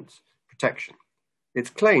 90% protection. It's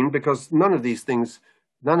claimed because none of these things,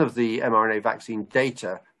 none of the mRNA vaccine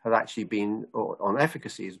data have actually been, or on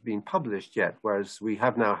efficacy, has been published yet, whereas we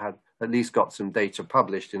have now had at least got some data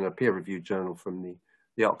published in a peer-reviewed journal from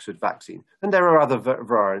the Oxford vaccine. And there are other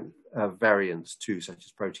variants too, such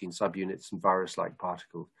as protein subunits and virus-like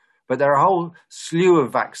particles. But there are a whole slew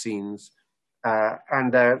of vaccines,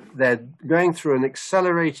 and they're going through an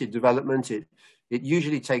accelerated development. It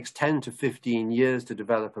usually takes 10 to 15 years to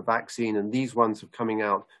develop a vaccine, and these ones have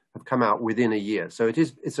come out within a year. So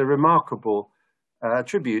it's a remarkable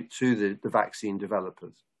tribute to the vaccine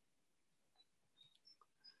developers.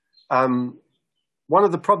 One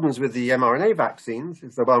of the problems with the mRNA vaccines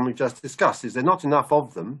is the one we just discussed, is there are not enough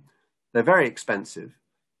of them. They're very expensive.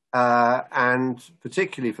 And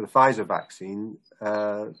particularly for the Pfizer vaccine,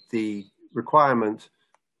 the requirement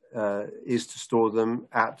is to store them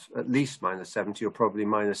at least -70 or probably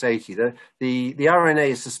 -80. The RNA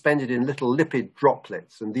is suspended in little lipid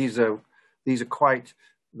droplets, and these are quite,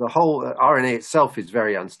 the whole RNA itself is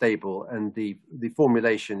very unstable, and the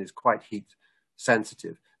formulation is quite heat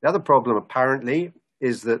sensitive. The other problem apparently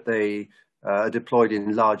is that they are deployed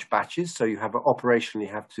in large batches, so you have operationally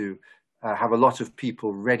have to have a lot of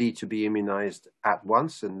people ready to be immunized at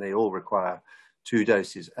once, and they all require 2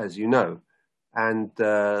 doses, as you know. And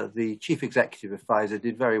the chief executive of Pfizer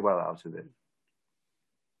did very well out of it.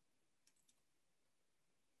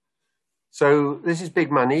 So this is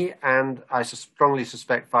big money, and I strongly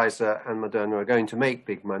suspect Pfizer and Moderna are going to make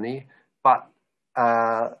big money, but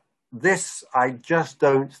this I just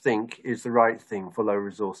don't think is the right thing for low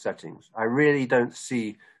resource settings. I really don't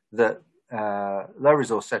see that low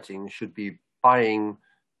resource settings should be buying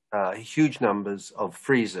huge numbers of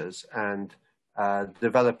freezers and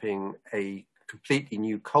developing a completely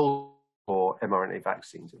new cold for mRNA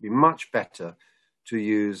vaccines. It'd be much better to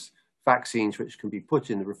use vaccines which can be put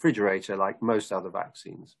in the refrigerator like most other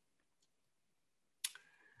vaccines.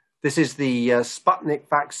 This is the Sputnik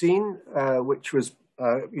vaccine, which was,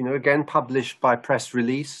 again, published by press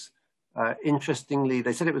release. Interestingly,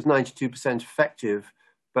 they said it was 92% effective,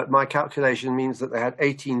 but my calculation means that they had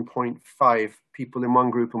 18.5 people in one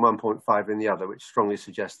group and 1.5 in the other, which strongly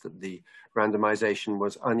suggests that the randomization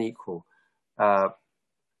was unequal.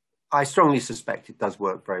 I strongly suspect it does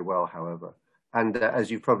work very well, however. And as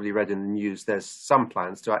you've probably read in the news, there's some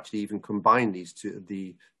plans to actually even combine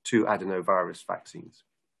the two adenovirus vaccines.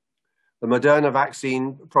 The Moderna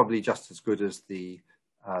vaccine, probably just as good as the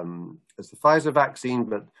Pfizer vaccine,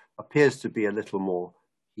 but appears to be a little more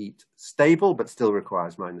heat stable, but still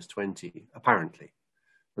requires -20, apparently.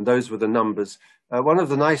 And those were the numbers. One of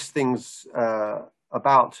the nice things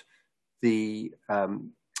about the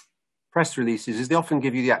press releases is they often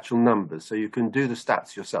give you the actual numbers, so you can do the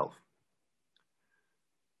stats yourself.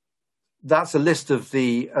 That's a list of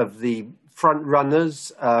the front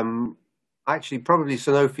runners. Actually, probably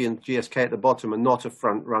Sanofi and GSK at the bottom are not a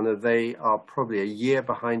front runner. They are probably a year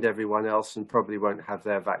behind everyone else and probably won't have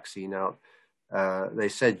their vaccine out. They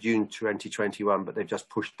said June 2021, but they've just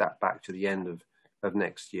pushed that back to the end of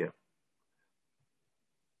next year.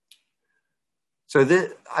 So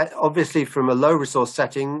this, obviously from a low resource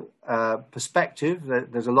setting perspective,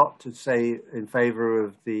 there's a lot to say in favor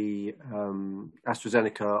of the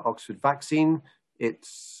AstraZeneca Oxford vaccine.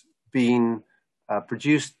 It's been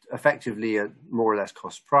produced effectively at more or less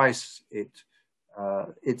cost price.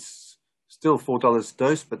 It's still $4 a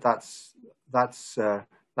dose, but that's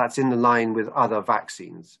in the line with other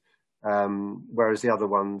vaccines, whereas the other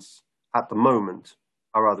ones at the moment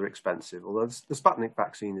are rather expensive, although the Sputnik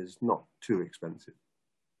vaccine is not too expensive.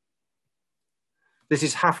 This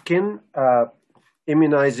is Hafkin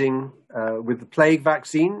immunizing with the plague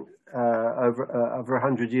vaccine over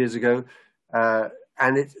 100 years ago.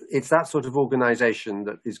 And it's that sort of organization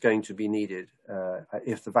that is going to be needed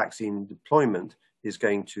if the vaccine deployment is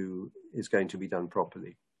going to be done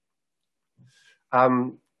properly.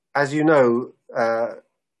 As you know,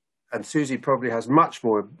 and Susie probably has much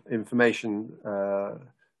more information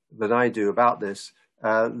than I do about this,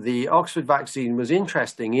 the Oxford vaccine was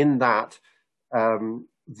interesting in that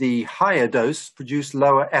the higher dose produced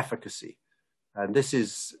lower efficacy. And this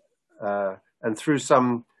is, and through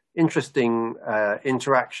some interesting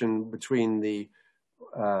interaction between the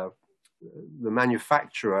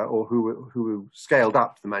manufacturer, or who scaled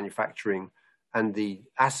up the manufacturing and the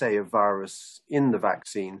assay of virus in the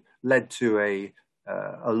vaccine led to a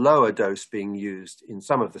lower dose being used in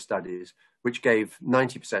some of the studies, which gave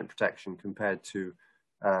 90% protection compared to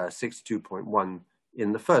 62.1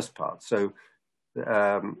 in the first part. So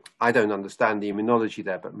I don't understand the immunology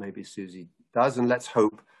there, but maybe Susie does, and let's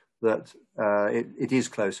hope that it is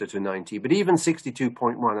closer to 90. But even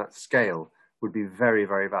 62.1 at scale would be very,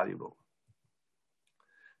 very valuable.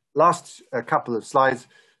 Last couple of slides,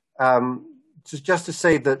 just to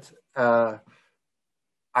say that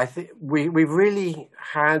I think we've really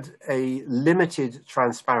had a limited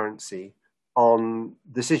transparency on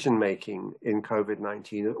decision-making in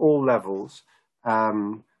COVID-19 at all levels.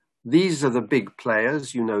 These are the big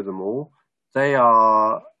players, you know them all. They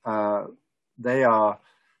are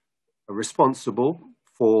responsible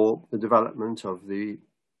for the development of the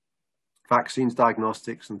vaccines,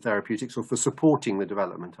 diagnostics, and therapeutics, or for supporting the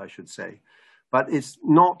development, I should say. But it's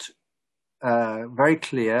not very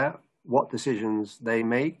clear what decisions they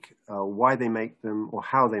make, why they make them, or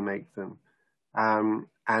how they make them.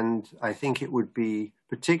 And I think it would be,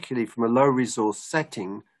 particularly from a low resource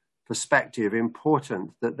setting perspective,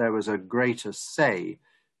 important that there was a greater say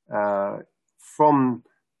from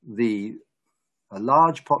the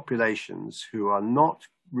large populations who are not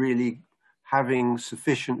really having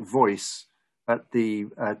sufficient voice at the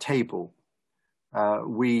table.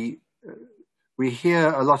 We hear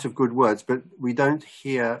a lot of good words, but we don't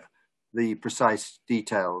hear the precise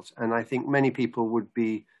details. And I think many people would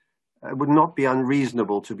not be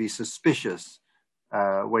unreasonable to be suspicious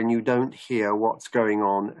when you don't hear what's going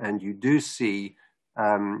on and you do see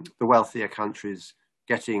the wealthier countries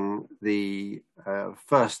getting the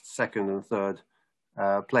first, second, and third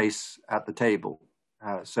place at the table.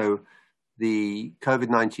 So the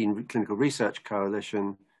COVID-19 Clinical Research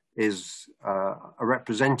Coalition is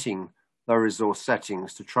representing low resource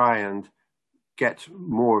settings to try and get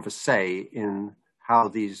more of a say in how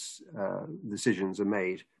these decisions are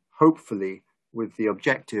made, hopefully with the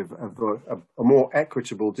objective of a more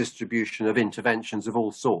equitable distribution of interventions of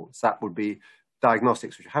all sorts. That would be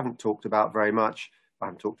diagnostics, which I haven't talked about very much, I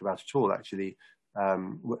haven't talked about at all actually,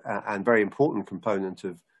 and very important component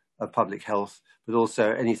of public health, but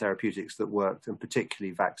also any therapeutics that worked, and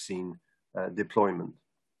particularly vaccine deployment.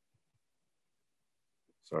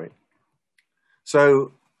 Sorry.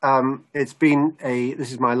 So it's been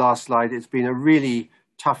this is my last slide, it's been a really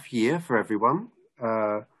tough year for everyone.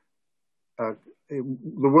 The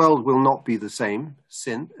world will not be the same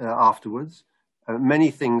afterwards.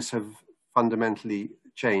 Many things have fundamentally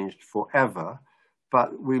changed forever,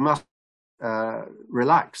 but we must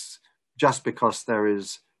relax just because there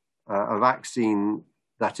is a vaccine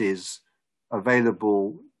that is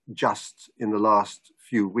available just in the last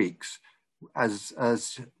few weeks. As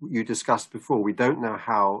you discussed before, we don't know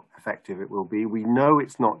how effective it will be. We know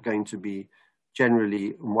it's not going to be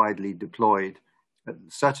generally widely deployed,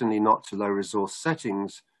 certainly not to low resource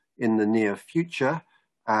settings in the near future.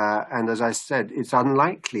 And as I said, it's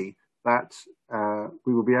unlikely that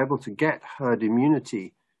we will be able to get herd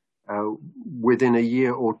immunity within a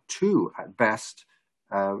year or two at best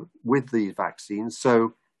with these vaccines.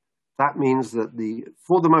 So that means that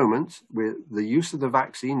for the moment, the use of the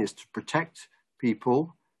vaccine is to protect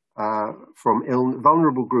people from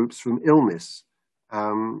vulnerable groups from illness.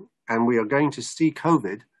 And we are going to see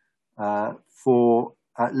COVID for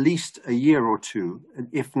at least a year or two,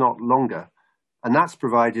 if not longer. And that's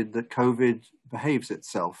provided that COVID behaves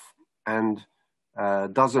itself and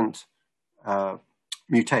doesn't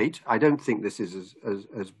mutate. I don't think this is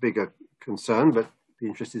as big a concern, but be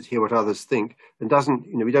interested to hear what others think. And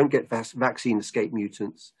we don't get vaccine escape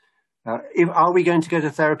mutants. Are we going to go to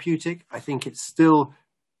therapeutic? I think it's still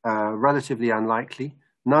relatively unlikely.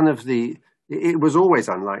 It was always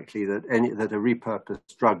unlikely that a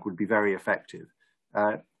repurposed drug would be very effective.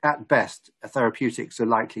 At best, therapeutics are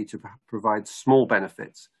likely to provide small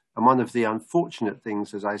benefits. And one of the unfortunate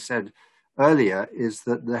things, as I said earlier, is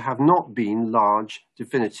that there have not been large,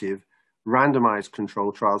 definitive, randomized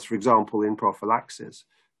control trials, for example, in prophylaxis.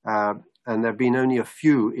 And there have been only a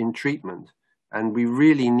few in treatment. And we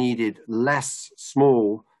really needed less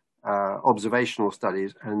small observational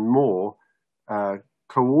studies and more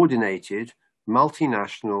coordinated,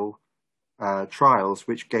 multinational trials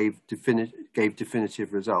which gave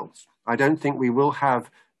definitive results. I don't think we will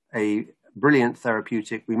have a brilliant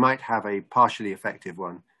therapeutic. We might have a partially effective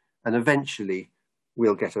one, and eventually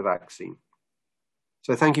we'll get a vaccine.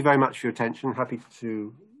 So thank you very much for your attention. Happy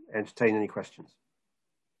to entertain any questions.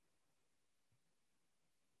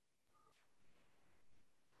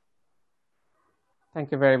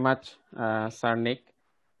 Thank you very much, Sir Nick.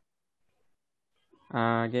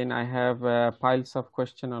 Again, I have piles of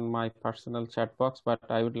questions on my personal chat box, but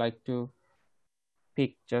I would like to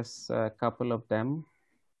pick just a couple of them.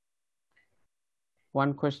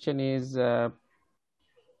 One question is,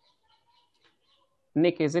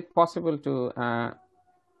 Nick, is it possible to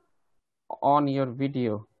on your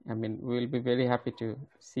video? I mean, we'll be very happy to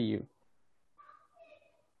see you.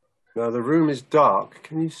 No, the room is dark.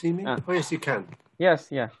 Can you see me? Oh, yes, you can. Yes,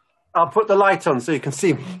 yeah. I'll put the light on so you can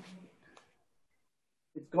see me.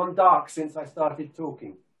 It's gone dark since I started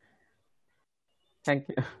talking. Thank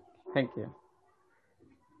you. Thank you.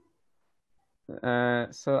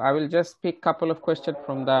 So I will just pick a couple of questions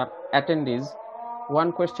from the attendees.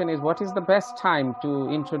 One question is, what is the best time to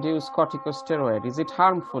introduce corticosteroid? Is it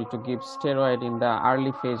harmful to give steroid in the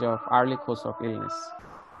early course of illness?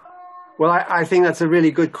 Well, I think that's a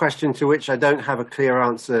really good question to which I don't have a clear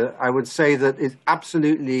answer. I would say that it's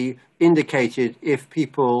absolutely indicated if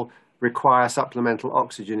people require supplemental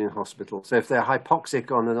oxygen in hospital. So if they're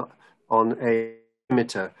hypoxic on a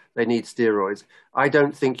emitter, they need steroids. I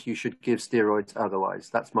don't think you should give steroids otherwise.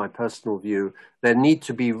 That's my personal view. There need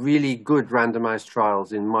to be really good randomized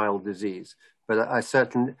trials in mild disease. But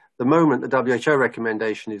the moment the WHO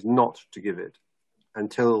recommendation is not to give it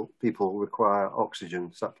until people require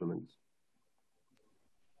oxygen supplements.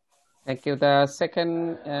 Thank you. The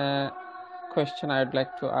second question I'd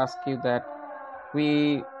like to ask you that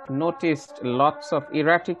we noticed lots of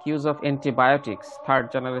erratic use of antibiotics,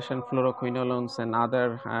 third generation fluoroquinolones and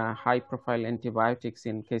other high profile antibiotics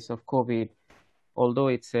in case of COVID, although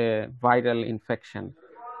it's a viral infection.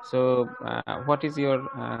 So what is your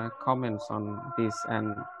comments on this?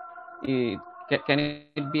 And can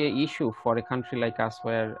it be an issue for a country like us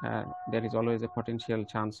where there is always a potential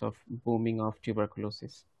chance of booming of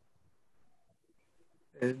tuberculosis?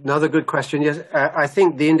 Another good question. Yes, I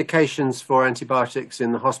think the indications for antibiotics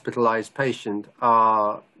in the hospitalized patient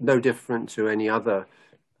are no different to any other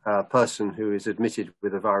person who is admitted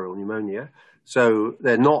with a viral pneumonia. So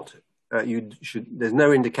they're not, there's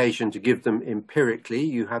no indication to give them empirically.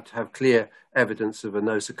 You have to have clear evidence of a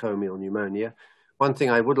nosocomial pneumonia. One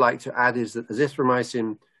thing I would like to add is that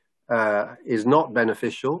azithromycin is not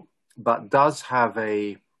beneficial, but does have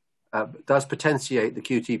does potentiate the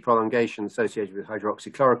QT prolongation associated with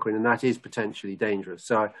hydroxychloroquine, and that is potentially dangerous.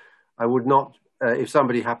 So I would not, if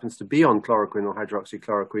somebody happens to be on chloroquine or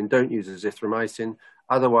hydroxychloroquine, don't use azithromycin.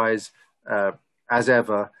 Otherwise, as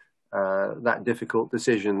ever, that difficult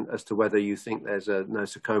decision as to whether you think there's a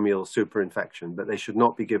nosocomial superinfection, but they should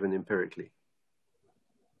not be given empirically.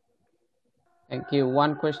 Thank you.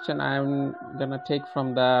 One question I'm going to take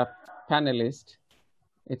from the panelist.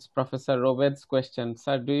 It's Professor Roved's question.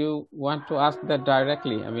 Sir, do you want to ask that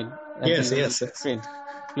directly? I mean, yes.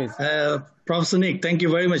 Please. Professor Nick, thank you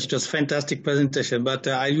very much. It was a fantastic presentation. But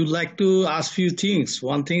I would like to ask a few things.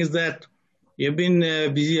 One thing is that you've been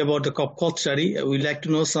busy about the COP study. We'd like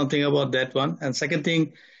to know something about that one. And second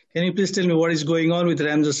thing, can you please tell me what is going on with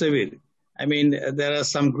remdesivir? I mean, there are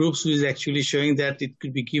some groups who is actually showing that it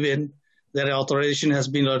could be given, that authorization has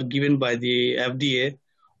been given by the FDA,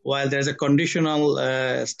 while there's a conditional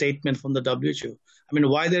statement from the WHO. I mean,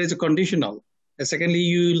 why there is a conditional? And secondly,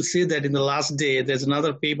 you will see that in the last day, there's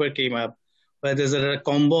another paper came up where there's a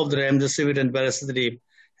combo of the remdesivir and baricitinib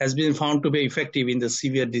has been found to be effective in the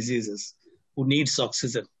severe diseases who needs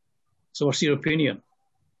oxygen. So what's your opinion?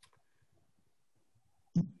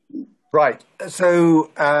 Right. So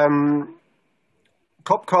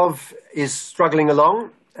COP is struggling along.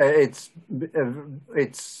 It's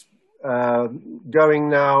going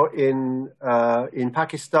now in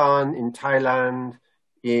Pakistan, in Thailand,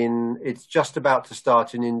 it's just about to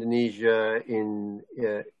start in Indonesia, in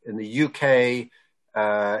the UK.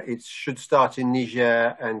 It should start in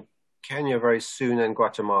Niger and Kenya very soon, and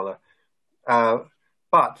Guatemala.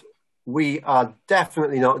 But we are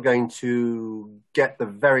definitely not going to get the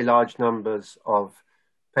very large numbers of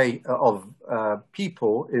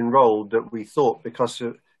people enrolled that we thought, because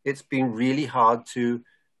it's been really hard to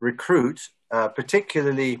recruit,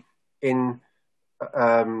 particularly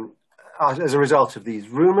as a result of these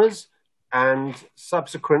rumors, and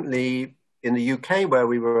subsequently in the UK, where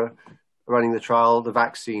we were running the trial, the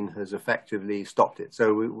vaccine has effectively stopped it.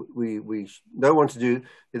 So we don't want to do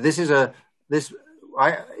this. If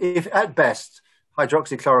at best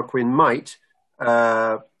hydroxychloroquine might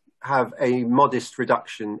have a modest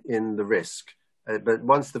reduction in the risk, but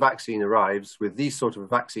once the vaccine arrives with these sort of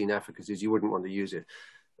vaccine efficacies, you wouldn't want to use it.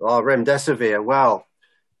 Remdesivir, well,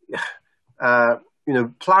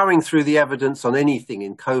 plowing through the evidence on anything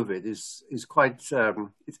in COVID is quite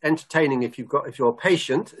it's entertaining if you're a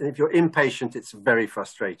patient, and if you're impatient, it's very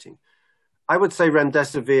frustrating. I would say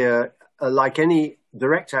remdesivir, like any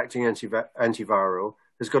direct-acting antiviral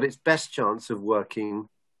has got its best chance of working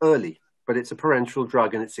early, but it's a parenteral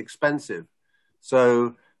drug and it's expensive.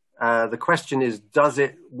 So the question is, does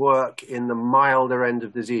it work in the milder end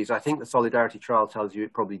of disease? I think the Solidarity trial tells you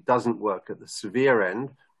it probably doesn't work at the severe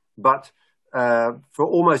end, but for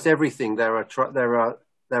almost everything, there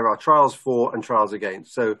are trials for and trials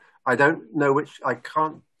against. So I don't know which, I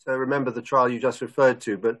can't remember the trial you just referred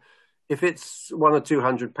to, but if it's 100 or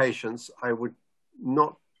 200 patients, I would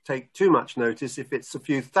not take too much notice. If it's a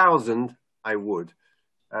few thousand, I would.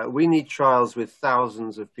 We need trials with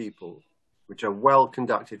thousands of people, which are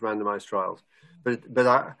well-conducted randomized trials. But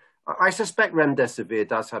I suspect remdesivir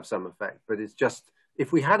does have some effect, but it's just,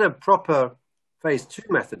 if we had a proper phase 2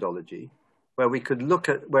 methodology where we could look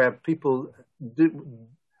at where people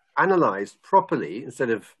analyzed properly instead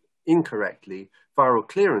of incorrectly viral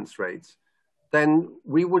clearance rates, then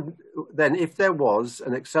if there was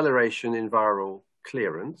an acceleration in viral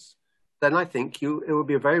clearance, then I think it would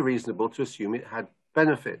be very reasonable to assume it had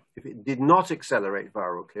benefit. If it did not accelerate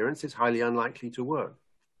viral clearance, it's highly unlikely to work.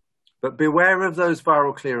 But beware of those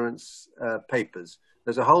viral clearance papers.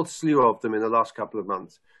 There's a whole slew of them in the last couple of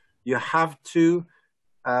months. You have to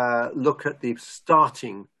look at the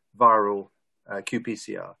starting viral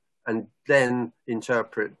qPCR and then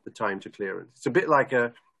interpret the time to clearance. It's a bit like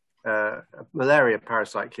a malaria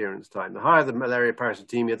parasite clearance time. The higher the malaria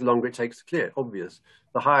parasitemia, the longer it takes to clear, obvious.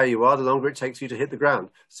 The higher you are, the longer it takes you to hit the ground.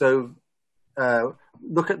 So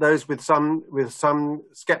look at those with some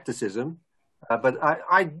skepticism, but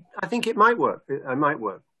I think it might work. It might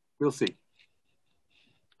work. We'll see.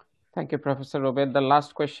 Thank you, Professor Obed. The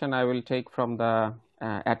last question I will take from the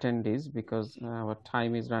attendees because our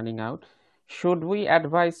time is running out. Should we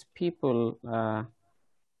advise people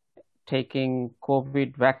taking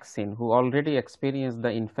COVID vaccine who already experienced the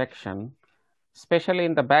infection, especially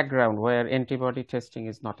in the background where antibody testing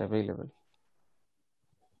is not available?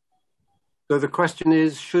 So the question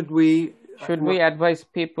is, should we advise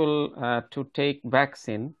people to take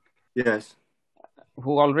vaccine? Yes.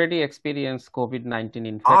 Who already experienced COVID-19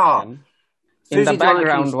 infection in the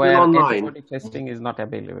background Dunachie, where antibody testing is not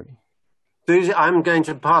available? Susie, I'm going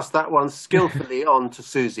to pass that one skillfully on to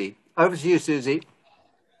Susie. Over to you, Susie.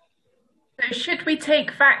 So should we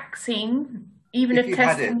take vaccine even if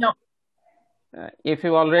testing not? If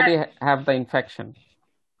you already have the infection.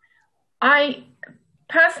 I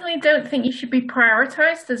personally don't think you should be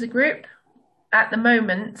prioritized as a group at the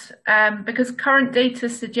moment because current data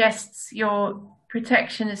suggests your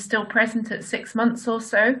protection is still present at 6 months or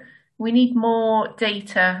so. We need more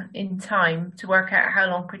data in time to work out how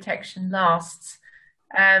long protection lasts.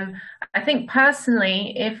 I think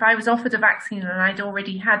personally, if I was offered a vaccine and I'd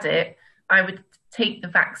already had it, I would take the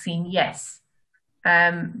vaccine, yes.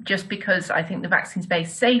 Just because I think the vaccine's very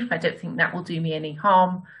safe. I don't think that will do me any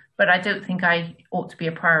harm, but I don't think I ought to be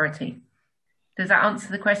a priority. Does that answer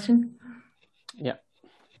the question? Yeah.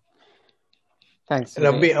 Thanks.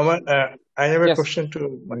 Rabbi, I have a question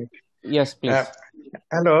to Mike. Yes, please.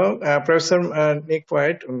 Hello, Professor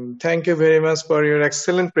Liaquat. Thank you very much for your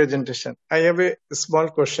excellent presentation. I have a small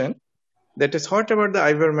question. That is, what about the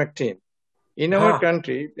ivermectin? In our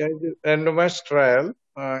country, there is a randomized trial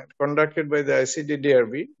conducted by the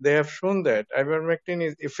ICD-DRB. They have shown that ivermectin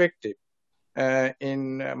is effective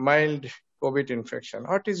in mild COVID infection.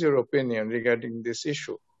 What is your opinion regarding this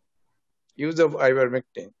issue? Use of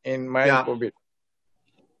ivermectin in mild COVID.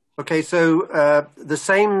 Okay, so the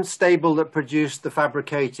same stable that produced the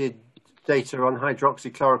fabricated data on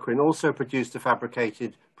hydroxychloroquine also produced a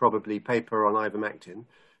fabricated, probably, paper on ivermectin.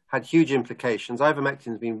 Had huge implications. Ivermectin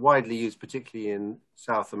has been widely used, particularly in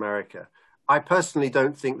South America. I personally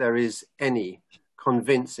don't think there is any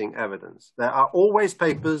convincing evidence. There are always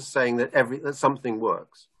papers saying that something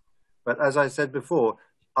works. But as I said before,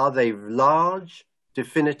 are they large,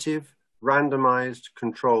 definitive, randomized,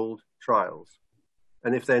 controlled trials?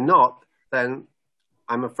 And if they're not, then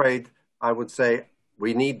I'm afraid I would say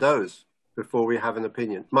we need those before we have an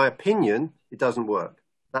opinion. My opinion, it doesn't work.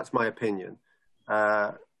 That's my opinion.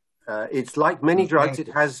 It's like many drugs. It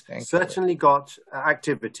has certainly got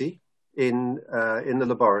activity in the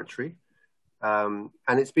laboratory. And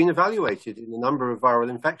it's been evaluated in a number of viral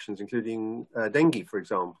infections, including dengue, for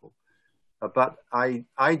example. But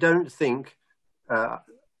I don't think,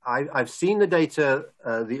 I've seen the data,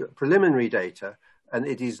 the preliminary data, and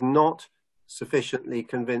it is not sufficiently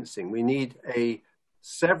convincing. We need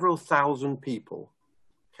several thousand people,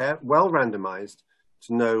 well randomized,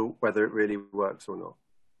 to know whether it really works or not.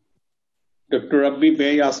 Dr. Rabbi,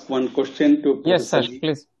 may I ask one question to Professor? Yes, sir.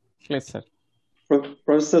 Please. Please, sir.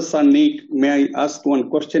 Professor Sanik, may I ask one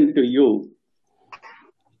question to you?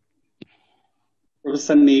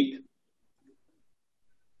 Professor Nick,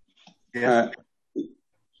 Yes.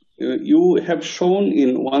 You have shown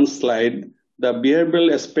in one slide the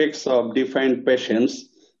behavioral aspects of defined patients.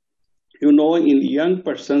 You know, in young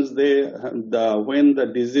persons, when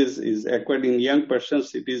the disease is acquired in young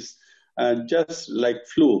persons, it is just like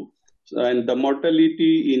flu. And the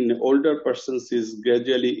mortality in older persons is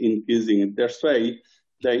gradually increasing. That's why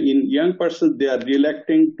in young persons, they are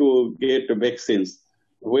reluctant to get vaccines.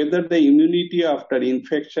 Whether the immunity after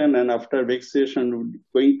infection and after vaccination is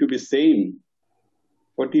going to be same.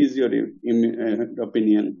 What is your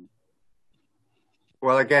opinion?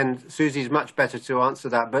 Well, again, Susie's much better to answer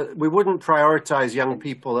that, but we wouldn't prioritize young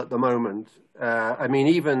people at the moment. I mean,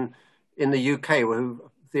 even in the UK,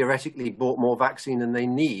 who theoretically bought more vaccine than they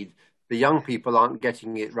need, the young people aren't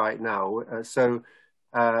getting it right now.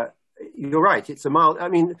 You're right, it's a mild, I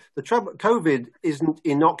mean, the trouble, COVID isn't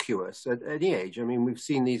innocuous at any age. I mean, we've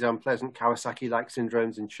seen these unpleasant Kawasaki-like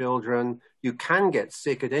syndromes in children. You can get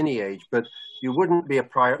sick at any age, but you wouldn't be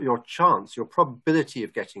your probability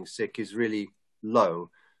of getting sick is really low.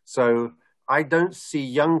 So I don't see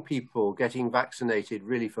young people getting vaccinated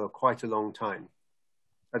really for quite a long time.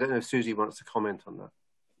 I don't know if Susie wants to comment on that.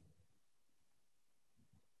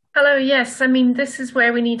 Hello, yes, I mean, this is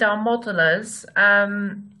where we need our modelers,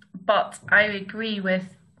 but I agree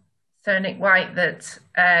with Sir Nick White that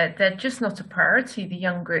they're just not a priority, the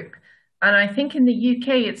young group. And I think in the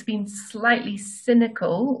UK, it's been slightly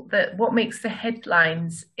cynical that what makes the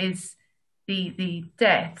headlines is the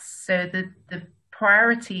deaths. So the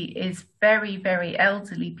priority is very, very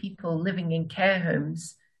elderly people living in care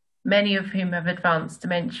homes, many of whom have advanced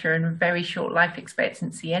dementia and very short life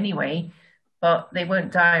expectancy anyway, but they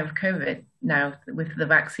won't die of COVID now. With the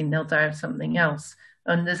vaccine, they'll die of something else.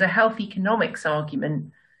 And there's a health economics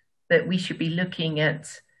argument that we should be looking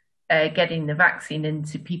at getting the vaccine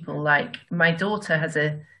into people. Like my daughter has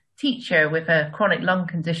a teacher with a chronic lung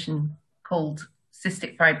condition called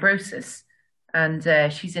cystic fibrosis, and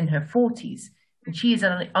she's in her 40s, and she is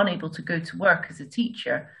unable to go to work as a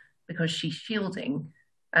teacher because she's shielding.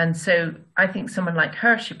 And so I think someone like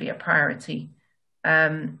her should be a priority.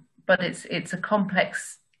 But it's a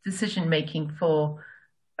complex decision-making for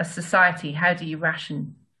a society. How do you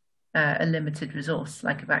ration a limited resource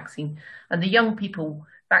like a vaccine? And the young people,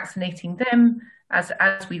 vaccinating them as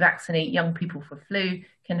we vaccinate young people for flu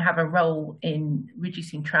can have a role in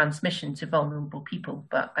reducing transmission to vulnerable people.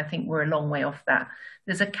 But I think we're a long way off that.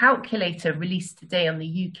 There's a calculator released today on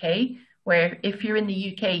the UK where if you're in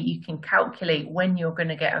the UK, you can calculate when you're going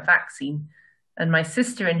to get a vaccine. And my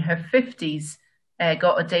sister in her 50s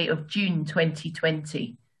got a date of June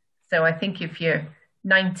 2020. So I think if you're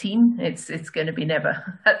 19, it's going to be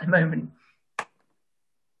never at the moment.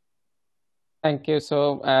 Thank you.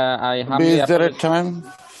 So I have. Is there a time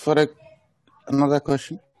for another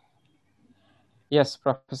question? Yes,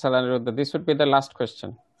 Professor Aniruddha. This would be the last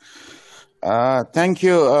question. Thank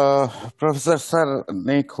you, Professor Sir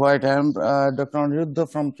Nick White. I am Dr. Aniruddha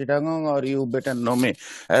from Chittagong, or you better know me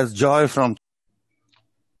as Joy from.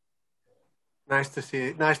 Nice to see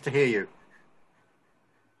you. Nice to hear you.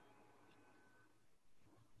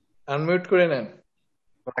 Unmute করে নেন.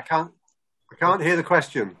 But I can't hear the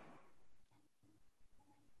question.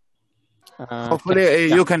 Hopefully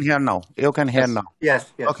you can hear now. You can hear now. Yes.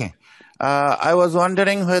 Okay. I was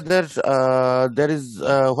wondering whether there is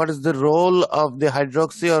what is the role of the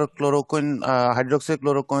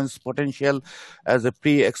hydroxychloroquine's potential as a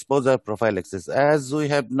pre-exposure prophylaxis, as we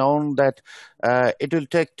have known that it will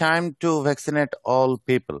take time to vaccinate all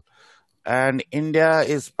people, and India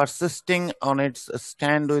is persisting on its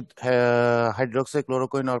stand with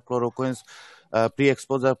hydroxychloroquine or chloroquine's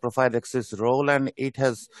pre-exposure prophylaxis role, and it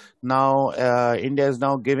has now India is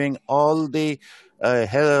now giving all the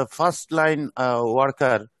first line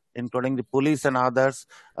worker, including the police and others,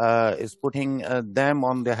 is putting them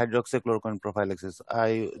on the hydroxychloroquine prophylaxis.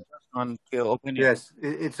 I just want your opinion. Yes,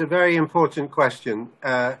 it's a very important question,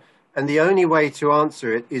 and the only way to answer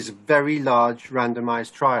it is very large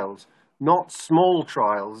randomized trials, not small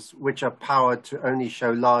trials which are powered to only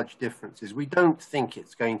show large differences. We don't think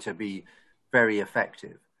it's going to be very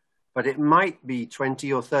effective, but it might be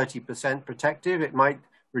 20 or 30% protective. It might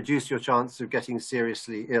reduce your chance of getting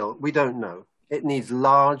seriously ill. We don't know. It needs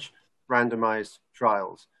large randomized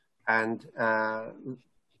trials, and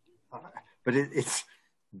but it's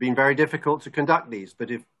been very difficult to conduct these. But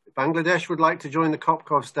if Bangladesh would like to join the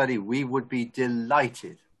COPCOV study, we would be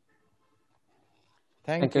delighted.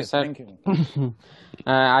 Thank you, sir. Thank you.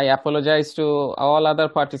 I apologize to all other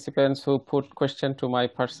participants who put question to my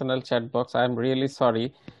personal chat box. I'm really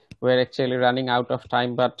sorry. We're actually running out of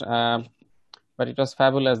time, but but it was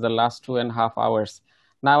fabulous the last 2.5 hours.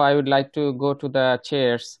 Now I would like to go to the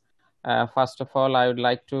chairs. First of all, I would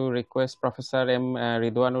like to request Professor M.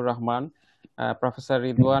 Ridwanur Rahman. Professor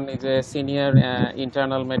Ridwan is a senior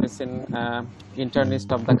internal medicine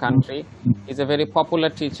internist of the country. He's a very popular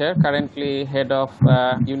teacher, currently head of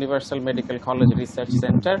Universal Medical College Research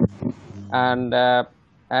Center, and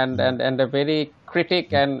a very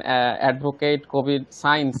critic and advocate COVID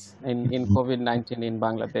science in COVID-19 in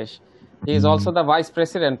Bangladesh. He is also the vice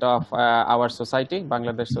president of our society,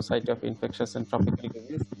 Bangladesh Society of Infectious and Tropical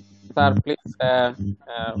Disease. Sir, please,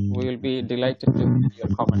 we will be delighted to hear your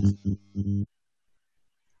comments.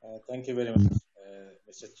 Thank you very much,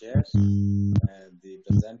 Mr. Chair, the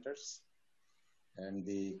presenters, and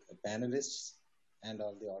the panelists, and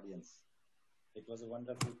all the audience. It was a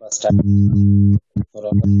wonderful first time for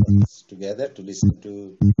all of us together to listen to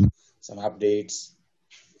some updates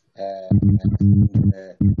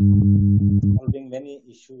solving many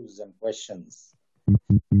issues and questions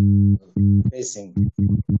facing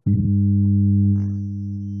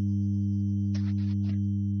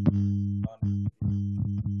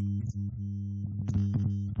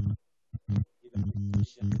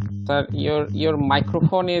Sir, your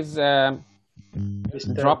microphone is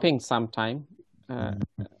dropping sometime. Okay,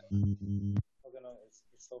 no,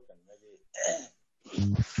 it's open.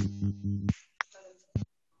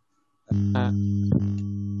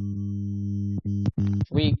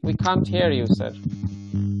 Maybe. We can't hear you, sir.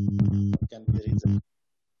 Can be the reason.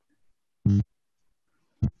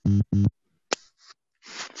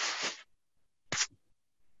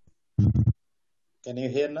 Can you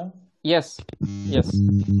hear now? Yes. Yes. So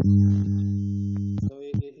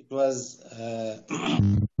it was a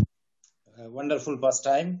wonderful first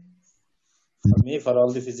time for me, for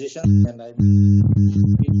all the physicians, and I see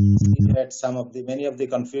that many of the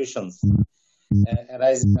confusions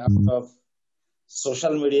arising out of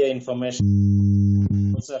social media information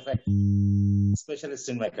also affect specialists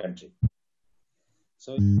in my country.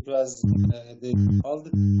 So it was all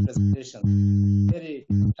the presentations, very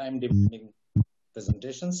time-demanding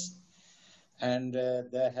presentations, and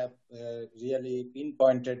they have really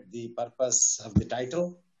pinpointed the purpose of the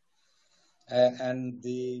title. And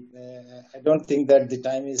I don't think that the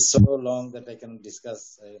time is so long that I can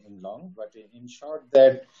discuss in long, but in short,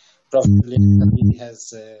 that Prof. Liaquat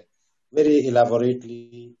has very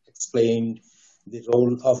elaborately explained the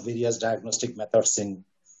role of various diagnostic methods in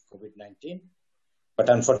COVID-19. But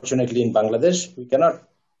unfortunately, in Bangladesh, we cannot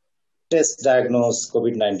diagnose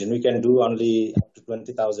COVID-19. We can do only up to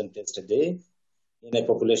 20,000 tests a day in a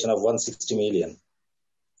population of 160 million.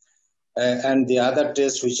 And the other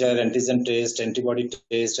tests, which are antigen test, antibody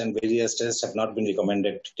test, and various tests, have not been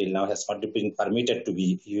recommended till now, has not been permitted to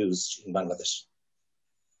be used in Bangladesh.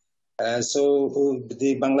 So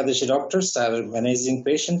the Bangladeshi doctors are managing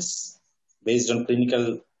patients based on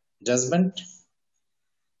clinical judgment,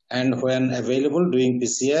 and when available, doing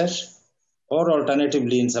PCR, or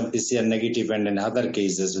alternatively in some PCR negative and in other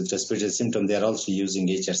cases with respiratory symptoms, they are also using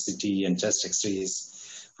HRCT and chest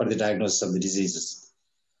X-rays for the diagnosis of the diseases.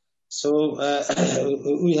 So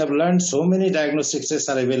we have learned so many diagnostic tests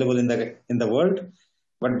are available in the world,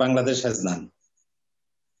 but Bangladesh has none.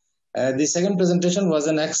 The second presentation was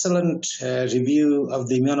an excellent review of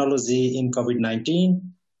the immunology in COVID-19.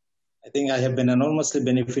 I think I have been enormously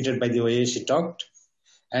benefited by the way she talked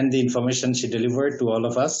and the information she delivered to all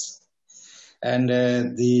of us. And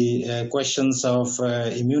the questions of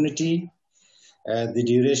immunity, the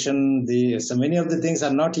duration, so many of the things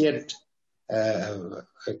are not yet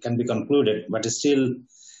can be concluded, but still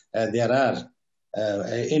there are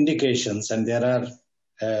indications and there are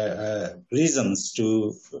reasons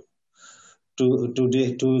to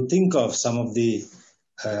think of some of the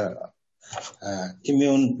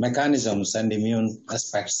immune mechanisms and immune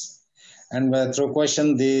aspects. And through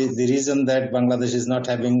question, the reason that Bangladesh is not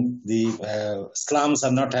having, the slums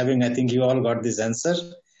are not having, I think you all got this answer.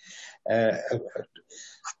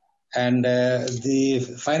 And the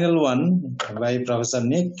final one by Professor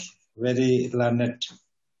Nick, very learned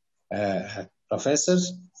professor,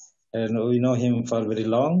 and we know him for very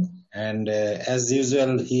long. And as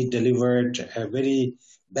usual, he delivered very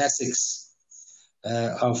basics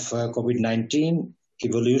of COVID-19,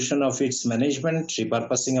 evolution of its management,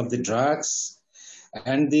 repurposing of the drugs,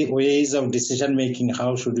 and the ways of decision-making,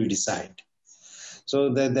 how should we decide. So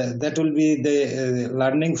that will be the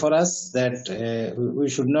learning for us, that we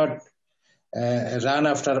should not run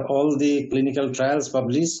after all the clinical trials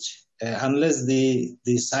published unless the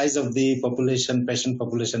size of the population, patient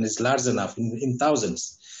population, is large enough in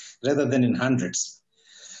thousands rather than in hundreds.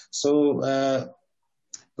 So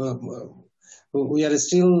we are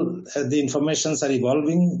still, the informations are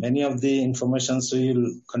evolving. Many of the informations we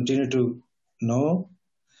will continue to know.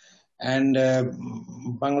 And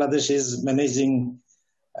Bangladesh is managing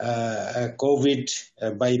COVID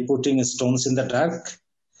by putting stones in the dark.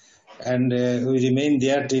 And we remain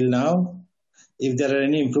there till now. If there are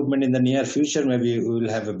any improvement in the near future, maybe we will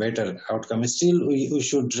have a better outcome. Still, we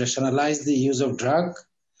should rationalize the use of drug.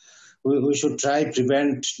 We should try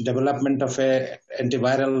prevent development of a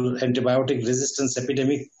antibiotic resistance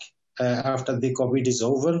epidemic after the COVID is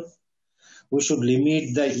over. We should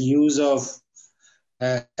limit the use of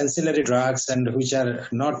ancillary drugs and which are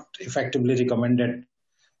not effectively recommended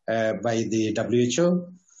by the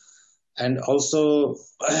WHO. And also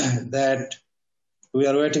that we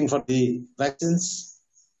are waiting for the vaccines.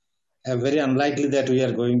 Very unlikely that we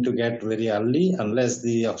are going to get very early unless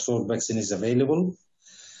the Oxford vaccine is available.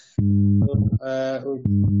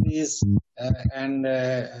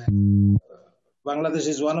 Bangladesh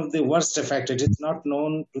is one of the worst affected. It's not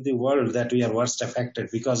known to the world that we are worst affected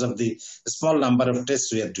because of the small number of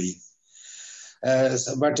tests we are doing.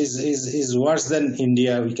 But is worse than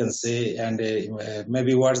India, we can say, and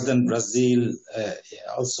maybe worse than Brazil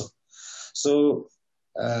also. So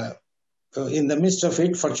in the midst of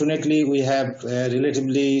it, fortunately, we have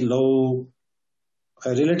relatively low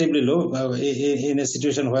in a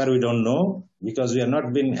situation where we don't know, because we are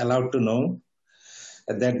not being allowed to know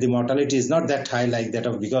that the mortality is not that high like that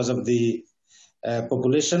because of the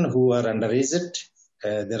population who are underaged.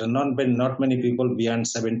 There are not many people beyond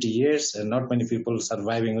 70 years and not many people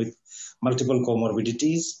surviving with multiple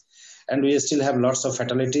comorbidities. And we still have lots of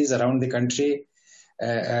fatalities around the country,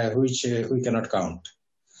 which we cannot count.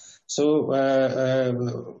 So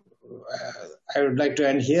I would like to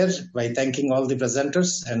end here by thanking all the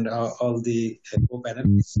presenters and all the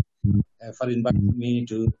co-panelists for inviting me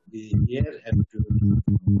to be here. And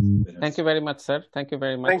thank you very much, sir. Thank you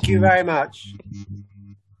very much. Thank you very much.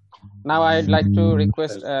 Now I'd like to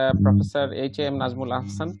request Professor H.A.M. Nazmul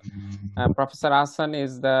Ahasan. Professor Ahasan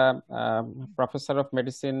is the Professor of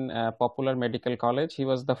Medicine, Popular Medical College. He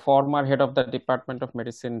was the former head of the Department of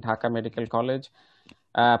Medicine, Dhaka Medical College,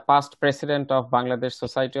 past president of Bangladesh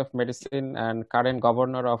Society of Medicine, and current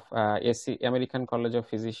governor of AC, American College of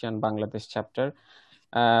Physicians, Bangladesh chapter.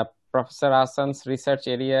 Professor Ahasan's research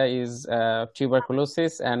area is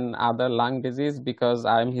tuberculosis and other lung disease, because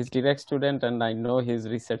I'm his direct student and I know his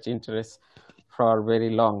research interests for very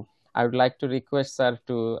long. I would like to request sir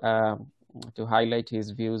to highlight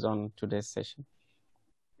his views on today's session.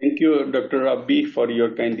 Thank you, Dr. Rabbi, for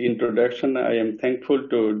your kind introduction. I am thankful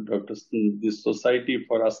to this society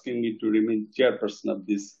for asking me to remain chairperson of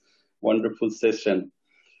this wonderful session.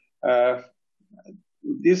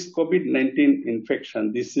 This COVID-19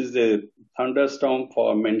 infection, this is a thunderstorm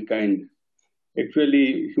for mankind.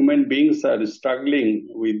 Actually, human beings are struggling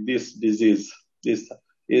with this disease. This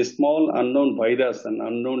is a small unknown virus, an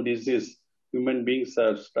unknown disease. Human beings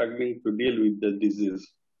are struggling to deal with the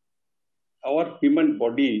disease. Our human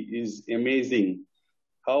body is amazing.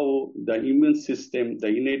 How the immune system, the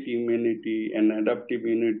innate immunity and adaptive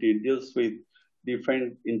immunity deals with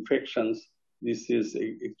different infections. This is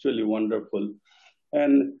actually wonderful.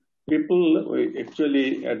 And people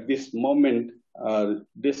actually at this moment are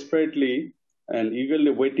desperately and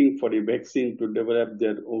eagerly waiting for a vaccine to develop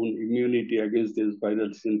their own immunity against this viral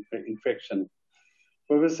infection.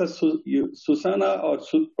 Professor Susanna or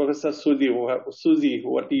Professor Susie,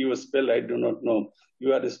 what do you spell? I do not know.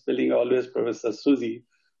 You are spelling always Professor Susie,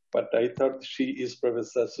 but I thought she is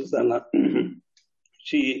Professor Susanna.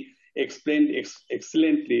 She explained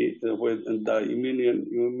excellently with the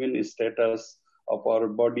immune status of our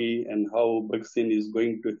body and how vaccine is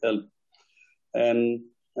going to help. And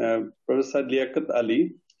Professor Liaquat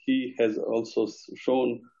Ali, he has also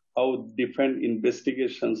shown how different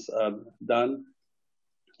investigations are done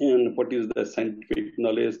and what is the scientific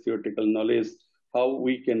knowledge, theoretical knowledge, how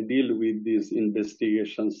we can deal with these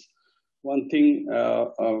investigations. One thing,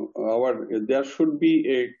 there should be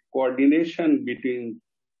a coordination between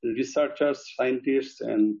researchers, scientists,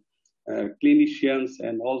 and clinicians,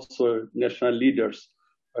 and also national leaders.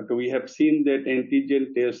 But we have seen that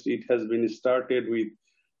antigen test, it has been started with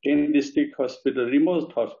 10 district hospital,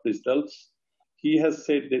 remote hospitals. He has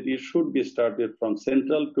said that it should be started from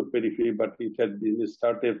central to periphery, but it has been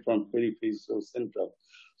started from periphery to central.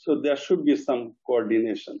 So there should be some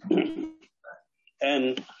coordination.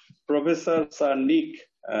 And Professor Sarnik,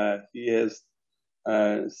 he has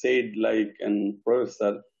said, like, and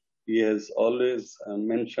Professor, he has always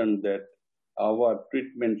mentioned that our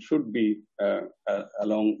treatment should be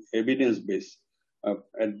along evidence-based.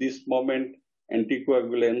 At this moment,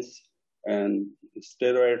 anticoagulants and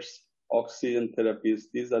steroids oxygen therapies.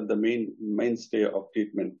 These are the mainstay of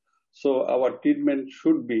treatment. So our treatment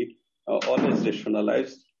should be always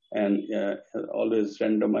rationalized and always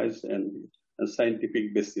randomized and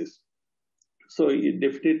scientific basis. So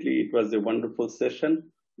definitely it was a wonderful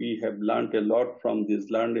session. We have learned a lot from these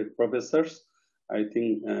learned professors. I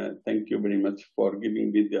think, thank you very much for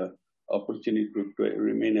giving me the opportunity to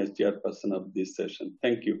remain as chairperson of this session.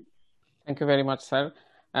 Thank you. Thank you very much, sir.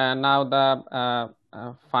 Now the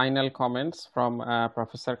final comments from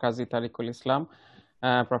Professor Qazi Tariqul Islam.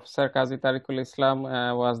 Professor Qazi Tariqul Islam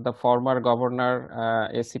was the former governor,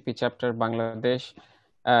 ACP chapter Bangladesh.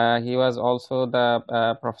 He was also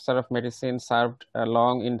the professor of medicine, served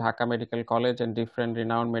long in Dhaka Medical College and different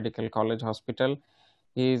renowned medical college hospital.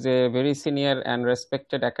 He is a very senior and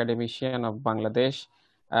respected academician of Bangladesh,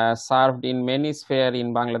 served in many spheres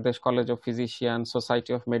in Bangladesh College of Physicians,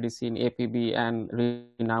 Society of Medicine, APB, and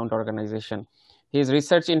renowned organization. His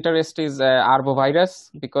research interest is arbovirus,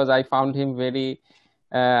 because I found him very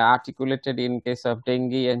articulated in case of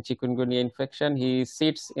dengue and chikungunya infection. He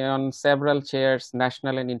sits on several chairs,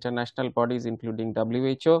 national and international bodies, including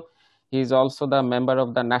WHO. He is also the member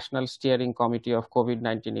of the National Steering Committee of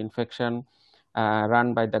COVID-19 infection,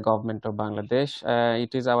 run by the government of Bangladesh.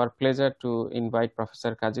 It is our pleasure to invite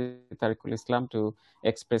Professor Qazi Tariqul Islam to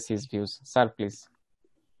express his views. Sir, please.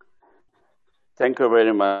 Thank you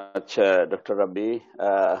very much, Dr. Rabbi.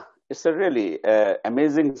 It's a really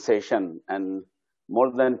amazing session, and more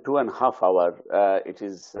than 2.5 hours it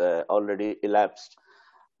is already elapsed,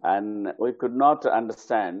 and we could not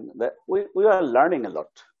understand that we are learning a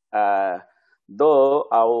lot. Though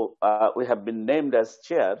we have been named as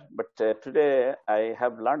chair, but today I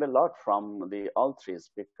have learned a lot from all three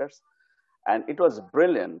speakers, and it was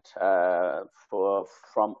brilliant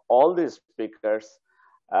from all these speakers.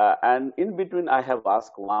 And in between, I have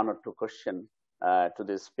asked 1 or 2 questions to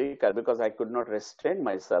the speaker, because I could not restrain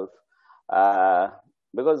myself.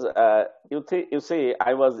 Because you see,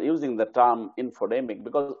 I was using the term infodemic,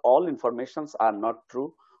 because all informations are not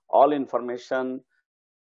true. All information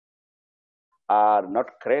are not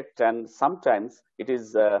correct, and sometimes it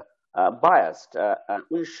is biased.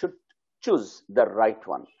 We should choose the right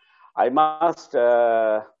one. I must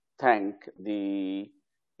thank the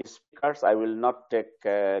speakers. I will not take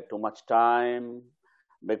too much time,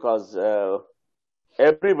 because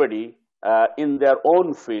everybody in their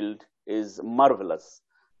own field is marvelous,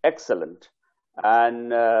 excellent.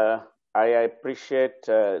 And I appreciate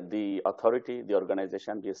the authority, the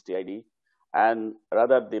organization, BSITD, and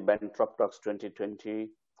rather the BanTropTox 2020.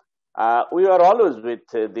 We are always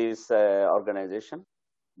with this organization.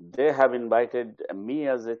 They have invited me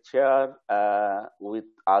as a chair with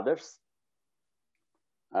others.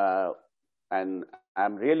 And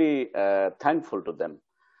I'm really thankful to them.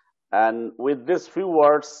 And with these few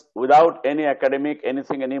words, without any academic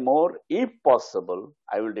anything anymore, if possible,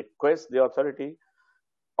 I will request the authority,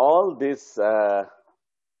 all this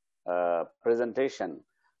presentation,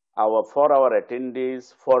 for our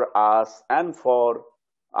attendees, for us, and for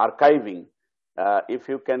archiving, if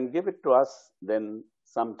you can give it to us, then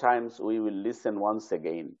sometimes we will listen once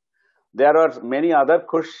again. There are many other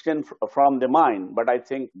questions from the mind, but I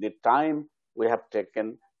think the time we have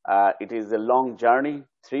taken, it is a long journey.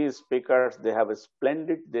 3 speakers, they have a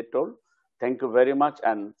splendid, they told. Thank you very much,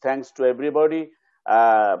 and thanks to everybody.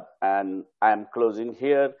 And I am closing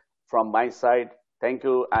here from my side. Thank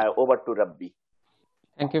you. Over to Rabbi.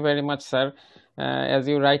 Thank you very much, sir. As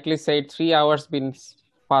you rightly said, 3 hours been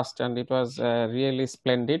fast, and it was really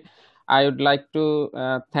splendid. I would like to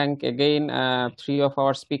thank again 3 of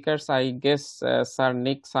our speakers. I guess Sir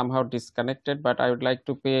Nick somehow disconnected, but I would like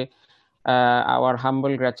to pay our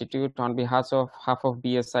humble gratitude on behalf of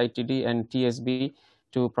BSITD and TSB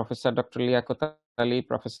to Professor Dr. Liaquat,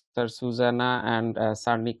 Professor Susanna, and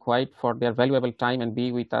Sir Nick White for their valuable time and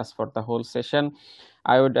be with us for the whole session.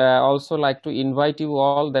 I would also like to invite you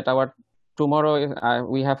all that tomorrow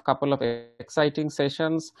we have a couple of exciting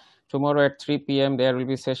sessions. Tomorrow at 3 p.m. there will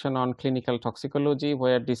be a session on clinical toxicology,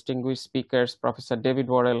 where distinguished speakers Professor David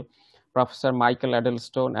Worrell, Professor Michael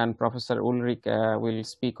Adelstone, and Professor Ulrich will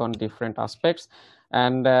speak on different aspects.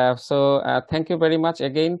 And so thank you very much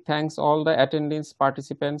again. Thanks all the attendees,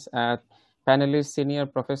 participants, panelists, senior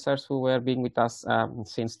professors who were being with us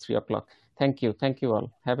since 3 o'clock. Thank you. Thank you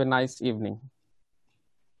all. Have a nice evening.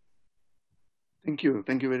 Thank you.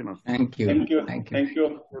 Thank you very much. Thank you. Thank you. Thank you. Thank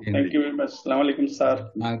you. Thank you very much. Assalamu alaikum, sir.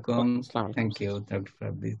 Thank you, Dr.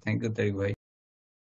 Rabbi. Thank you, Tariq.